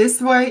 And this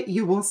way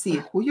you will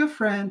see who your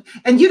friend,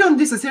 and you don't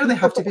necessarily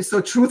have to be so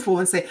truthful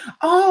and say,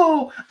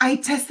 oh, I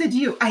tested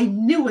you. I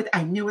knew it.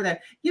 I knew it.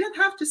 You don't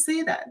have to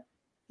say that.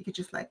 You can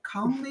just like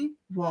calmly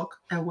walk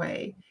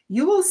away.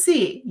 You will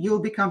see you'll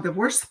become the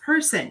worst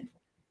person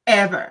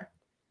ever,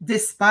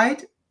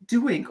 despite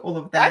doing all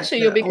of that.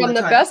 Actually, you'll become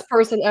the time. best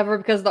person ever,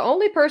 because the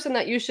only person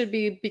that you should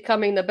be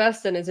becoming the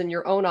best in is in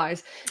your own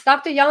eyes.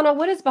 Dr. Yana,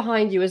 what is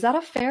behind you? Is that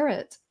a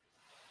ferret?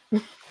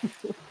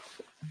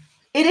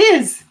 It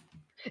is.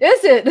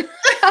 Is it?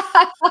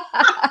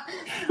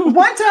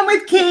 One time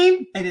it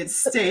came and it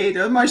stayed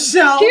on my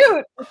shelf.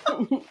 Cute.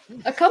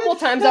 A couple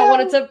times I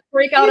wanted to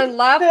break out in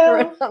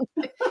laughter.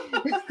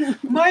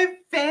 My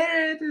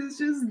ferret is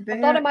just there.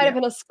 I thought it might have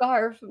been a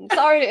scarf. I'm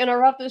sorry to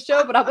interrupt the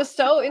show, but I was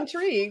so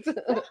intrigued.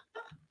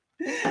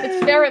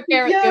 It's ferret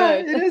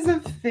yeah, good. It is a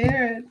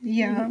ferret.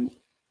 Yeah.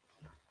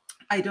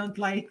 I don't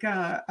like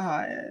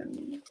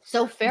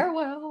so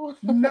farewell.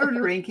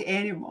 murdering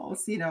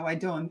animals. I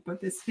don't. But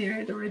this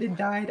ferret already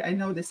died. I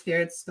know this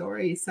ferret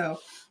story, so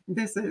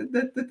this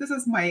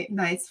is my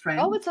nice friend.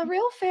 Oh, it's a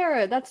real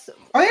ferret. That's it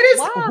is.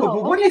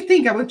 Wow. What do you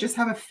think? I would just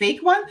have a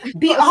fake one?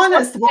 Be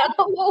honest.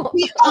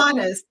 Be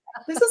honest.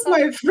 This is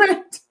my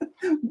friend.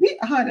 Be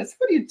honest.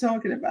 What are you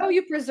talking about? Oh,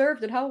 you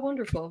preserved it. How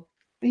wonderful.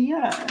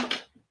 Yeah.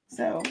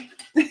 So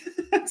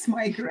that's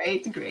my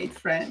great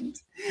friend.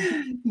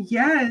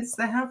 Yes,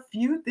 I have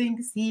few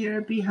things here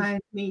behind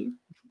me.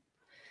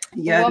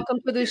 Yeah.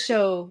 Welcome to the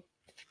show,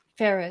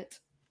 ferret.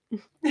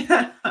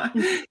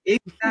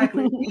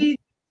 Exactly. We need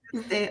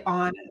to stay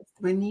honest.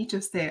 We need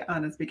to stay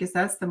honest because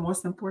that's the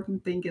most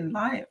important thing in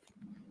life.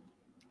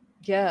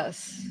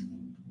 Yes.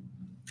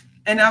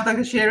 And now,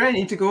 Dr. Shira, I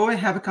need to go and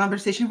have a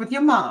conversation with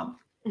your mom.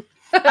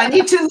 I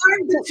need to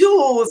learn the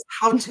tools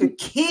how to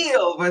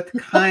kill with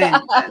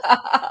kindness.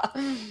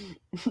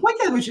 Why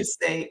can't we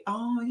just say,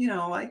 oh,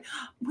 like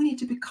we need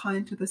to be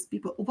kind to these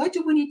people? Why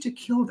do we need to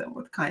kill them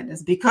with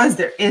kindness? Because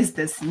there is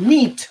this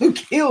need to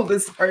kill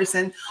this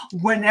person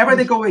whenever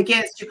they go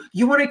against you.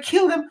 You want to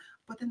kill them,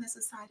 but then the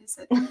society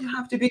said, oh, you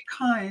have to be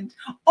kind.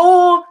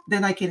 Oh,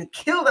 then I can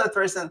kill that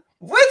person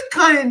with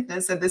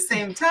kindness at the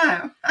same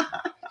time.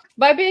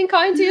 By being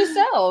kind to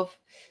yourself.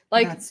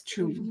 Like, that's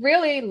true.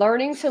 Really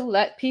learning to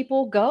let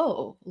people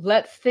go,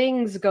 let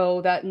things go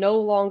that no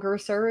longer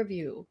serve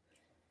you.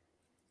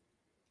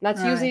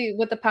 That's usually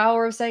with the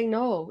power of saying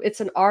no. It's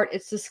an art.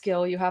 It's a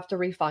skill. You have to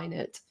refine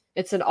it.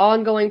 It's an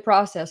ongoing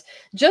process.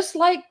 Just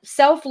like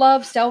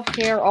self-love,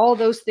 self-care, all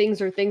those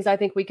things are things I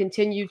think we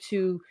continue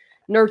to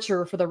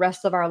nurture for the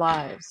rest of our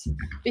lives.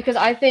 Because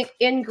I think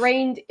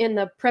ingrained in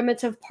the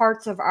primitive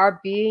parts of our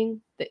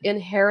being, the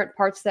inherent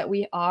parts that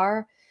we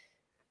are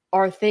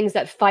things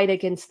that fight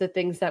against the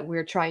things that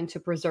we're trying to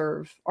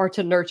preserve or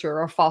to nurture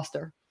or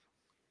foster.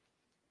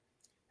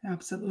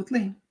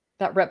 Absolutely.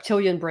 That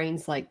reptilian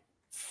brain's like,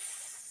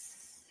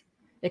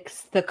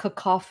 it's the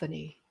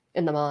cacophony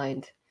in the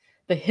mind,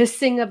 the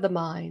hissing of the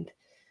mind,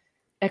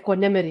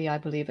 equanimity, I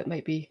believe it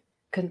might be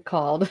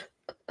called.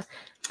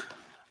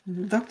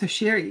 Dr.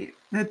 Sherry,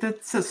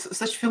 that's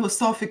such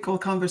philosophical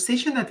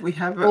conversation that we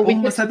have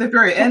almost at the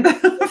very end.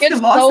 It's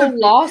so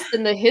lost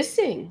in the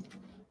hissing.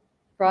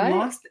 Right?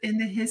 Lost in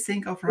the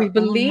hissing of our we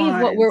believe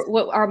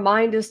what our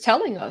mind is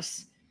telling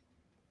us.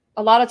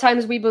 A lot of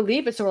times we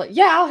believe it, so we're like,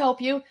 yeah, I'll help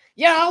you.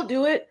 Yeah, I'll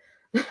do it.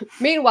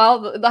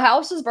 Meanwhile, the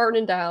house is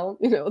burning down.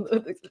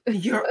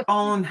 Your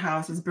own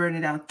house is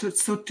burning down.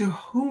 So to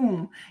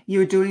whom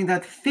you're doing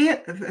that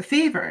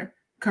favor,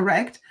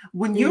 correct?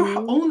 When your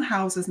own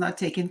house is not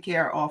taken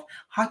care of,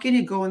 how can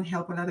you go and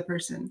help another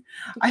person?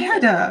 I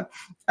had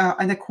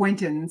an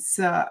acquaintance,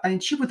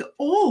 and she would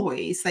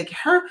always, like,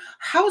 her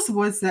house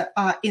was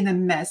in a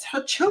mess.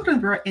 Her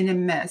children were in a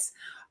mess.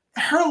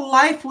 Her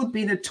life would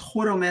be in a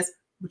total mess,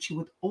 but she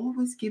would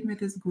always give me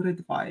this good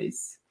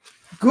advice.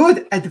 How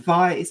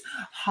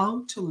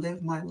to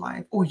live my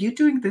life. Oh, you're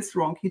doing this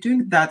wrong. You're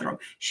doing that wrong.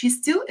 She's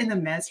still in a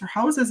mess. Her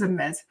house is a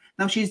mess.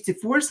 Now she's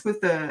divorced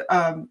with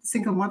a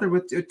single mother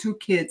with 2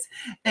 kids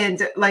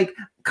and like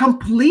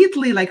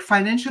completely like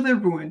financially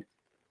ruined.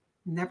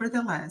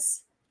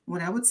 Nevertheless,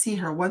 when I would see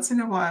her once in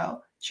a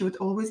while, she would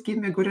always give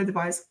me good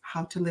advice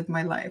how to live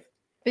my life.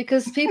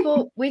 Because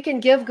we can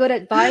give good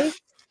advice,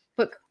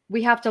 but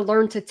we have to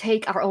learn to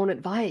take our own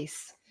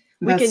advice.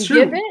 We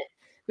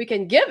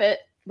can give it,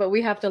 but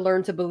we have to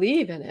learn to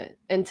believe in it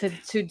and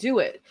to do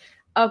it.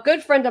 A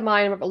good friend of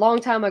mine a long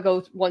time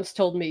ago once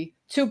told me,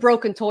 2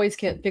 broken toys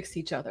can't fix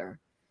each other.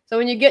 So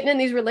when you're getting in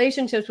these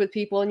relationships with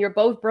people and you're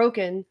both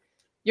broken,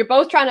 You're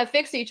both trying to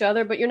fix each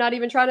other, but you're not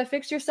even trying to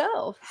fix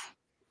yourself.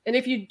 And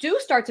if you do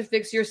start to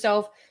fix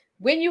yourself,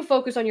 when you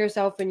focus on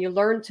yourself and you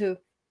learn to,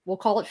 we'll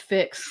call it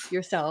fix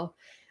yourself,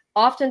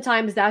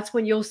 oftentimes that's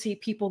when you'll see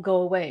people go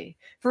away.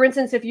 For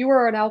instance, if you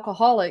were an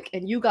alcoholic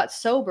and you got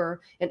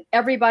sober and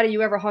everybody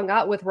you ever hung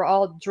out with were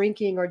all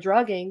drinking or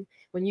drugging,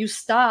 when you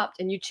stopped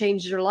and you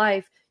changed your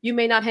life, you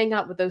may not hang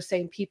out with those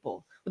same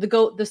people.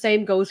 The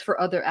same goes for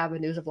other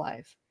avenues of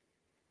life.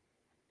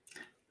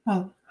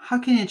 Well, how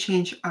can you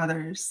change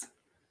others?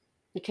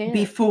 You can't.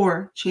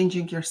 Before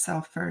changing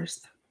yourself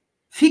first.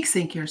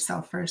 Fixing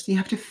yourself first. You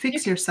have to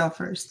fix yourself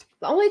first.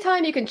 The only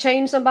time you can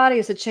change somebody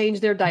is to change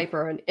their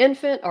diaper, an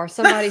infant or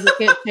somebody who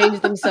can't change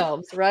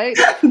themselves, right?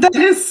 That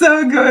is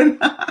so good.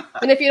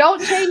 And if you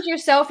don't change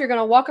yourself, you're going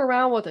to walk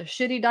around with a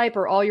shitty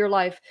diaper all your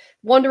life,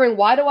 wondering,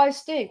 why do I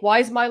stink? Why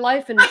is my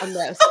life in a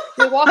mess?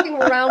 You're walking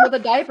around with a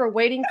diaper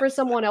waiting for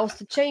someone else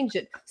to change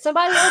it.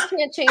 Somebody else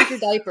can't change your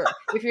diaper.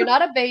 If you're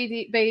not a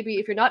baby,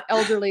 if you're not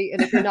elderly,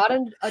 and if you're not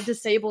a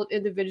disabled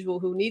individual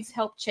who needs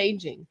help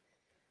changing,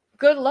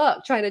 good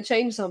luck trying to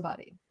change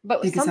somebody.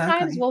 But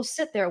sometimes we'll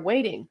sit there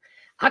waiting.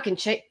 I can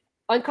change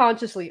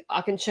unconsciously.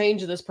 I can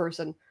change this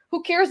person.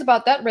 Who cares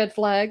about that red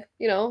flag?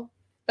 You know,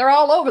 they're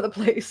all over the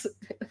place.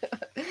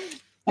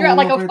 You're at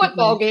like a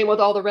football game with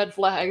all the red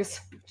flags.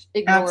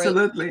 Ignore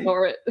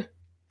it.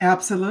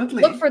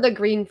 Absolutely. Look for the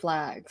green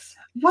flags.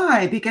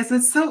 Why? Because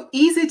it's so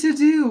easy to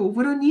do.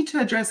 We don't need to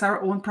address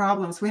our own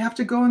problems. We have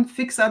to go and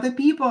fix other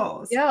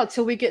people's. Yeah,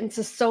 until we get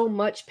into so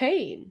much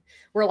pain.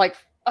 We're like,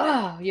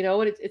 you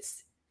know,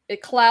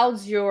 it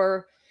clouds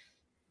your...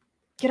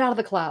 Get out of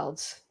the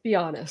clouds. Be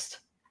honest.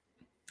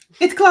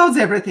 It clouds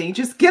everything.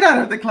 Just get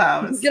out of the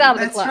clouds. Get out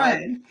of the clouds. That's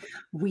right.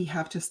 We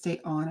have to stay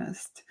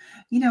honest.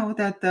 You know,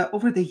 that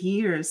over the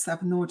years,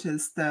 I've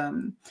noticed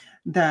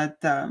that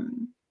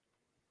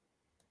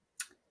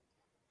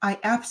I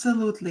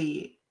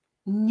absolutely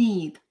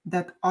need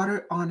that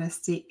utter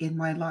honesty in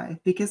my life.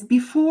 Because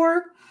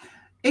before,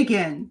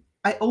 again,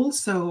 I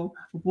also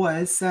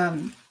was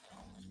the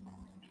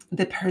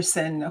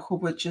person who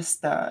would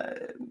just,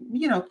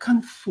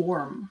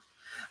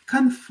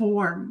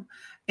 conform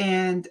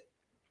and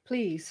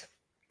please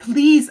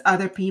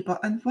other people.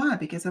 And why?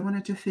 Because I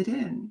wanted to fit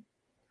in.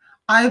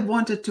 I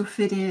wanted to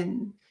fit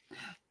in.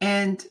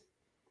 And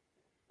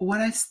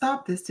when I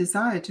stopped this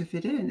desire to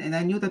fit in, and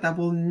I knew that I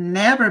will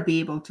never be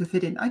able to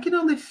fit in, I can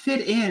only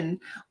fit in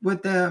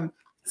with a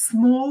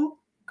small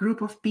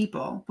group of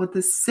people, with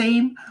the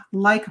same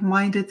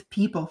like-minded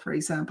people, for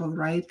example,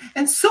 right?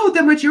 And so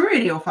the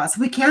majority of us,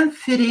 we can't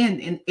fit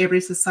in every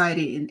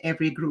society, in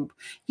every group.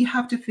 You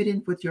have to fit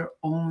in with your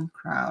own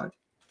crowd.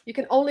 You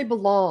can only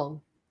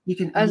belong. You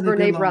can, as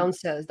Brene Brown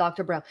says,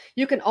 Dr. Brown,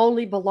 you can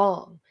only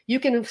belong. You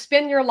can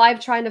spend your life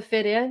trying to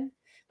fit in,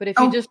 but if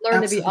you just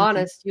learn to be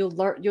honest, you'll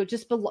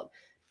just belong.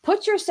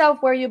 Put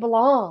yourself where you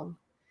belong.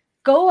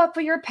 Go up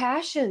for your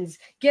passions.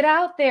 Get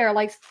out there.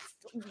 Like,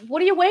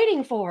 what are you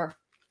waiting for?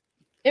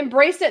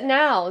 Embrace it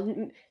now.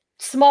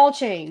 Small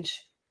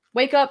change.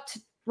 Wake up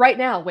right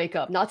now. Wake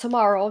up. Not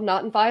tomorrow,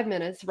 not in 5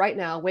 minutes. Right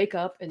now, wake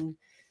up and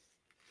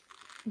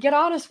get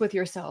honest with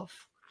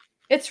yourself.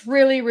 It's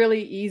really,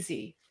 really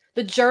easy.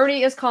 The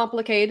journey is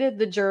complicated.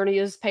 The journey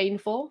is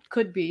painful.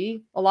 Could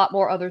be a lot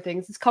more other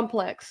things. It's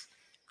complex,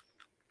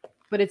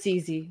 but it's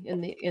easy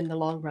in the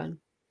long run.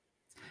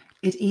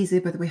 It's easy,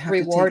 but we have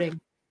rewarding.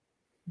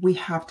 We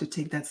have to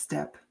take that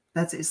step.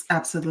 That is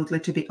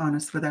absolutely, to be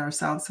honest with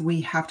ourselves. We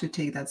have to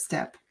take that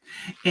step.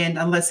 And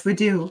unless we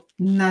do,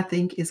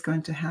 nothing is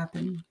going to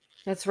happen.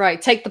 That's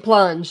right. Take the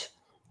plunge.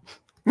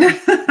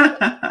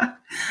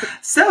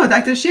 So,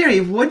 Dr.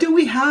 Sherry, what do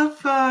we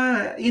have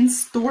in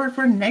store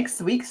for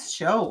next week's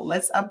show?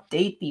 Let's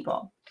update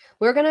people.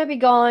 We're going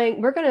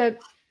to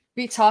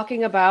be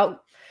talking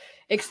about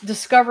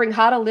discovering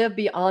how to live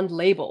beyond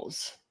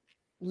labels,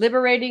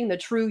 liberating the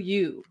true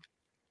you.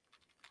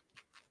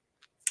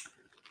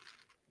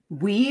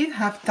 We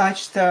have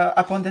touched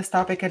upon this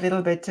topic a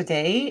little bit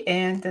today,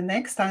 and the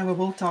next time we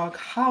will talk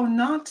how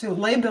not to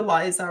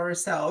labelize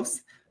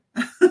ourselves.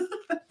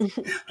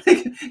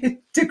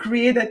 To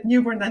create that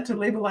new word, not to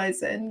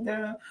labelize, and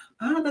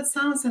that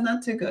sounds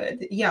not too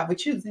good. Yeah,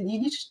 you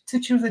need to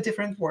choose a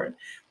different word.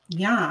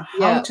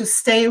 How to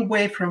stay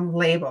away from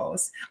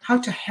labels, how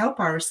to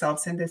help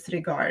ourselves in this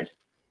regard.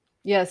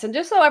 Yes, and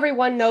just so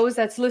everyone knows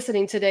that's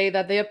listening today,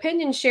 that the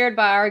opinions shared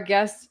by our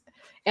guests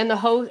and the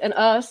host and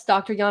us,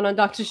 Dr. Yana and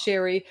Dr.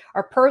 Sherry,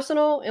 are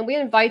personal, and we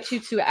invite you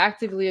to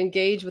actively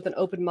engage with an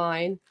open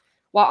mind.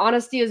 While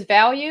honesty is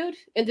valued,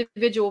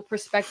 individual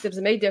perspectives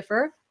may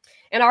differ,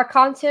 and our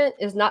content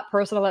is not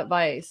personal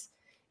advice.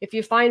 If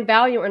you find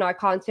value in our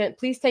content,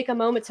 please take a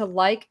moment to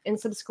like and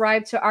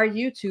subscribe to our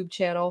YouTube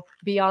channel,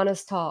 Be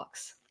Honest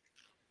Talks.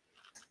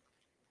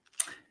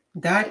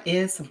 That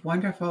is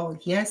wonderful.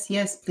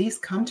 Yes, please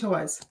come to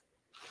us.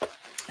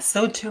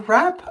 So to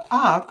wrap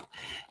up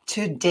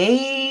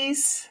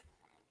today's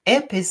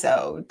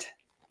episode,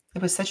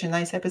 It was such a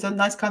nice episode,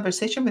 nice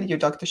conversation with you,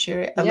 Dr.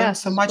 Sherry. I learned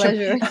so Yes, much,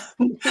 pleasure.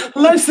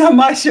 learned so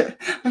much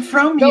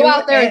from Go you.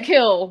 out there and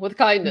kill with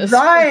kindness.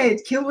 Right,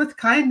 kill with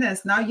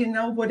kindness. Now you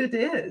know what it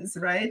is,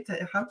 right?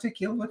 How to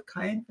kill with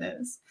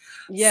kindness.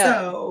 Yeah.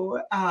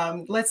 So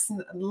let's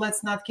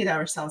not kid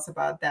ourselves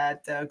about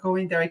that.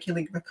 Going there and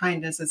killing with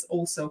kindness is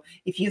also,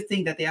 if you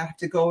think that they have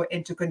to go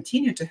and to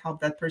continue to help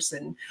that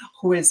person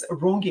who is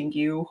wronging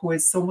you, who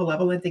is so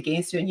malevolent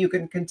against you, and you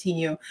can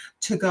continue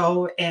to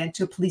go and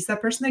to please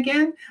that person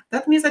again,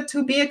 that means that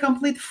to be a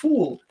complete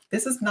fool.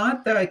 This is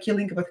not the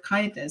killing with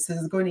kindness. This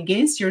is going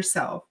against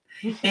yourself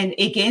and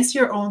against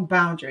your own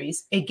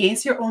boundaries,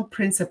 against your own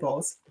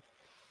principles.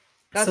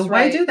 That's so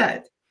right. Why do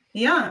that?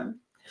 Yeah.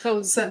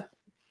 So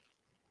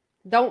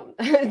don't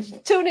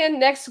tune in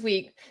next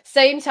week,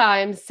 same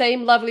time,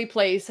 same lovely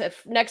place,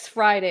 next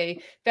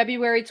Friday,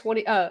 February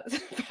 2nd.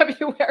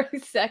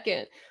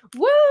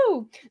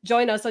 Woo!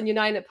 Join us on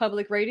United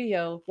Public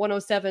Radio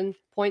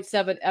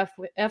 107.7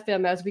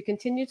 FM as we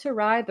continue to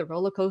ride the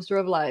roller coaster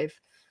of life,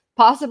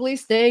 possibly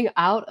staying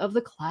out of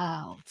the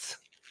clouds.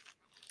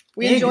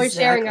 We enjoy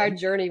sharing our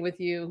journey with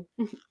you.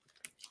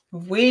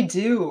 We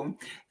do.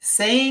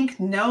 Saying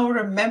no,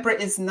 remember,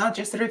 is not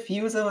just a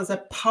refusal, it's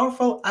a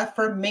powerful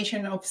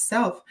affirmation of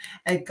self,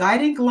 a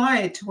guiding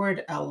light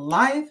toward a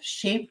life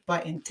shaped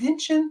by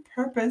intention,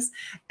 purpose,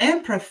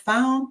 and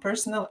profound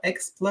personal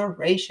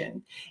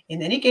exploration.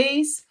 In any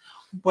case,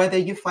 whether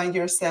you find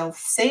yourself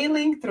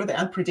sailing through the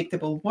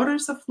unpredictable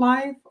waters of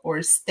life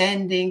or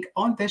standing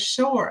on the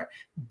shore,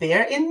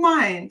 bear in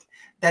mind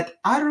that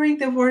uttering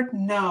the word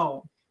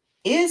no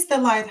is the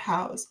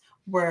lighthouse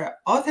where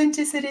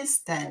authenticity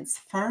stands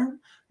firm,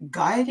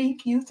 guiding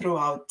you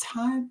throughout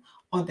time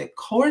on the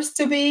course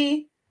to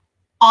be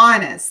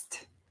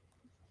honest.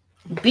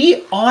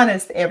 Be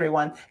honest,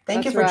 everyone.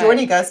 Thank you for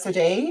joining us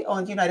today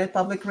on United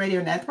Public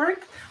Radio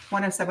Network,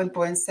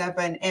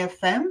 107.7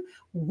 FM.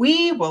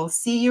 We will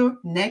see you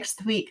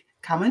next week.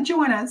 Come and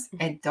join us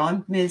and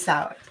don't miss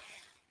out.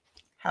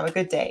 Have a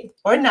good day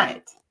or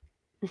night.